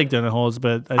 I like donut holes,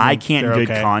 but I can't good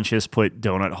conscious put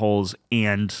donut holes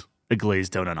and a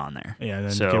glazed donut on there. Yeah,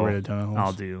 then get rid of donut holes.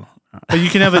 I'll do. But you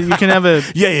can have a.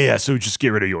 Yeah. So just get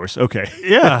rid of yours. Okay.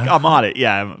 Yeah. I'm on it.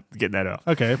 Yeah, I'm getting that out.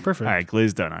 Okay, perfect. All right,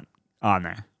 glazed donut on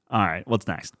there. All right, what's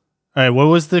next? All right, what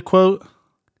was the quote?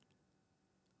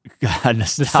 God,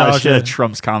 nostalgia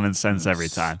trumps common sense every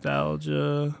time.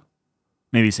 Nostalgia.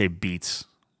 Maybe say beats.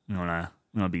 We don't want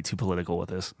to be too political with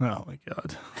this. Oh my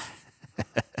god.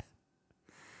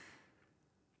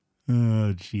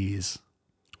 Oh jeez.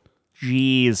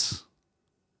 Jeez.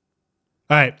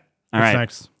 All right. What's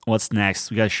next? What's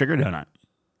next? We got a sugar donut.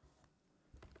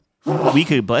 We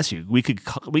could bless you. We could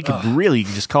really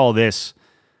just call this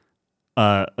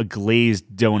a glazed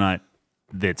donut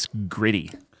that's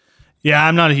gritty. Yeah,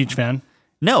 I'm not a huge fan.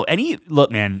 No, look,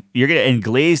 man, and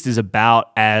glazed is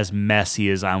about as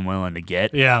messy as I'm willing to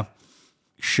get. Yeah.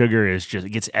 Sugar is just, it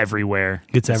gets everywhere.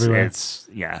 It's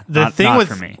The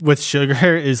thing with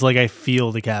sugar is like I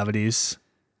feel the cavities.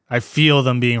 I feel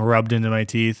them being rubbed into my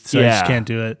teeth, so I just can't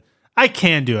do it. I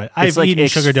can do it. I've eaten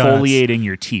sugar donuts. It's exfoliating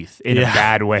your teeth in a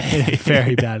bad way. In a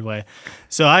very bad way.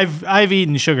 So I've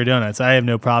eaten sugar donuts. I have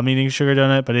no problem eating a sugar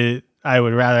donut, but I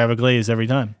would rather have a glaze every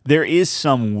time. There is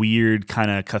some weird kind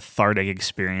of cathartic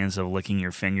experience of licking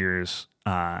your fingers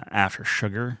after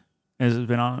sugar has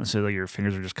been on. So like your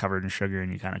fingers are just covered in sugar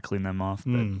and you kind of clean them off.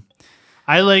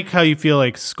 I like how you feel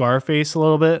like Scarface a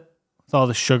little bit with all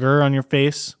the sugar on your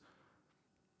face.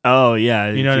 Oh,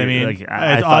 yeah. You know what I mean? Like,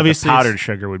 I thought the powdered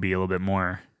sugar would be a little bit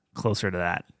more closer to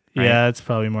that. Right? Yeah, it's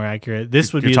probably more accurate.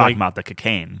 You're talking about the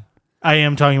cocaine. I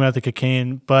am talking about the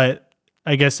cocaine, but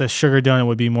I guess a sugar donut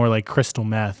would be more like crystal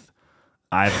meth.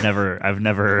 I've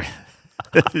never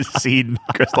seen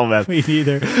crystal meth. Me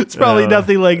neither. It's probably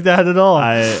nothing like that at all.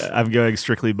 I'm going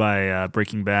strictly by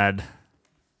Breaking Bad.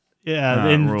 Yeah,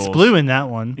 and rules. It's blue in that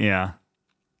one. Yeah.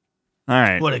 All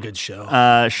right. What a good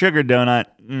show. Sugar donut.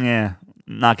 Yeah.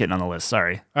 Not getting on the list.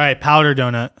 Sorry. All right, powder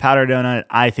donut. Powder donut.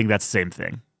 I think that's the same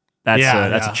thing. That's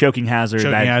a choking hazard.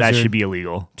 That should be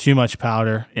illegal. Too much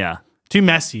powder. Yeah. Too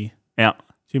messy. Yeah.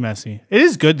 Too messy. It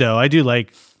is good though. I do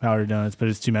like powdered donuts, but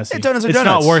it's too messy. Donuts are it's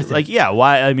donuts. Not worth it. Like, yeah.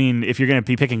 Why? I mean, if you're gonna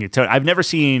be picking a donut, I've never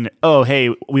seen. Oh,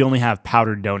 hey, we only have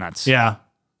powdered donuts. Yeah.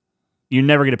 You're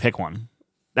never gonna pick one.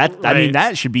 That I mean,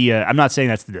 that should be. I'm not saying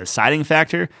that's the deciding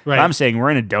factor. Right. But I'm saying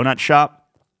we're in a donut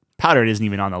shop. Powdered isn't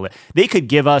even on the list. They could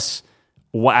give us.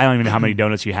 I don't even know how many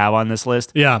donuts you have on this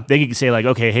list. Yeah. They could say like,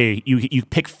 okay, hey, you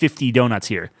pick 50 donuts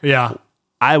here. Yeah.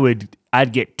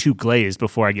 I'd get 2 glazed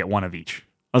before I get one of each.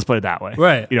 Let's put it that way.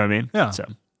 Right. You know what I mean? Yeah. So,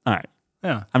 all right.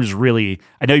 Yeah. I'm just really,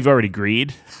 I know you've already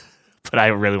agreed, but I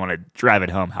really want to drive it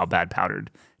home how bad powdered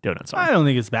donuts are. I don't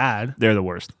think it's bad. They're the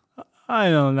worst. I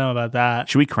don't know about that.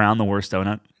 Should we crown the worst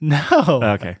donut? No.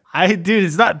 Okay. Dude,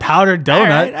 it's not powdered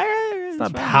donut. All right. It's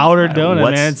not powdered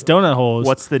donut, man. It's donut holes.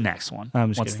 What's the next one?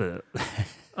 I'm just kidding.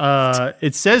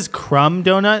 It says crumb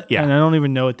donut, and I don't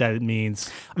even know what that means.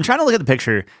 I'm trying to look at the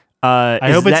picture.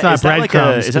 I hope it's not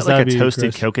breadcrumbs. Is that like a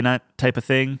toasted coconut type of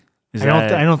thing?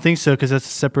 I don't think so because that's a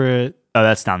separate. Oh,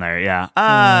 that's down there.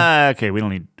 Yeah. Okay, we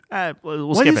don't need.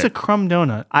 We'll skip it. What is a crumb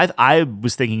donut? I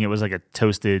was thinking it was like a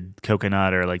toasted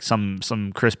coconut or like some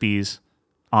Crispies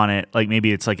on it. Like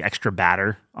maybe it's like extra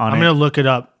batter on it. I'm gonna look it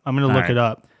up. It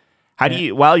up. How do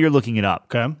you? While you're looking it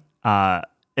up, okay.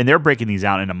 And they're breaking these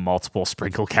out into multiple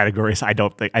sprinkle categories. I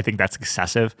think that's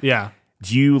excessive. Yeah.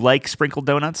 Do you like sprinkled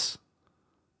donuts?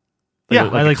 I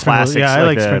like classics. Yeah, I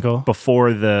like sprinkle.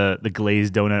 Before the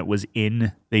glazed donut was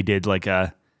in, they did like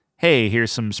hey,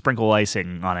 here's some sprinkle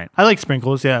icing on it. I like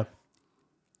sprinkles. Yeah.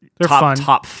 They're fun.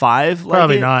 Top 5?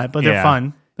 Probably not, but they're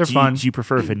fun. They're fun. Do you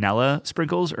prefer vanilla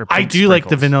sprinkles or pink I do like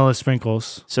the vanilla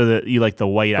sprinkles. So that you like the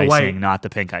white icing, not the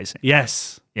pink icing.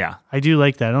 Yes. Yeah. I do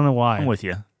like that. I don't know why. I'm with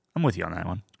you on that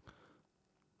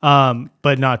one.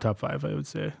 But not top 5, I would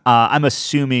say. I'm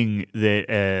assuming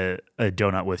that a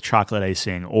donut with chocolate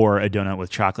icing or a donut with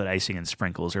chocolate icing and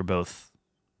sprinkles are both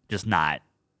just not.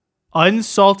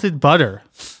 Unsalted butter.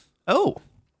 Oh,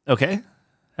 okay.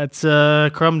 That's a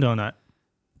crumb donut.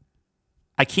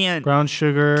 I can't. Brown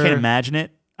sugar. Can't imagine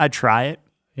it. I'd try it.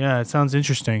 Yeah, it sounds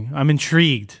interesting. I'm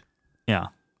intrigued. Yeah.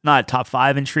 Not top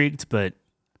 5 intrigued, but.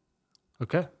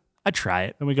 Okay. I'd try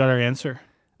it. And we got our answer.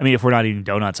 I mean, if we're not eating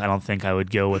donuts, I don't think I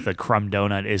would go with a crumb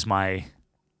donut as my.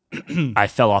 I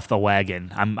fell off the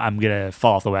wagon. I'm gonna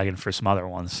fall off the wagon for some other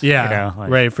ones. Yeah,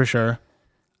 right, for sure.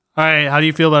 All right. How do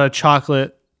you feel about a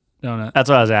chocolate donut? That's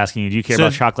what I was asking you. Do you care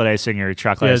about chocolate icing or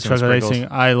chocolate icing? Chocolate icing.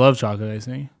 I love chocolate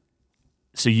icing.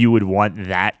 So you would want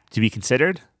that to be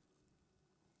considered?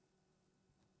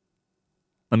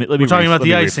 We're talking about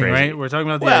the icing, right? We're talking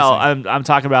about the icing. Well, I'm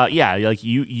talking about like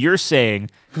you're saying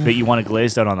that you want a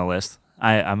glazed donut on the list.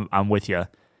 I'm with you,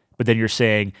 but then you're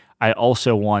saying I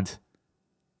also want.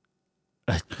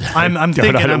 I'm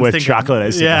thinking chocolate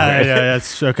icing. Yeah,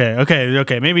 that's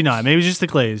okay. Maybe not. Maybe just the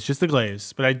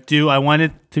glaze. But I want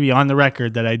it to be on the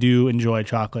record that I do enjoy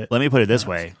chocolate. Let me put it this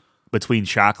way: between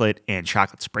chocolate and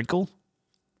chocolate sprinkle,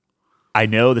 I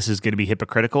know this is going to be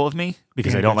hypocritical of me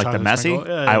because I don't like the messy.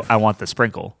 Yeah. I want the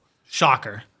sprinkle.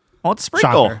 Shocker. I want the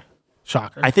sprinkle.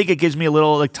 Shocker. I think it gives me a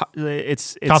little like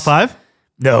it's top 5.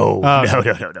 No.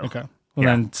 Okay. Well,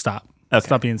 then stop. Okay.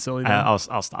 Stop being silly. I'll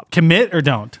stop. Commit or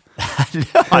don't. No,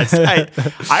 I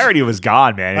already was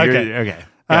gone, man. Okay.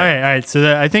 All right.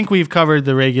 So I think we've covered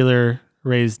the regular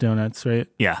raised donuts, right?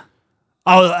 Yeah.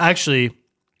 Oh, actually,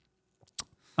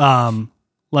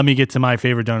 let me get to my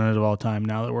favorite donut of all time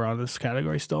now that we're on this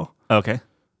category still. Okay.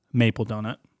 Maple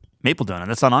donut. Maple donut.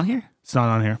 That's not on here? It's not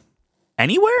on here.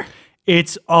 Anywhere?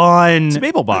 It's on... It's a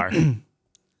maple bar.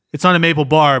 It's on a maple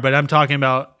bar, but I'm talking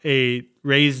about a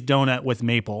raised donut with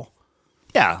maple.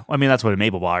 Yeah. I mean, that's what a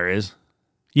maple bar is.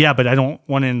 Yeah, but I don't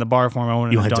want it in the bar form. I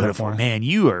want it in the donut form. Man,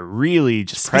 you are really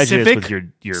just prejudiced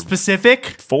with your specific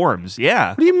forms. Yeah.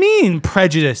 What do you mean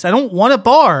prejudice? I don't want a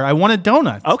bar. I want a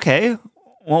donut. Okay.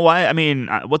 Well, why? I mean,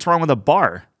 what's wrong with a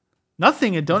bar?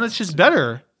 Nothing. A donut's just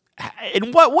better.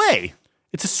 In what way?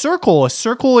 It's a circle. A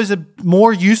circle is a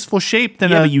more useful shape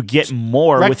than but you get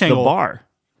more rectangle. With the bar.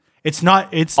 It's not.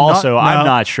 It's also. Not, I'm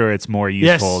not sure it's more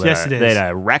useful yes, it is. than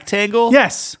a rectangle.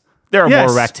 Yes. There are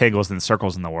more rectangles than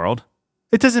circles in the world.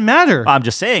 It doesn't matter. I'm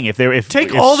just saying if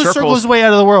take all the circles away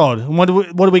out of the world. What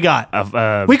do we got?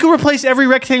 We could replace every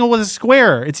rectangle with a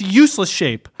square. It's a useless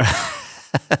shape.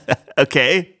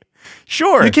 Okay.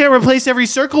 Sure. You can't replace every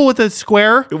circle with a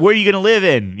square. Where are you going to live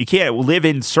in? You can't live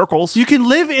in circles. You can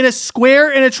live in a square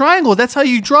and a triangle. That's how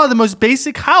you draw the most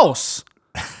basic house.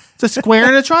 It's a square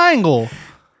and a triangle.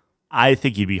 I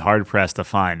think you'd be hard pressed to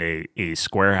find a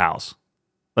square house,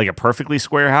 like a perfectly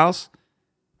square house.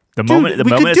 The moment it's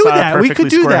not a perfectly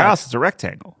square house, it's a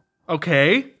rectangle.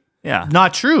 Okay. Yeah.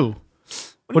 Not true.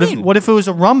 What if it was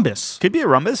a rhombus? Could be a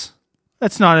rhombus.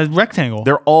 That's not a rectangle.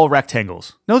 They're all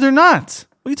rectangles. No, they're not.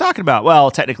 What are you talking about? Well,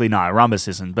 technically not. A rhombus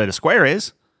isn't, but a square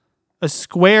is. A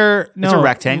square? No. It's a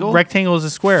rectangle. Rectangle is a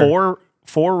square.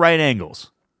 Four right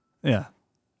angles. Yeah.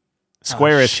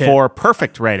 Square is 4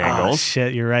 perfect right angles. Oh,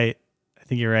 shit, you're right. I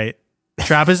think you're right.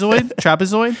 Trapezoid?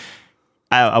 Trapezoid?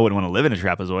 I wouldn't want to live in a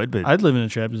trapezoid, but I'd live in a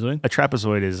trapezoid. A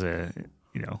trapezoid is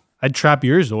I'd trap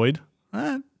your zoid.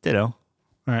 Ditto. All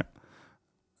right.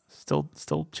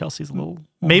 Still Chelsea's a little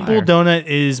Maple higher. donut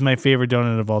is my favorite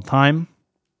donut of all time.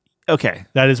 Okay.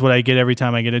 That is what I get every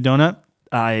time I get a donut.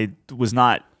 I was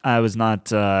not. I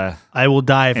will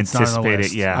die if it's not on the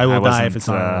list. Yeah. I will die if it's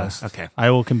not on the list. Okay. I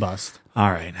will combust. All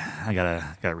right. I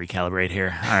gotta recalibrate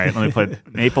here. All right. Let me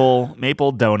put maple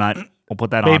donut. We'll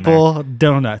put that maple on there. Maple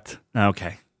donut.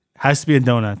 Okay. Has to be a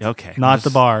donut. Okay. Not the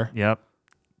bar. Yep.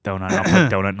 Donut. I'll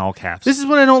put donut in all caps. This is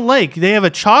what I don't like. They have a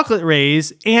chocolate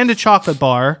raise and a chocolate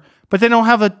bar, but they don't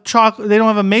have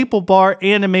a maple bar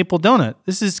and a maple donut.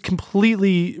 This is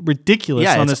completely ridiculous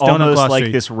on this donut glossary. It's almost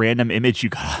like this random image you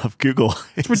got off Google.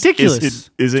 It's ridiculous.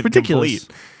 Is it ridiculous.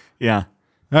 Complete? Yeah.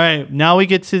 All right. Now we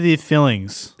get to the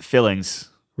fillings.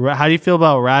 How do you feel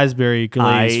about raspberry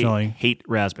glaze filling? I hate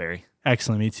raspberry.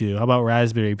 Excellent, me too. How about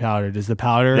raspberry powder? Does the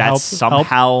powder That's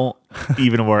somehow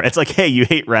even worse. It's like, hey, you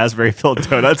hate raspberry filled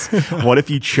donuts. What if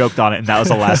you choked on it and that was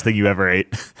the last thing you ever ate?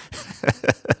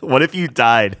 What if you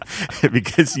died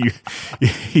because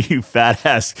you fat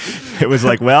ass? It was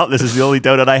like, well, this is the only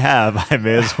donut I have. I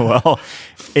may as well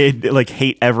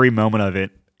hate every moment of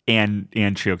it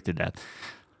and choke to death.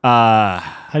 How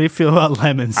do you feel about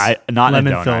lemons? Not lemon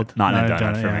in a donut. filled. Not in a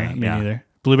donut for me. Me neither.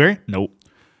 Blueberry? Nope.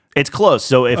 It's close.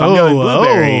 So if I'm going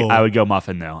blueberry, I would go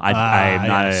muffin though.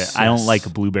 I don't like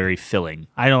blueberry filling.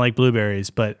 I don't like blueberries,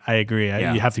 but I agree.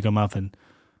 You have to go muffin.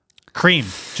 Cream.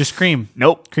 Just cream.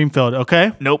 Nope. Cream filled.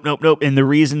 Okay. Nope. And the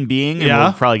reason being, and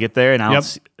we'll probably get there,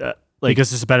 and because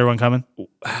there's a better one coming.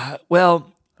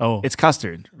 It's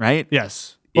custard, right?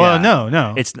 Yes. Well,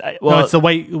 no. It's it's the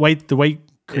white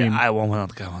cream. I want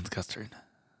the custard.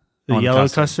 The yellow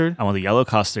custard? I want the yellow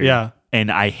custard. Yeah. And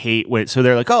I hate when so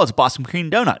they're like, oh, it's a Boston cream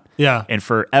donut. Yeah. And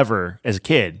forever as a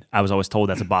kid, I was always told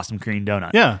that's a Boston cream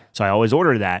donut. Yeah. So I always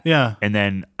ordered that. Yeah. And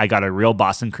then I got a real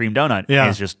Boston cream donut. Yeah. And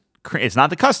it's just it's not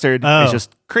the custard. It's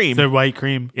just cream. The white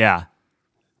cream. Yeah.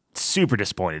 super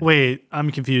disappointed. Wait,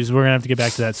 I'm confused. We're gonna have to get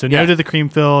back to that. So no to the cream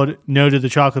filled, no to the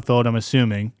chocolate filled. I'm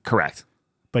assuming, Correct.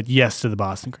 but yes to the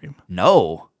Boston cream.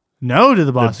 No. No to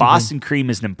the Boston. The Boston cream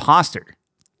is an imposter.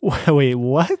 Wait,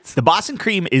 what? The Boston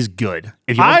cream is good.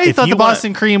 I thought the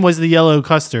Boston cream was the yellow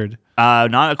custard.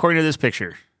 Not according to this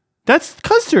picture. That's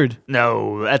custard.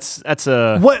 No, that's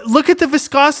a. What? Look at the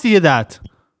viscosity of that.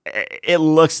 It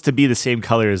looks to be the same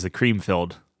color as the cream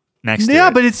filled next to it. Yeah,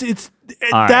 but it's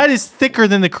All that right. is thicker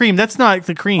than the cream. That's not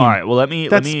the cream. All right. Well, let me.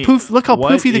 Poof. Look how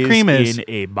poofy the cream is. In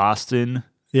a Boston.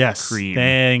 Yes. Cream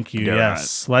Thank you. donut.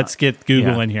 Yes. Let's get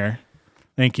Google in here.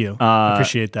 Thank you.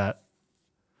 Appreciate that.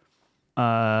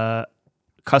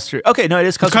 Custard. Okay, no, it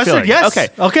is custard. Custard, filling. yes. Okay.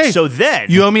 Okay. So then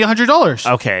You owe me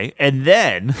 $100. Okay, and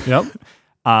then Yep.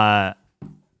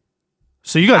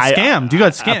 So you got scammed. You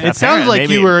got scammed. It sounds like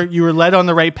you were led on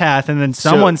the right path, and then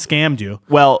someone scammed you.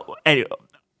 well, anyway,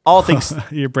 all things.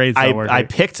 Your brain's not working. I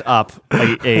picked up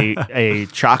a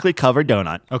chocolate covered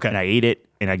donut. Okay. And I ate it,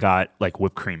 and I got like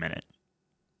whipped cream in it.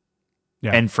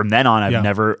 Yeah. And from then on, I've Yeah.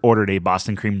 never ordered a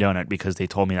Boston cream donut because they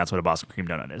told me that's what a Boston cream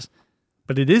donut is.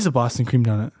 But it is a Boston cream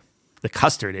donut. The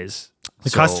custard is. The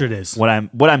custard is. What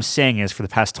I'm saying is, for the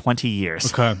past 20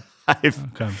 years, Okay.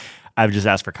 I've just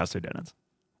asked for custard donuts.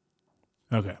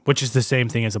 Okay. Which is the same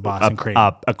thing as a Boston cream.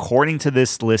 According to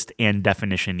this list and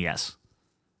definition, yes.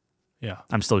 Yeah.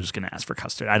 I'm still just going to ask for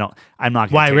custard. I'm not going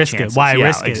to Why take risk chances. it? Why Yeah,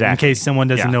 risk it exactly. in case someone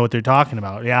doesn't Yeah. know what they're talking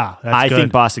about? Yeah. That's I good.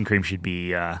 think Boston cream should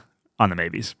be on the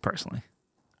maybes, personally.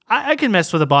 I can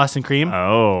mess with a Boston cream.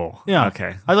 Oh, Yeah.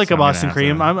 okay. I like So a I'm gonna Boston have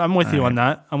cream. to- I'm with you on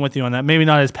that. I'm with you on that. Maybe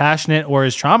not as passionate or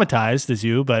as traumatized as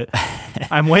you, but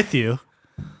I'm with you.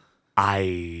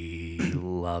 I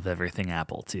love everything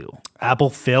apple too. Apple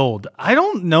filled. I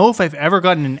don't know if I've ever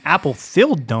gotten an apple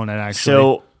filled donut, actually.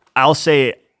 So I'll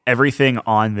say everything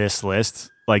on this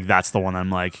list, like that's the one I'm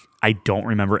like, I don't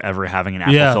remember ever having an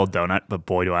apple filled donut, but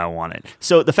boy, do I want it.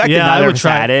 So the fact that I neither would of us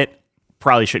try had it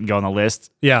probably shouldn't go on the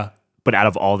list. Yeah. But out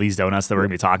of all these donuts that we're gonna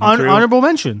be talking through, Honorable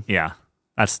mention. yeah,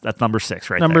 that's number 6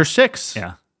 right Number there. 6.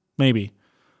 Yeah. Maybe.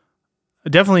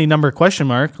 Definitely number question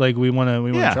mark. Like we want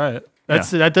to try it.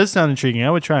 That does sound intriguing. I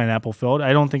would try an apple filled.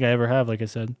 I don't think I ever have, like I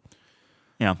said.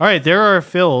 Yeah. All right, there are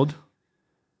filled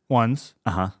ones.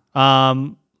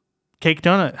 Cake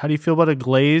donut. How do you feel about a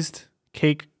glazed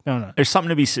cake donut? There's something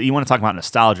to be. You want to talk about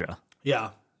nostalgia?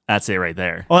 Yeah. That's it right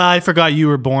there. Well, I forgot you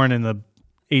were born in the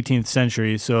 18th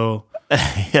century, so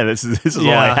Yeah, this is all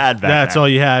I had back That's then. all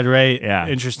you had, right? Yeah.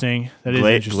 Interesting. That is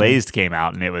interesting. Glazed came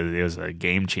out, and it was a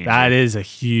game changer. That is a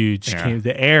huge game.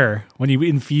 The air, when you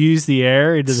infuse the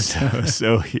air into the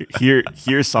So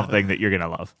here's something that you're gonna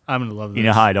love. I'm gonna love this. You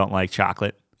know how I don't like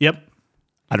chocolate? Yep.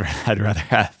 I'd rather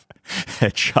have a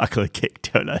chocolate cake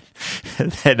donut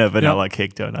than a vanilla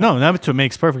cake donut. No, that's what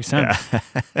makes perfect sense.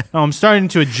 No, I'm starting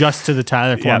to adjust to the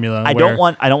Tyler Yeah. formula. I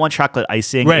don't want chocolate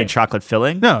icing Right. and chocolate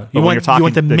filling. No, but when you're talking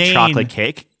the main chocolate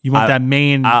cake. You want that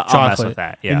main I'll chocolate. mess with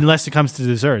that. Yeah. Unless it comes to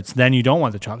desserts, then you don't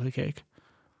want the chocolate cake.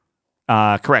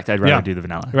 Correct. I'd rather do the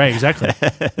vanilla. Right, exactly.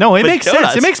 No, it makes sense.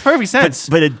 donuts- It makes perfect sense.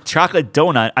 But a chocolate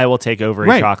donut, I will take over a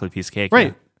Right. chocolate piece of cake.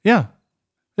 Right. Yeah.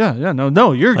 Yeah.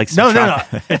 No. You're Like some no.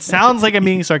 chocolate. It sounds like I'm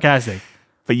being sarcastic,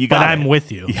 But you but got I'm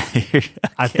with you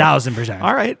 1,000%.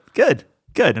 All right. Good.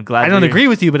 I'm glad. I don't we're- agree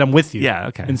with you, but I'm with you. Yeah,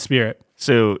 okay. In spirit,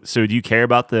 So do you care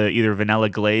about the either vanilla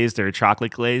glazed or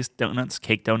chocolate glazed donuts,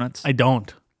 cake donuts? I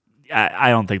don't. I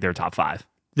don't think they're top 5.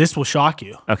 This will shock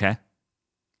you. Okay.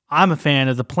 I'm a fan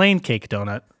of the plain cake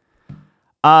donut.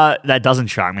 That doesn't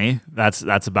shock me. That's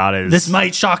about as This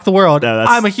might shock the world. No,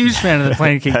 that's- I'm a huge fan of the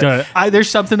plain cake donut. There's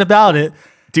something about it.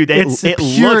 dude. It looks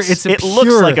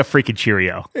like a freaking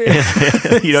Cheerio. You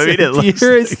know what I mean? It the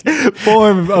purest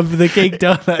form of the cake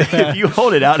donut. if you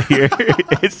hold it out here,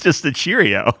 it's just a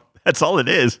Cheerio. That's all it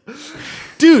is.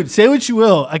 Dude, say what you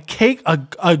will. A cake,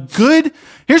 a good.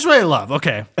 Here's what I love.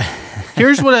 Okay.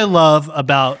 Here's what I love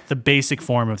about the basic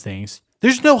form of things.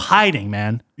 There's no hiding,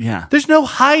 man. Yeah. There's no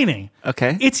hiding.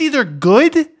 Okay. It's either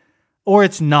good or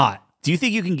it's not. Do you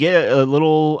think you can get a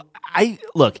little?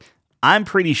 I'm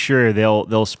pretty sure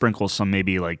they'll sprinkle some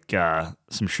maybe like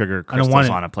some sugar crystals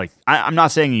on it. Like I'm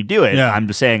not saying you do it. Yeah. I'm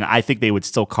just saying I think they would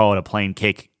still call it a plain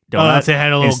cake donut. If they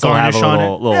had a and little still have garnish a on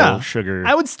little, it. little sugar.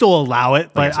 I would still allow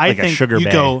it, but like a I think sugar you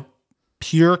bay. go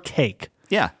pure cake.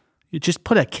 Yeah. You just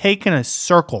put a cake in a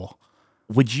circle.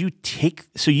 Would you take?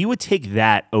 So you would take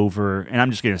that over? And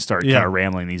I'm just going to start Yeah. kind of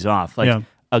rambling these off, like Yeah.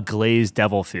 a glazed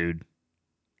devil food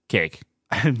cake.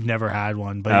 I've never had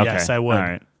one, but Okay. yes, I would. All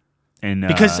right. And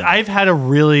Because I've had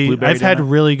blueberry had donut?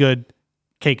 really good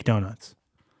cake donuts.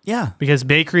 yeah. Because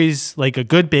bakeries, like a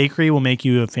good bakery will make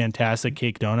you a fantastic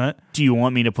cake donut. Do you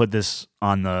want me to put this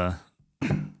on the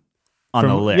on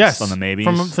the list? Yes, on the maybes?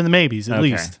 From the maybes, at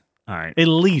least. All right. At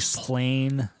least.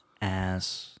 Plain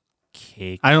ass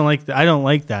cake. I don't like that. I don't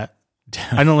like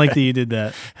that you did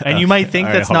that. And you might think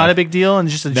that's not a big deal and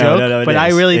just a joke, but I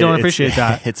really don't appreciate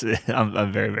that.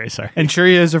 I'm very, very sorry. And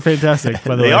Cheerios are fantastic,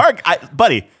 by the way. They are,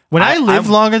 buddy. When I live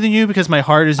longer than you because my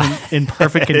heart is in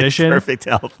perfect condition. Perfect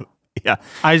health. Yeah.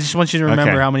 I just want you to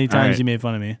remember how many times you made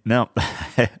fun of me. No.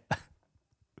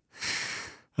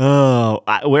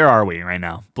 Where are we right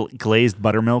now? Glazed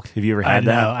buttermilk. Have you ever had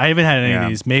that? No, I haven't had any of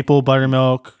these. Maple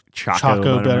buttermilk,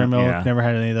 Choco buttermilk. Yeah. Never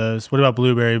had any of those. What about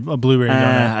blueberry? A blueberry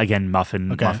donut. Again,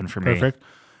 muffin for me. Perfect.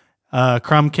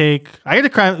 Crumb cake.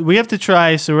 We have to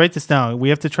try. So write this down. We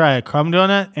have to try a crumb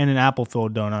donut and an apple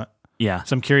filled donut. Yeah.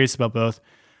 So I'm curious about both.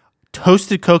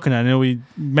 Toasted coconut. I know we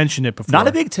mentioned it before. Not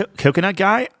a big coconut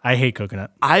guy. I hate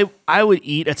coconut. I would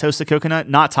eat a toasted coconut.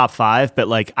 Not top 5, but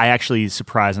like I actually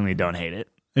surprisingly don't hate it.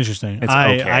 Interesting. It's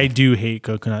okay. I do hate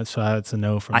coconut, so it's a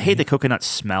no for me. I hate the coconut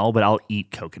smell, but I'll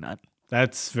eat coconut.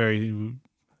 That's very.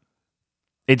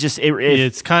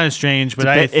 It's kind of strange, but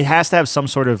it has to have some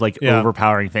sort of like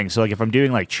overpowering thing. So like if I'm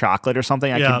doing like chocolate or something,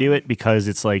 I can do it because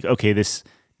it's like, okay, this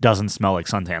doesn't smell like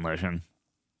suntan lotion.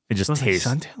 It just tastes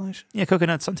like suntan lotion. Yeah,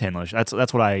 coconut suntan lotion.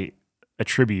 That's what I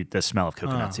attribute the smell of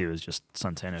coconut to, is just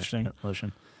suntan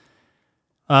lotion.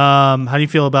 How do you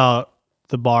feel about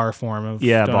the bar form of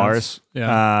donuts? Bars?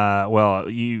 Yeah. Well,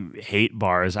 you hate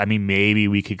bars. I mean, maybe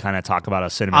we could kind of talk about a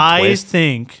cinnamon twist. I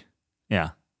think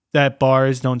that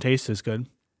bars don't taste as good.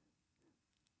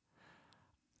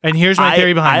 And here's my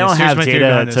theory behind this. I don't have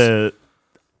data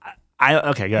to...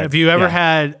 Okay, go ahead. Have you ever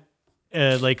had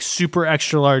like super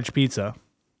extra large pizza?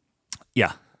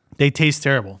 Yeah. They taste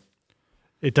terrible.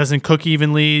 It doesn't cook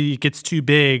evenly. It gets too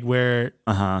big where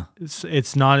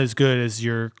it's not as good as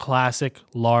your classic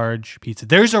large pizza.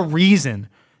 There's a reason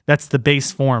that's the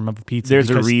base form of a pizza. There's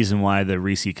a reason why the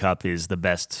Reese cup is the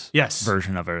best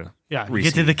version of a You Reese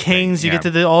get to the Kings, you get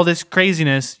to all this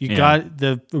craziness. You got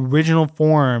the original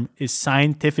form is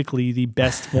scientifically the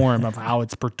best form of how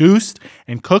it's produced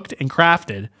and cooked and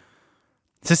crafted.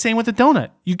 It's the same with the donut.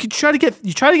 You try to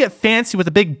get fancy with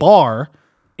a big bar.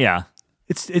 Yeah.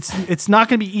 It's not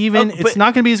going to be even. It's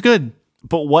not going to be as good.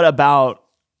 But what about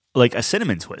like a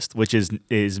cinnamon twist, which is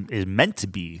meant to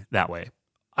be that way?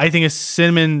 I think a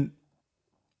cinnamon.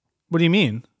 What do you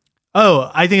mean? Oh,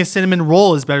 I think a cinnamon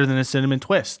roll is better than a cinnamon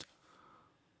twist.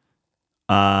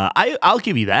 I'll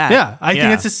give you that. Yeah, I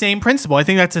think it's the same principle. I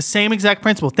think that's the same exact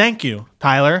principle. Thank you,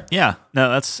 Tyler. Yeah,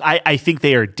 no, I think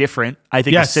they are different. I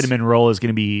think a cinnamon roll is going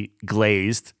to be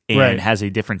glazed and has a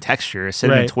different texture. A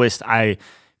cinnamon twist, I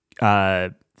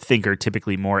think, are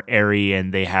typically more airy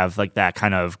and they have like that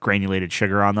kind of granulated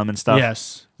sugar on them and stuff.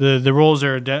 Yes, the rolls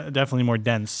are definitely more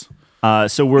dense.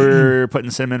 So we're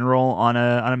putting cinnamon roll on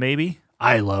a maybe.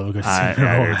 I love a good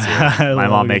cinnamon roll. My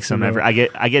mom makes them every. I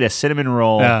get a cinnamon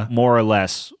roll more or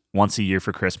less once a year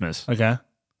for Christmas. Okay,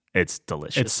 it's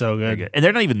delicious. It's so good. And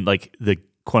they're not even like the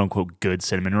quote unquote good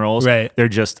cinnamon rolls. Right. They're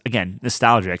just again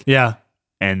nostalgic. Yeah.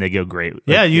 And they go great. Like,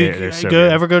 yeah, they're so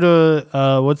ever go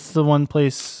to what's the one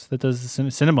place that does the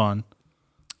Cinnabon?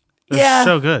 They're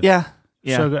so good. Yeah.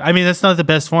 So good. I mean, that's not the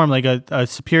best form. Like a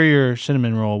superior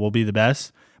cinnamon roll will be the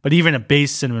best, but even a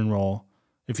base cinnamon roll,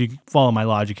 if you follow my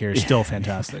logic here, is still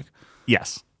fantastic.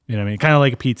 Yes. You know what I mean? Kind of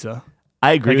like a pizza.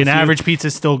 I agree. Like an average pizza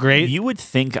is still great. You would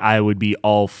think I would be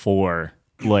all for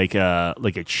like a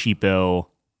cheapo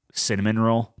cinnamon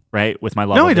roll, right? With my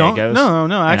love of Mangoes.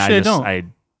 No. Actually, I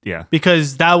don't. Yeah.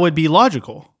 Because that would be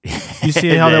logical. You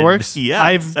see how that works? Yeah.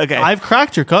 I've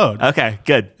cracked your code. Okay,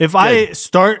 good. If I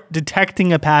start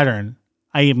detecting a pattern,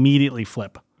 I immediately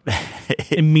flip.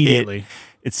 Immediately.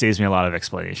 It saves me a lot of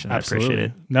explanation. Absolutely. I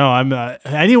appreciate it. No, I'm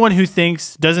anyone who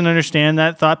doesn't understand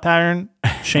that thought pattern,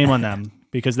 shame on them,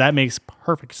 because that makes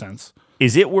perfect sense.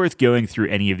 Is it worth going through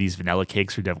any of these vanilla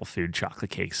cakes or devil food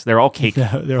chocolate cakes? They're all cake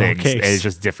things. All cakes. It's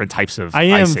just different types of I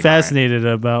am fascinated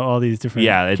about all these different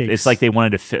cakes. It's like they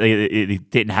wanted to fit. They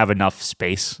didn't have enough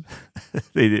space.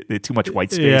 they had too much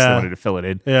white space. They wanted to fill it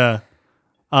in. Yeah.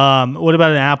 What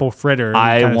about an apple fritter?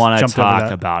 I want to talk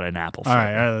about an apple fritter. All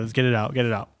right, let's get it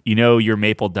out. You know your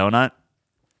maple donut?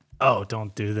 Oh,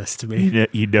 don't do this to me.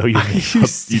 You know your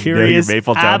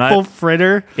maple donut? Apple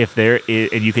fritter? If there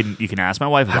is, and you can ask my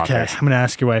wife about this. I'm going to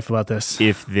ask your wife about this.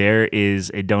 If there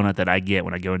is a donut that I get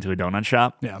when I go into a donut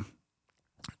shop,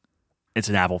 it's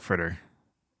an apple fritter.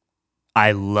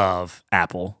 I love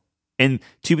apple. And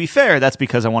to be fair, that's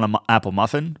because I want an apple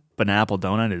muffin, but an apple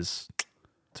donut it's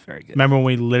very good. Remember when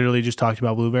we literally just talked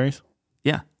about blueberries?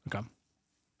 Yeah. Okay.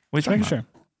 Wait, making sure.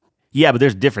 Yeah, but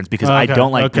there's a difference because I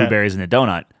don't like blueberries in a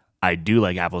donut. I do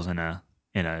like apples in a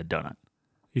donut.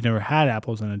 You've never had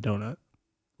apples in a donut?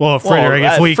 Well, a fritter, I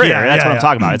guess. Fritter, that's what I'm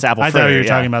talking about. It's apple fritter. I thought you were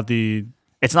talking about the...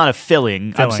 It's not a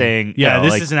filling. I'm saying...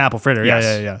 this is an apple fritter.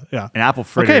 Yes. Yeah. An apple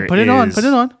fritter Okay, put it on.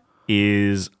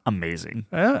 Is amazing.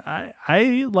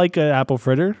 I like an apple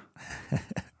fritter.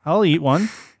 I'll eat one.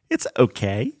 It's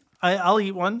okay. I'll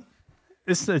eat one.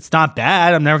 It's not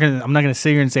bad. I'm not gonna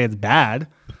sit here and say it's bad.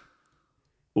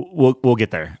 We'll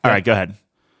get there. All right, go ahead.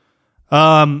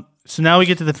 So now we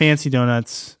get to the fancy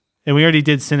donuts, and we already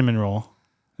did cinnamon roll.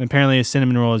 And apparently, a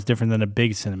cinnamon roll is different than a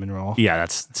big cinnamon roll. Yeah,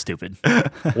 that's stupid.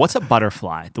 What's a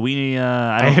butterfly? Do we?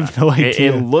 I have no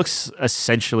idea. It looks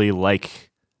essentially like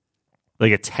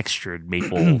a textured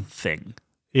maple thing.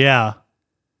 Yeah.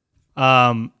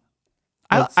 I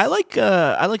like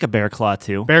a bear claw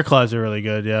too. Bear claws are really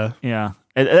good. Yeah. Yeah.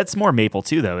 That's more maple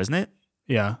too, though, isn't it?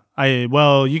 Yeah.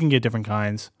 You can get different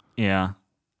kinds. Yeah.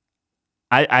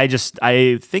 I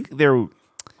think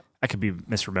I could be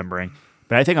misremembering,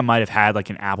 but I think I might have had like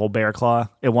an apple bear claw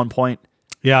at one point.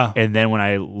 Yeah. And then when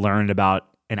I learned about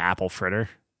an apple fritter,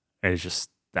 it's just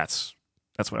that's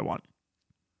what I want.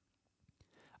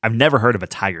 I've never heard of a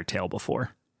tiger tail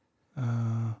before.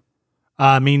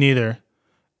 Me neither.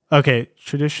 Okay,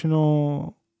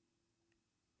 traditional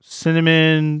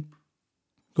cinnamon,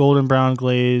 golden brown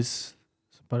glaze,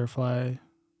 butterfly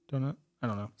donut. I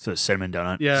don't know. So cinnamon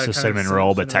donut. Yeah, so cinnamon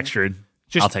roll, but textured.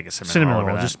 I'll take a cinnamon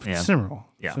roll. Cinnamon roll.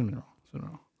 Yeah. Cinnamon roll.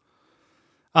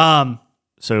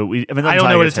 So I don't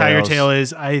know what a tiger tail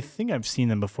is. I think I've seen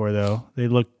them before though. They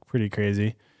look pretty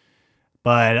crazy.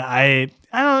 But I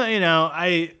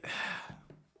don't.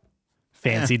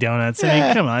 Fancy donuts. I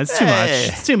mean, come on, it's too much.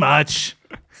 It's too much.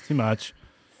 It's too much.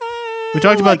 We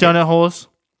talked about donut holes.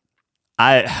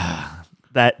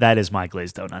 That is my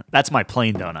glazed donut. That's my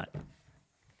plain donut.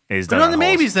 Put on the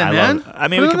maybes then, man. I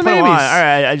mean, we can put them on. All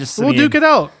right, we'll duke it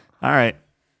out. All right.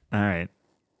 I'm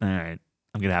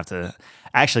gonna have to.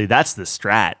 Actually, that's the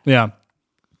strat. Yeah.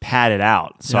 Pad it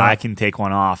out so I can take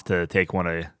one off to take one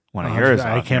of yours.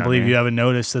 I can't believe you haven't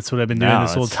noticed. That's what I've been doing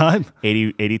this whole time.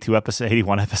 81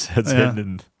 episodes in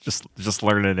and just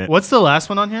learning it. What's the last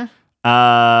one on here?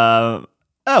 The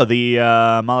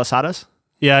malasadas.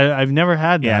 Yeah, I've never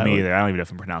had that. Yeah, me either. I don't even know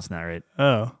if I'm pronouncing that right.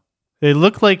 Oh. They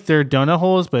look like they're donut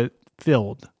holes, but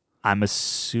filled. I'm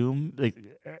assuming,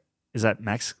 is that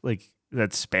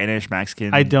that Spanish,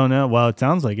 Mexican? I don't know. Well, it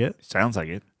sounds like it. Sounds like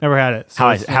it. Never had it. So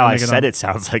how I said it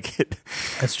sounds like it.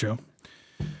 That's true.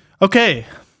 Okay.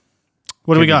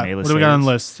 What do we got? What do we got on the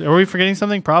list? Are we forgetting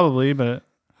something? Probably, but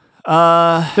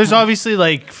there's obviously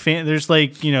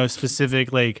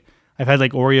specific I've had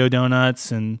Oreo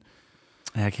donuts and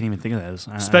I can't even think of those.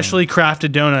 Specially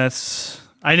crafted donuts.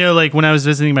 I know when I was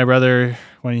visiting my brother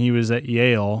when he was at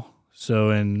Yale,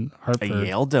 so in Hartford. A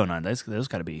Yale donut. Those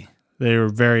got to be. They were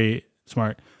very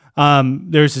smart.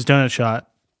 There's this donut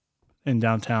shop in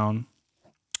downtown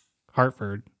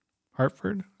Hartford,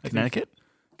 Connecticut,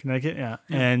 yeah.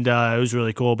 And it was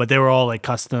really cool. But they were all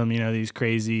custom, these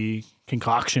crazy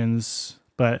concoctions.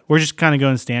 But we're just kind of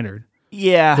going standard.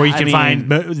 Yeah, where you can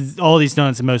find all these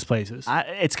donuts in most places.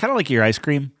 It's kind of like your ice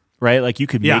cream, right? You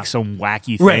could make some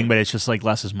wacky thing, but it's just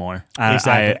less is more.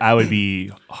 Exactly. I would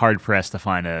be hard pressed to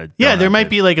find a donut. Yeah, there might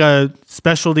be a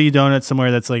specialty donut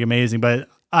somewhere that's amazing, but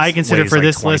I consider for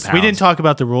this list, pounds. We didn't talk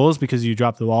about the rules because you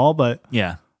dropped the ball, but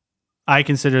yeah, I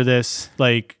consider this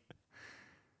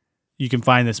you can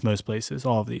find this most places,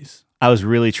 all of these. I was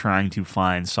really trying to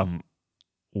find some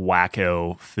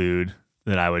wacko food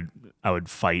that I would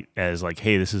fight as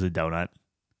hey, this is a donut.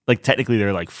 Technically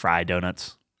they're fried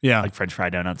donuts. Yeah. French fry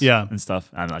donuts and stuff.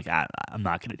 I'm I'm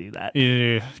not going to do that.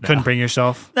 You couldn't bring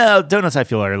yourself? No, donuts I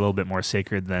feel are a little bit more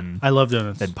sacred than... I love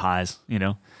donuts. ...than pies,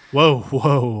 Whoa,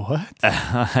 what?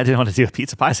 I didn't want to do a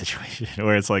pizza pie situation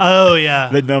where it's oh, yeah.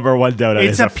 The number one donut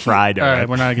is a fried donut. All right,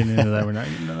 we're not getting into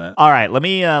that. All right, let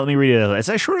me read it. It's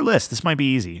a shorter list. This might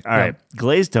be easy. All right.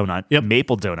 Glazed donut,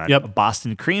 maple donut,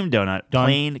 Boston cream donut,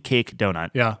 plain cake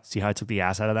donut. Yeah. See how I took the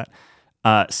ass out of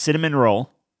that? Cinnamon roll,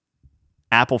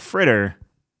 apple fritter,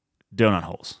 donut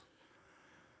holes.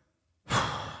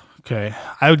 Okay.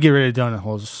 I would get rid of donut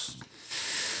holes.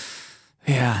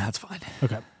 Yeah, that's fine.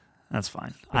 Okay. That's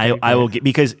fine. Okay, I will get,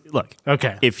 because look,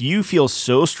 okay, if you feel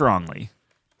so strongly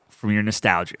from your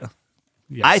nostalgia,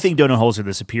 I think donut holes are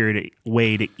the superior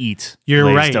way to eat You're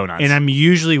right. donuts. And I'm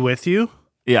usually with you.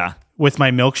 Yeah. With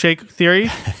my milkshake theory.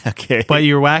 Okay. But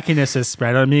your wackiness has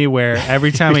spread on me where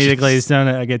every time I eat a glazed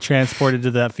donut, I get transported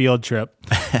to that field trip.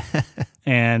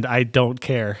 And I don't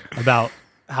care about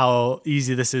how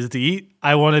easy this is to eat.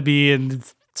 I want to be in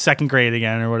second grade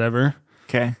again or whatever.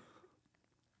 Okay.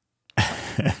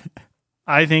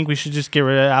 I think we should just get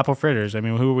rid of apple fritters. I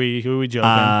mean, who are we joking?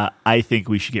 I think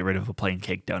we should get rid of a plain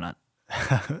cake donut.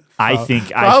 I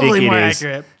think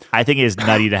it is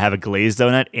nutty to have a glazed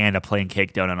donut and a plain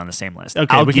cake donut on the same list.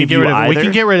 Okay, we can get rid of it. We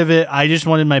can get rid of it. I just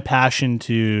wanted my passion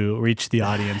to reach the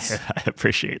audience. I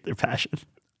appreciate their passion.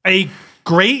 A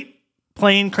great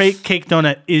plain cake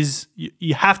donut is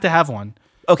you have to have one.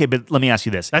 Okay, but let me ask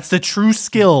you this. That's the true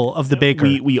skill of the baker.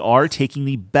 We are taking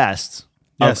the best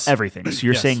of everything. So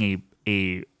you're saying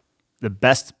the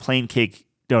best plain cake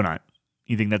donut.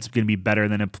 You think that's going to be better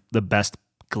than the best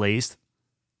glazed?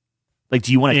 Like,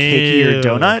 do you want a cakier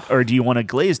donut or do you want a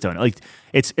glazed donut? Like,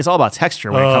 it's all about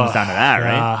texture when it comes down to that,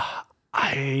 right?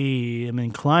 I am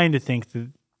inclined to think that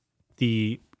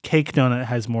the cake donut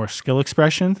has more skill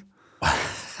expression.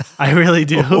 I really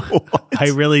do. I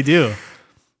really do.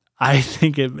 I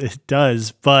think it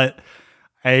does, but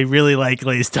I really like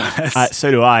glazed donuts. So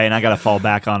do I, and I got to fall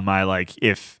back on my, like,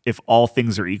 if all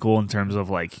things are equal in terms of,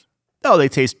 like, they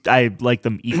taste, I like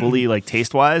them equally, like,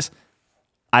 taste-wise,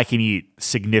 I can eat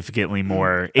significantly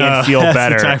more and feel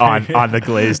better on the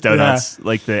glazed donuts,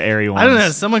 like the airy ones. I don't know.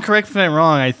 Someone correct me if I'm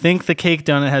wrong. I think the cake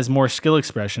donut has more skill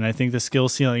expression. I think the skill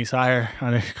ceiling is higher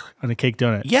on a cake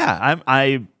donut. Yeah,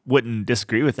 I wouldn't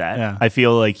disagree with that. Yeah. I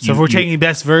feel like so if we're taking the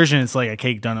best version, it's like a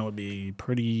cake donut would be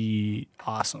pretty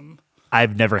awesome.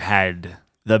 I've never had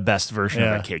the best version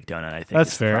of a cake donut. I think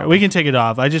that's fair. We can take it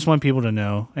off. I just want people to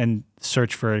know and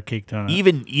search for a cake donut.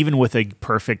 Even with a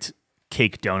perfect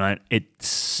cake donut, at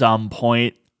some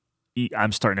point,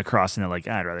 I'm starting to cross into like,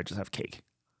 I'd rather just have cake.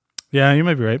 Yeah, you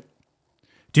might be right.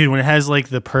 Dude, when it has like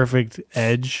the perfect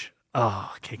edge,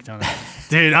 cake donut.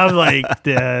 Dude, I'm like,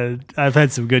 I've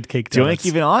had some good cake donuts. Do you want to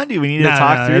keep it on? Do we need to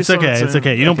talk through it's okay. It's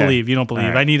okay. You don't believe. You don't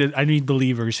believe. Right. I need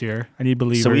believers here. I need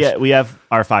believers. So we have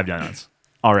our 5 donuts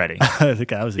already. I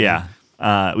think I was we have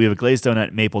a glazed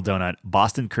donut, maple donut,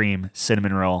 Boston cream,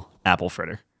 cinnamon roll, apple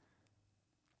fritter.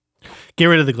 Get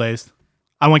rid of the glazed.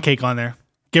 I want cake on there.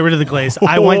 Get rid of the glaze.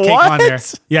 I want cake on there.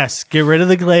 Yes, get rid of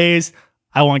the glaze.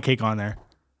 I want cake on there.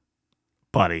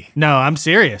 Buddy. No, I'm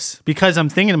serious. Because I'm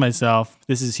thinking to myself,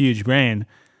 this is huge brain.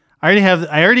 I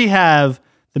already have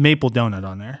the maple donut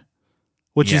on there,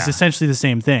 which is essentially the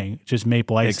same thing, just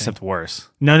maple icing. Except worse.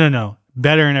 No.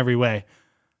 Better in every way.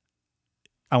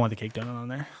 I want the cake donut on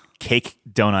there. Cake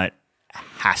donut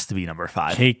has to be number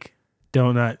 5. Cake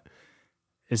donut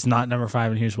is not number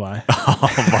 5, and here's why. Oh,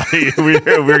 buddy. We're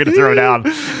going to throw down.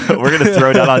 We're going to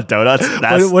throw down on donuts.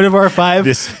 What of our 5?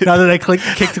 Now that I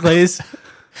kicked glaze.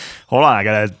 Hold on. I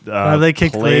got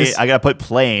to put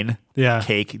plain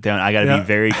cake down. I got to be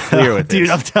very clear with this. Dude,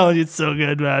 I'm telling you, it's so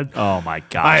good, man. Oh, my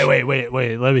gosh. All right, wait.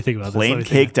 Let me think about plain this.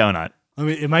 Plain cake donut.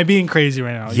 Am I being crazy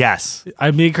right now? Yes.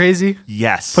 I'm being crazy?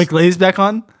 Yes. Put glaze back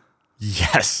on?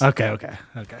 Yes. Okay.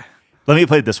 Let me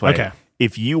put it this way. Okay.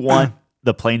 If you want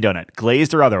the plain donut,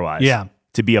 glazed or otherwise,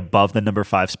 to be above the number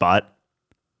 5 spot,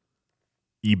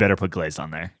 you better put glazed on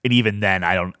there. And even then,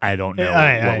 I don't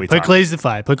know what we put glazed at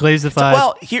 5. Put glazed at 5.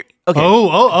 Well, here. Okay.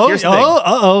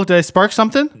 Oh! Did I spark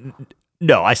something?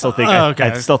 No, I still think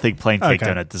I still think plain cake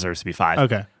donut deserves to be 5.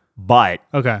 Okay. But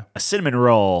a cinnamon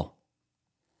roll,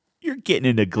 you're getting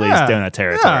into glazed donut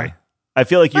territory. Yeah. I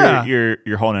feel like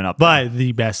you're holding up. But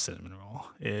the best cinnamon roll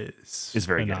is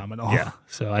very phenomenal. Good. Yeah.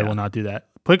 So I will not do that.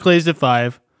 Put glazed at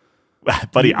 5.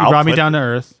 Buddy, you brought me down to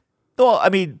earth. Well, I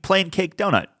mean, plain cake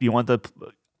donut. You want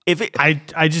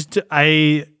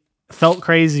I felt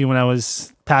crazy when I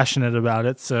was passionate about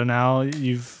it. So now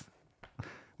you've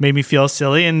made me feel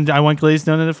silly, and I want glazed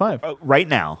donut at 5. Right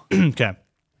now. Okay.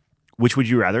 Which would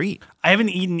you rather eat? I haven't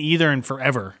eaten either in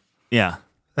forever. Yeah.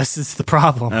 That's just the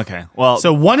problem. Okay. Well,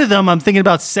 so one of them I'm thinking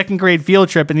about 2nd grade field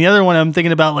trip, and the other one I'm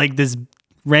thinking about like this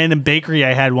random bakery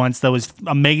I had once that was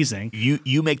amazing.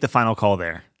 You make the final call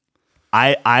there.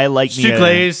 I like too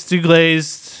glazed.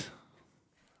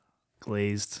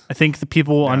 Glazed. I think the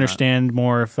people will understand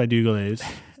more if I do glazed.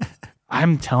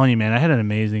 I'm telling you, man, I had an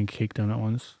amazing cake donut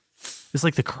once. It's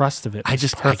like the crust of it. I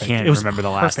can't remember the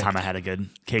last time I had a good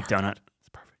cake donut. It's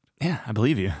perfect. Yeah, I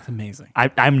believe you. It's amazing.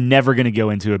 I'm never going to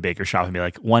go into a baker shop and be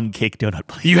like, 1 cake donut,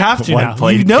 please. You have to now.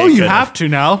 Have to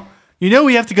now. You know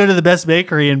we have to go to the best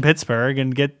bakery in Pittsburgh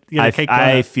and get a cake donut.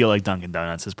 I feel like Dunkin'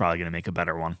 Donuts is probably going to make a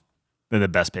better one than the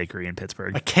best bakery in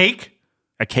Pittsburgh. A cake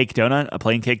donut? A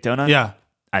plain cake donut? Yeah.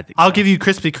 I think I'll give you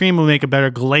Krispy Kreme will make a better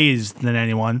glaze than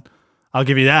anyone. I'll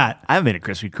give you that. I haven't made a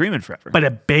Krispy Kreme in forever. But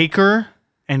a baker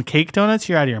and cake donuts,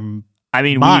 you're out of your mind. I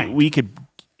mean, we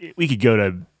could go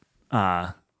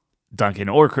to Dunkin'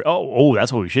 or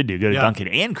that's what we should do. Go to Dunkin'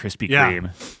 and Krispy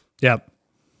Kreme. Yep.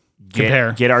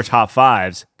 Compare. Get our top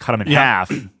 5s, cut them in half,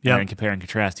 and then compare and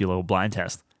contrast. Do a little blind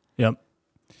test. Yep.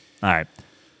 All right.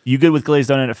 You good with glazed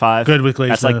donut at 5? Good with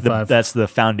glazed donut at 5. That's the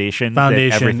foundation. That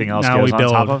everything else now goes we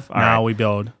build. on top of. Now we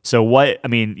build. So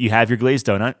you have your glazed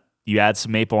donut. You add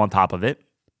some maple on top of it.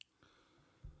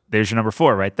 There's your number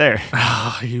 4 right there.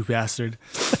 Oh, you bastard.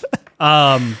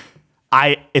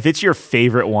 If it's your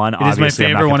favorite one, it is my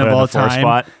favorite one of all time.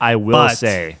 Spot, I will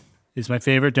say it's my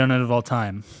favorite donut of all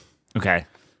time. Okay.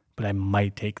 But I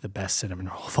might take the best cinnamon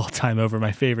roll of all time over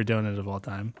my favorite donut of all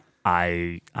time.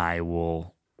 I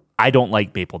don't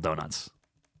like maple donuts.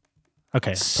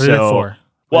 Okay, put it at 4.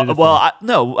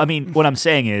 No. I mean, what I'm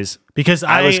saying is because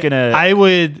I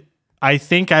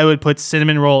think I would put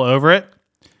cinnamon roll over it.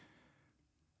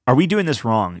 Are we doing this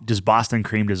wrong? Does Boston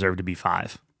cream deserve to be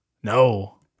 5?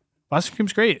 No, Boston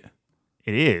cream's great.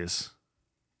 It is.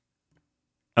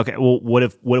 Okay. Well, what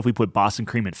if we put Boston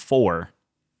cream at 4?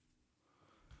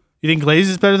 You think glaze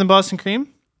is better than Boston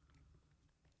cream?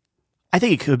 I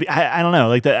think it could be. I don't know.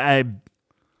 Like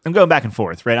I'm going back and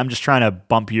forth, right? I'm just trying to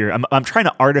bump I'm trying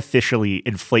to artificially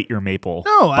inflate your maple.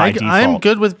 No, I'm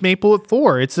good with maple at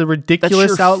 4. It's a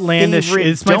ridiculous, outlandish.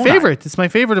 It's my favorite. It's my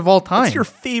favorite of all time. It's your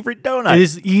favorite donut. It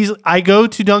is easy. I go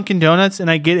to Dunkin' Donuts and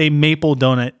I get a maple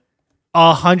donut.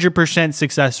 100%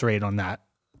 success rate on that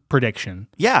prediction.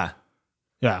 Yeah.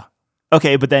 Yeah.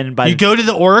 Okay, but then you go to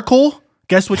the Oracle.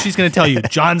 Guess what she's going to tell you?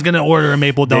 John's going to order a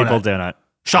maple donut. Maple donut.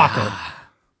 Shocker.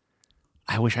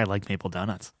 I wish I liked maple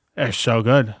donuts. They're so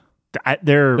good.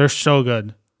 They're so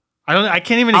good. I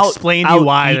can't even explain to you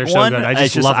why they're so good. I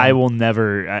just love them. I will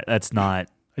never. That's not.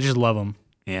 I just love them.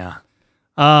 Yeah.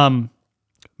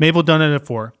 Maple donut at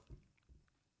 4.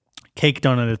 Cake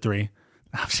donut at 3.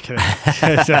 No, I'm just kidding.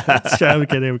 I'm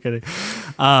kidding.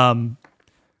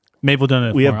 Maple donut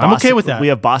at 4. I'm okay with that. We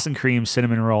have Boston cream,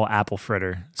 cinnamon roll, apple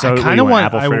fritter. So I kind of want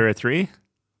apple fritter at 3.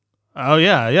 Oh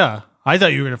yeah. I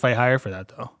thought you were going to fight higher for that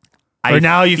though.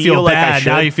 Now you feel bad.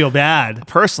 Now you feel bad.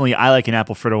 Personally, I like an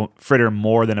apple fritter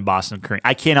more than a Boston cream.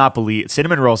 I cannot believe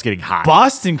cinnamon roll's getting high.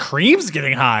 Boston cream's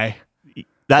getting high.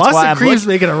 That's Boston why I'm cream's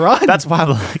making a run. That's why I'm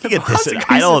looking at this.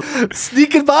 I don't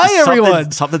sneaking by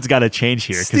everyone. Something's got to change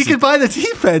here. Sneaking by the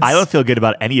defense. I don't feel good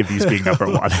about any of these being number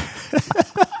 1.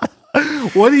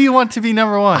 What do you want to be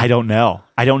number 1? I don't know.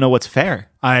 I don't know what's fair.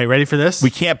 All right, ready for this? We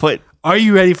can't put. Are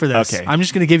you ready for this? Okay. I'm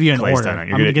just going to give you an order. I'm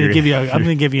going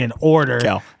to give you an order,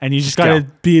 go. And you just got to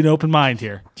be an open mind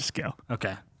here. Just go.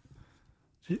 Okay.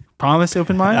 Promise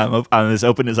open mind? I'm as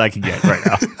open as I can get right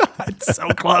now. It's so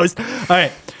close. All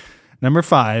right. Number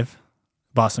 5,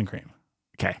 Boston cream.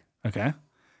 Okay.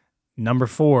 Number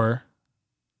 4,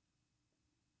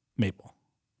 maple.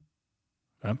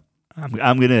 Okay.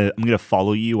 I'm gonna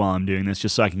follow you while I'm doing this,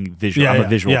 just so I can visual. I'm a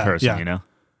visual person, you know.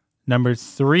 Number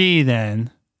 3 then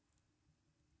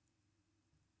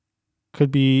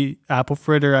could be apple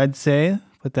fritter. I'd say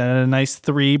put that at a nice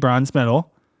 3, bronze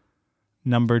medal.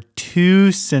 Number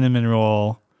 2, cinnamon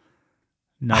roll.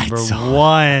 Number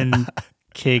 1,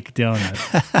 cake donut.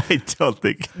 I don't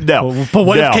think no. But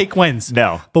what if cake wins?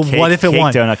 No. But what if it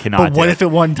won? Cake donut cannot. But what if it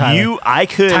won, Tyler?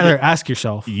 Tyler, ask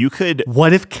yourself. You could.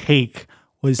 What if cake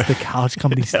was the college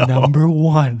company's number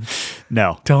 1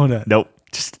 donut? Nope.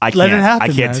 Just I can't. Let it happen.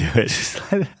 I can't do it.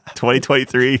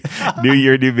 2023, new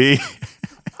year, new me.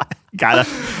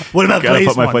 What about glaze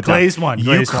put my one? Foot glaze down.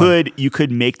 One. You could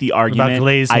make the argument.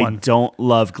 Glaze I one. don't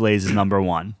love glaze as number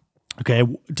 1. Okay.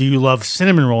 Do you love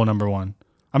cinnamon roll number 1?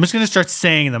 I'm just gonna start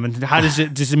saying them. And how does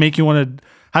it make you want to?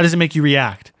 How does it make you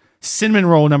react? Cinnamon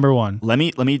roll number 1. Let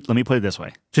me put it this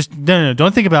way. Just no.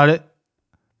 Don't think about it.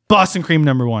 Boston cream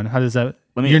number 1. How does that?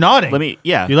 You're nodding.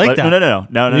 You like that?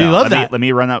 No. You love that. Let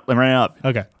me run it up.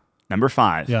 Okay. Number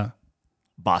 5. Yeah.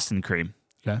 Boston cream.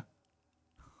 Okay.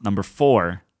 Number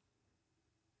 4.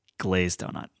 Glazed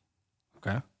donut.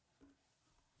 Okay.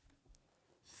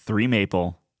 3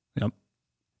 maple. Yep.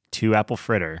 2 apple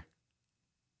fritter.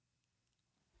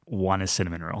 1 is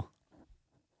cinnamon roll.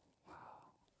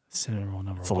 Cinnamon roll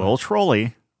number 1. It's a little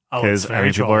trolly. Because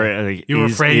people are like, you were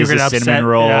afraid you were going to upset. Cinnamon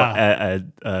roll a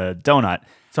donut.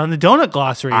 It's on the donut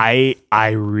glossary. I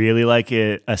really like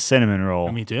it, a cinnamon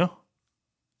roll. Me too.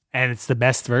 And it's the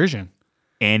best version.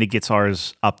 And it gets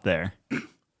ours up there.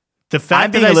 The fact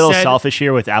I'm being a little selfish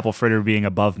here with apple fritter being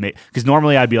above me, because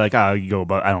normally I'd be like, oh, you go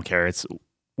above. I don't care. It's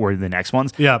where the next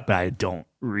ones. Yeah. But I don't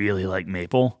really like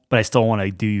maple. But I still want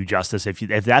to do you justice. If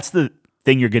that's the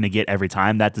thing you're going to get every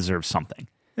time, that deserves something.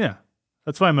 Yeah.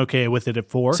 That's why I'm okay with it at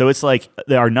 4. So it's like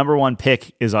our number 1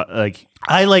 pick is like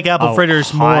I like apple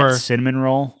fritters more. Cinnamon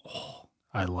roll. Oh,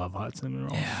 I love hot cinnamon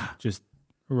rolls. Yeah. Just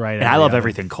right. And I love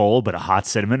everything cold, but a hot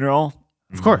cinnamon roll,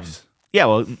 of course. Yeah,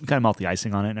 well, kind of melt the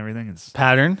icing on it and everything. It's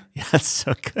pattern. Yeah, it's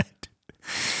so good.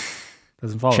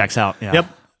 Doesn't follow. Checks out. Yeah. Yep.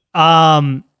 How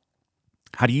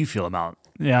do you feel about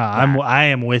Yeah, I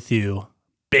am with you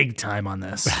big time on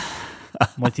this. I'm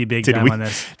with you big time on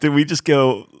this. Did we just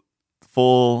go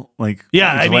full like?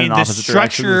 Yeah, I mean the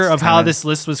structure of how this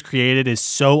list was created is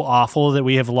so awful that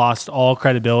we have lost all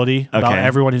credibility about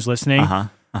everyone who's listening.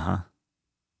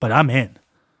 But I'm in.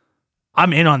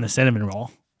 I'm in on the cinnamon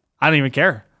roll. I don't even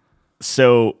care.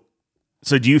 So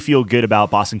do you feel good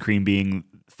about Boston cream being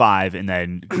 5 and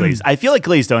then glazed? I feel like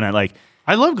glazed donut. Like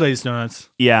I love glazed donuts.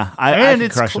 Yeah, I can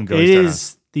crush some glazed donuts. It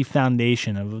is the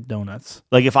foundation of donuts.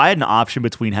 Like if I had an option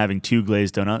between having 2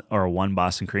 glazed donut or 1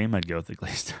 Boston cream, I'd go with the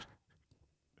glazed donut.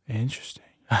 Interesting.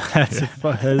 That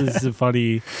is a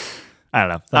funny. I don't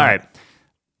know. All right.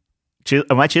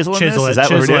 Am I chiseling this? Is that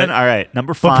what we're doing? All right.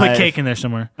 Number 5. We'll put cake in there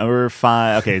somewhere. Number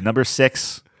 5. Okay. Number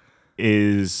 6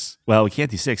 is, well, we can't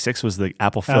do 6. 6 was the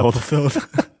apple filled.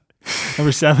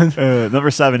 Number 7.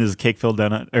 Number 7 is cake filled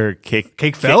donut or cake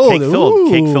filled. Cake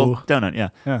filled donut.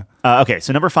 Yeah. Okay.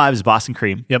 So number 5 is Boston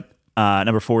cream. Yep.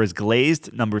 Number 4 is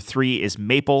glazed. Number 3 is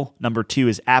maple. Number 2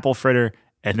 is apple fritter.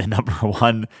 And then number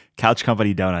 1, Couch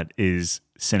Company donut is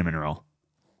cinnamon roll.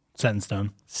 Set in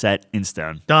stone. Set in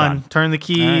stone. Done. Turn the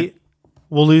key. Right.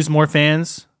 We'll lose more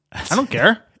fans. I don't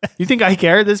care. You think I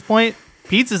care at this point?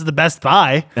 Pizza's the best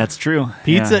pie. That's true.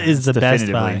 Pizza is the best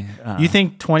pie. You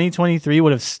think 2023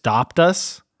 would have stopped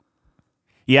us?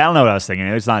 Yeah, I don't know what I was thinking.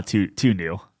 It's not too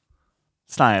new.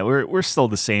 It's not. We're still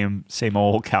the same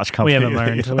old Couch Company. We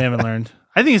haven't learned.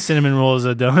 I think a cinnamon roll is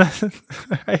a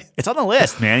donut. Right? It's on the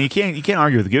list, man. You can't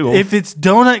argue with Google. If it's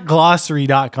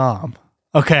donutglossary.com,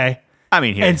 okay. I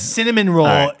mean, here. And cinnamon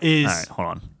roll is. All right,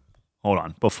 hold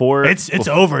on. Before it's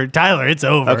over, Tyler. It's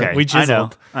over. Okay, we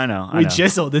chiseled. I know. We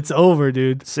chiseled. It's over,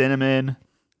 dude. Cinnamon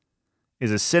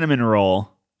is a cinnamon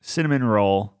roll.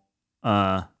 Donut.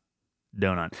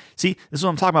 See, this is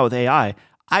what I'm talking about with AI.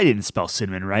 I didn't spell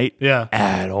cinnamon right. Yeah.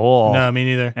 At all. No, me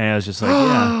neither. And I was just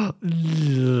like,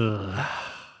 yeah.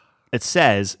 It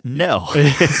says no.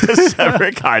 It's a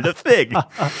separate kind of thing.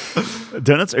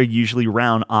 Donuts are usually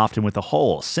round, often with a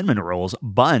hole. Cinnamon rolls,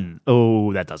 bun.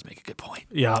 Oh, that does make a good point.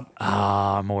 Yeah.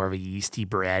 More of a yeasty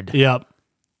bread. Yep.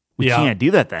 We can't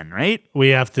do that then, right? We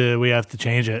have to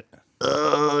change it.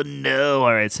 Oh no!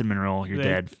 All right, cinnamon roll, you're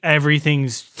dead.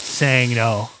 Everything's saying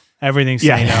no. Everything's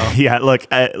saying no. Yeah.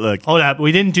 Look. Hold up.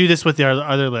 We didn't do this with the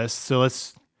other list. So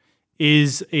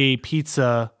is a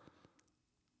pizza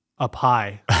a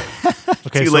pie?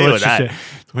 Okay, too late with that.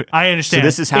 I understand. So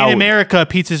this is how in America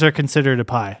pizzas are considered a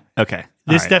pie. Okay.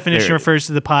 This definition refers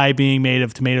to the pie being made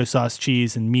of tomato sauce,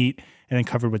 cheese, and meat, and then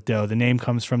covered with dough. The name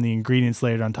comes from the ingredients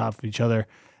layered on top of each other.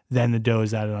 Then the dough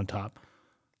is added on top.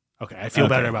 Okay, I feel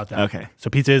better about that. Okay.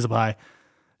 So pizza is a pie.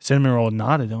 Cinnamon roll,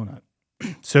 not a donut.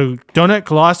 So donut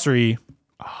glossary.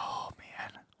 Oh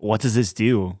man, what does this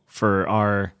do for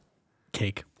our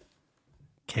cake?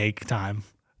 Cake time.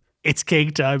 It's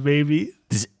cake time, baby.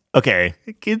 Okay,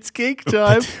 it's cake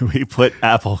time. We put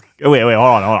apple. Oh, wait, hold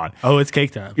on. Oh, it's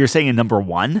cake time. You're saying in number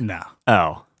 1? No.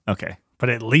 Oh, okay. But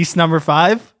at least number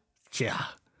 5. Yeah.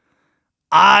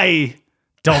 I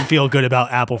don't feel good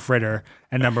about apple fritter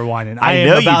at number 1, and I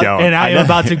know you don't. And I am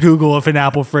about to Google if an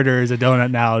apple fritter is a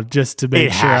donut now, just to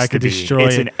make sure I could destroy it.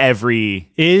 It's in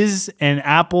every. Is an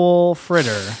apple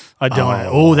fritter a donut?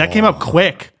 Oh, that came up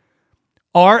quick.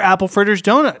 Are apple fritters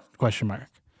donut? ?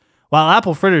 While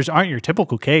apple fritters aren't your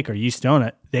typical cake or yeast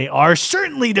donut, they are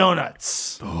certainly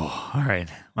donuts. Oh, all right.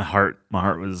 My heart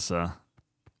was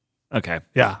okay.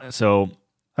 Yeah. So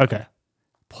okay.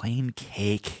 Plain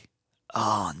cake.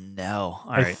 Oh no.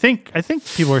 All right. I think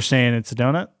people are saying it's a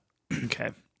donut.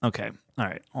 Okay. All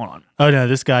right. Hold on. Oh no,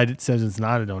 this guy says it's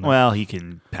not a donut. Well, he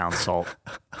can pound salt.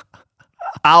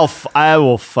 I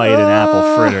will fight an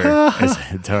apple fritter as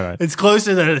a donut. It's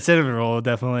closer than a cinnamon roll,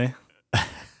 definitely.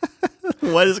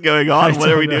 What is going on?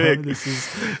 What are we doing?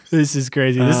 This is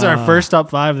crazy. This is our first top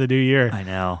 5 of the new year. I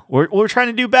know. We're trying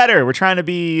to do better. We're trying to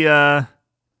be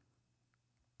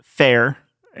fair,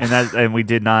 and we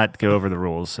did not go over the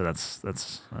rules. So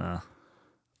that's.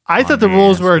 I thought the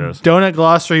rules were donut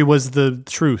glossary was the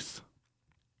truth.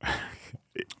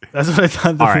 That's what I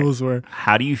thought the rules were.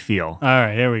 How do you feel? All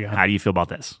right, here we go. How do you feel about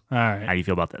this? All right. How do you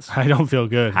feel about this? I don't feel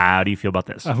good. How do you feel about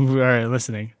this? All right,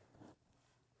 listening.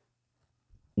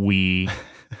 We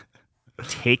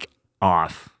take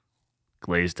off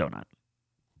glazed donut.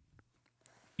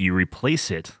 You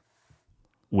replace it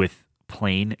with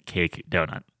plain cake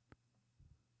donut.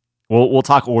 We'll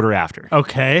talk order after.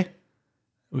 Okay.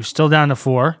 We're still down to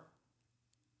 4.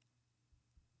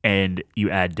 And you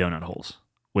add donut holes,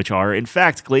 which are in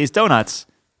fact glazed donuts,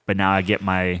 but now I get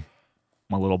my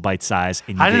little bite size.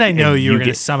 And how did I know you were going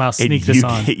to somehow sneak this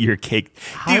on? You get your cake.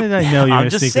 How did I know you were going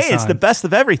to sneak this on? It's the best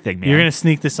of everything, man. You're going to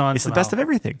sneak this on It's the best of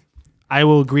everything. I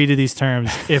will agree to these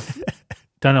terms if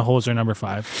donut holes are number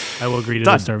 5. I will agree to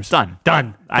those terms. Done.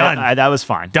 That was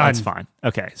fine. Done. That's fine.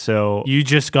 Okay, so you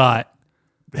just got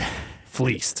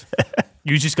fleeced.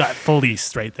 You just got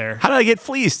fleeced right there. How did I get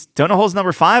fleeced? Donut holes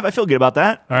number 5? I feel good about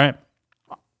that. All right.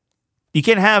 You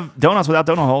can't have donuts without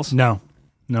donut holes. No.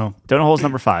 Donut holes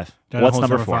number 5. What's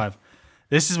number 4? 5?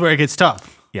 This is where it gets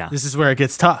tough. Yeah. This is where it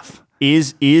gets tough.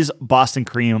 Is Boston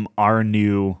cream our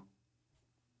new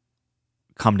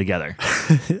come together?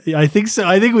 I think so.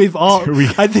 I think we've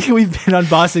been on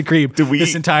Boston cream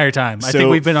this entire time. I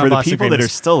think we've been on Boston cream. For the people that are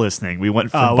still listening, we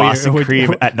went from Boston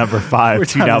cream at number 5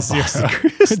 to now Boston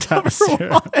cream is number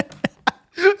 1.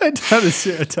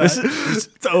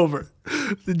 It's over.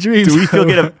 The dream's Do we feel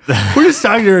over. We're just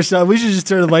talking to ourselves. We should just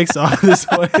turn the mics off at this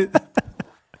point.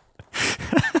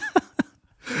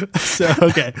 So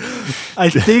okay, I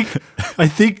think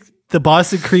the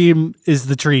Boston cream is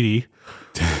the treaty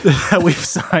that we've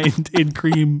signed in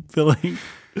cream filling.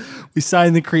 We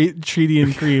signed the treaty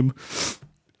in cream.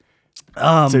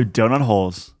 So donut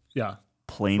holes. Yeah.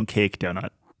 Plain cake donut.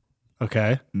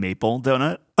 Okay. Maple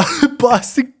donut.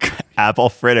 Boston apple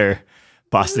fritter.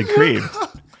 Boston cream.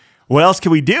 What else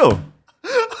can we do?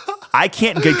 I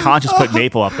can't in good conscience put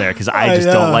maple up there because I just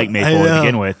don't like maple to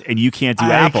begin with, and you can't do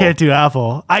apple. I can't do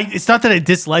apple. It's not that I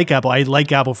dislike apple. I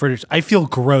like apple fritters. I feel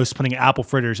gross putting apple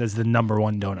fritters as the number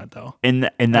 1 donut, though. And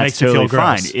that's totally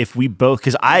fine. If we both,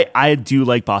 because I do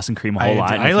like Boston cream a whole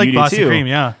lot. I like Boston cream,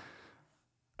 yeah.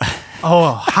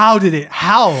 Oh, how did it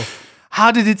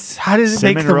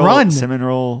make the run? Cinnamon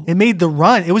roll. It made the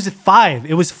run. It was at 5.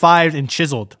 It was 5 and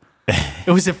chiseled.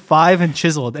 It was at 5 and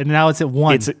chiseled, and now it's at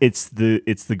 1. It's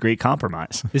the great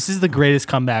compromise. This is the greatest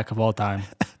comeback of all time.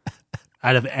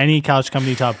 Out of any Couch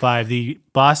Company top 5, the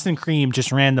Boston Cream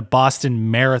just ran the Boston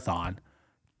Marathon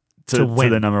to win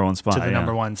to the number 1 spot. To the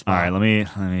number 1 spot. All right,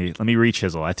 let me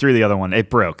re-chisel. I threw the other one. It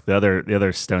broke. The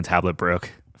other stone tablet broke.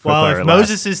 Well, if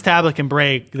Moses' tablet can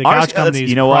break, the Couch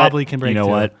Companies probably can break. You know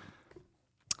too. What?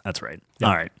 That's right. Yeah.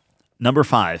 All right. Number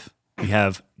 5. We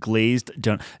have glazed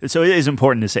donut. So it is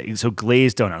important to say. So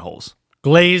glazed donut holes.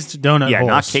 Glazed donut holes. Yeah,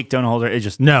 not cake donut holes. It's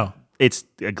just no. It's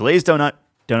a glazed donut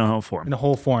hole form. In a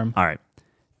whole form. All right.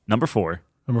 Number 4.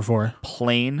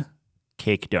 Plain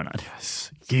cake donut.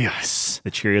 Yes. The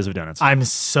Cheerios of donuts. I'm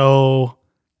so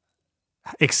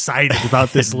excited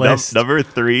about this list. Number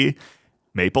 3,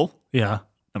 maple. Yeah.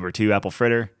 Number 2, apple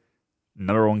fritter.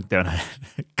 Number 1 donut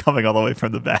coming all the way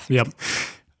from the back. Yep.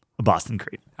 A Boston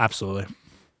cream. Absolutely.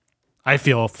 I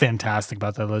feel fantastic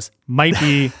about that list. Might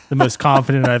be the most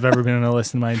confident I've ever been on a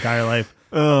list in my entire life.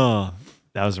 Oh,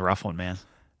 that was a rough one, man.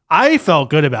 I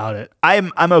felt good about it.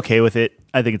 I'm okay with it.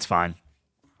 I think it's fine.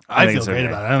 I feel great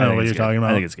about it. I don't know what you're talking about.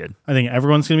 I think it's good. I think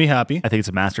everyone's going to be happy. I think it's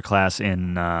a masterclass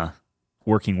in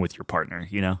working with your partner,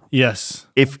 you know? Yes.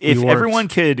 If everyone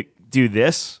could do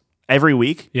this every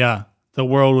week. Yeah. The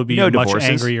world would be a much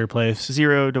angrier place.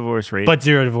 0 divorce rate. But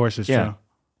 0 divorces, true.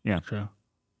 Yeah. True.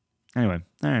 Anyway,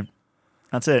 all right.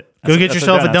 That's it. Go get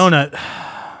yourself a donut.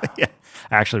 Yeah.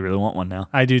 I actually really want one now.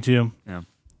 I do too. Yeah.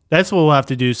 That's what we'll have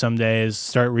to do someday is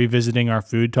start revisiting our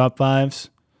food top 5s.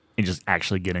 And just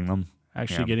actually getting them.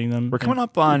 Getting them. We're coming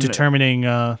up on determining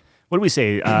what do we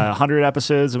say? 100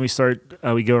 episodes, and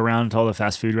we go around to all the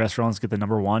fast food restaurants, get the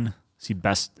number 1. See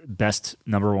best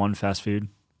number 1 fast food.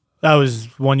 That was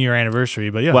 1 year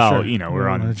anniversary, but yeah. Well, sure. We're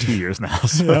on 2 years now.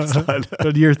 So it's not,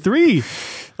 but year 3.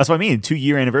 That's what I mean.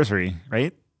 2-year anniversary,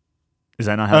 right? Is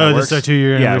that not how it works? This is our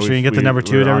 2-year anniversary and get the number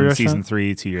 2 at every restaurant? Season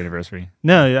 3, 2-year anniversary.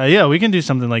 No, yeah, we can do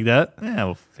something like that. Yeah,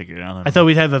 we'll figure it out. I thought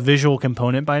we'd have a visual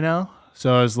component by now.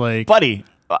 So I was like... Buddy.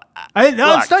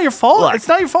 It's not your fault. Look, it's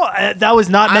not your fault. That was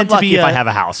not meant to be... if I have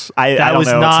a house. That was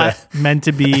not meant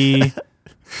to be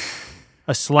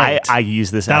a slight. I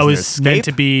use this as an escape. That was meant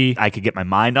to be... I could get my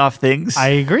mind off things. I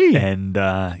agree. And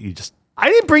you just... I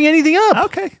didn't bring anything up.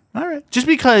 Okay. All right. Just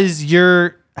because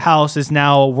your house is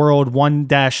now world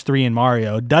 1-3 in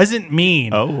Mario doesn't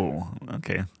mean... Oh,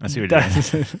 okay. I see what you're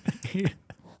doing.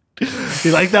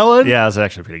 You like that one? Yeah, that was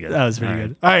actually pretty good. That was pretty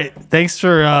good. All right. Thanks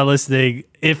for listening.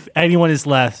 If anyone is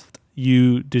left,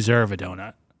 you deserve a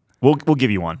donut. We'll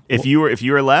give you one. If you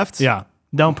were left... Yeah.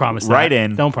 Don't promise that. Write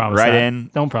in. Don't promise that. Write in.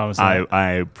 Don't promise that.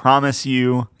 I promise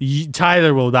you.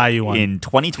 Tyler will buy you one. In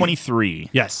 2023.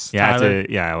 Yes. Tyler.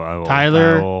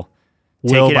 Tyler will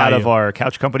take it out of our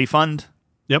Couch Company fund.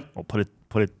 Yep. We'll put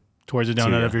it towards a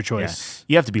donut of your choice.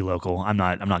 Yeah. You have to be local. I'm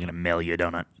not going to mail you a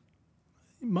donut.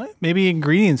 Maybe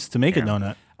ingredients to make a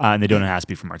donut. And the donut has to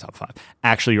be from our top 5.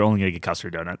 Actually, you're only going to get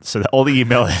custard donut. So the only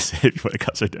email is if you want a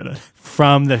custard donut.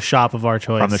 From the shop of our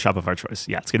choice. From the shop of our choice.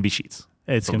 Yeah, it's going to be Sheets.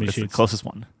 It's going to be Sheets. The closest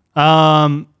one.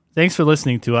 Thanks for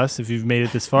listening to us if you've made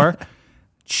it this far.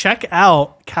 check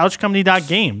out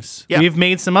couchcompany.games. Yeah. We've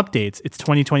made some updates. It's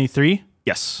 2023.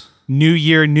 Yes. New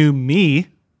year, new me.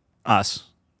 Us.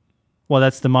 Well,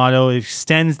 that's the motto. It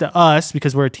extends to us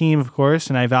because we're a team, of course,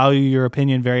 and I value your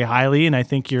opinion very highly, and I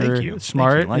think you're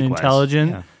smart and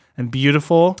intelligent and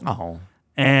beautiful. Oh.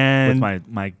 And with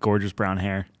my gorgeous brown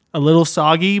hair. A little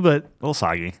soggy, but... A little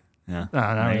soggy. Yeah.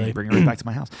 Not really. Bring it right back to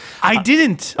my house. I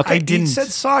didn't. Okay, I didn't. You said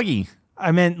soggy.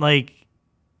 I meant like...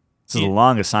 This is the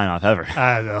longest sign-off ever.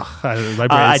 I don't know.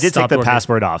 I did take the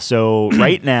password off. So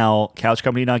right now,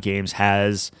 couchcompany.games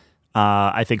has,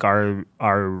 I think, our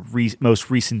most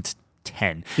recent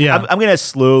 10. Yeah. I'm going to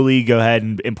slowly go ahead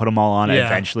and put them all on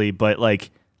eventually, but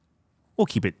like we'll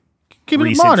keep it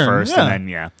recent modern, first, and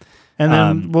then and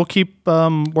then we'll keep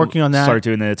working on that. Start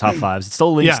doing the top fives. It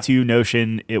still links to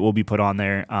Notion. It will be put on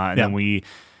there, and then we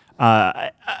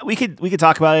could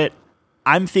talk about it.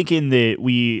 I'm thinking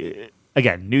that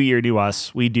again, new year, new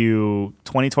us. We do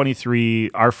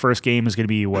 2023. Our first game is going to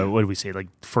be what did we say? Like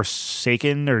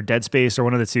Forsaken or Dead Space or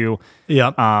one of the two.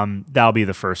 Yeah. That'll be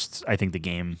the first. I think the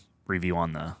game review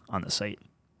on the site.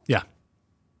 Yeah.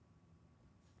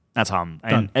 That's how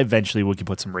and eventually we can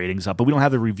put some ratings up, but we don't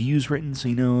have the reviews written, so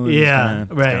right.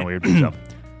 It's kind of weird. So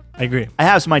I agree. I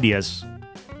have some ideas.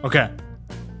 Okay.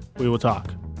 We will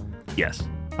talk. Yes.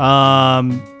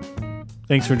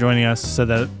 Thanks for joining us. Said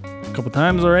that a couple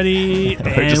times already.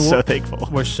 We're just so thankful.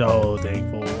 We're so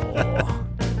thankful.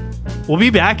 We'll be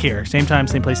back here, same time,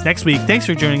 same place next week. Thanks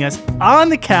for joining us on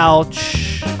the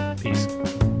couch.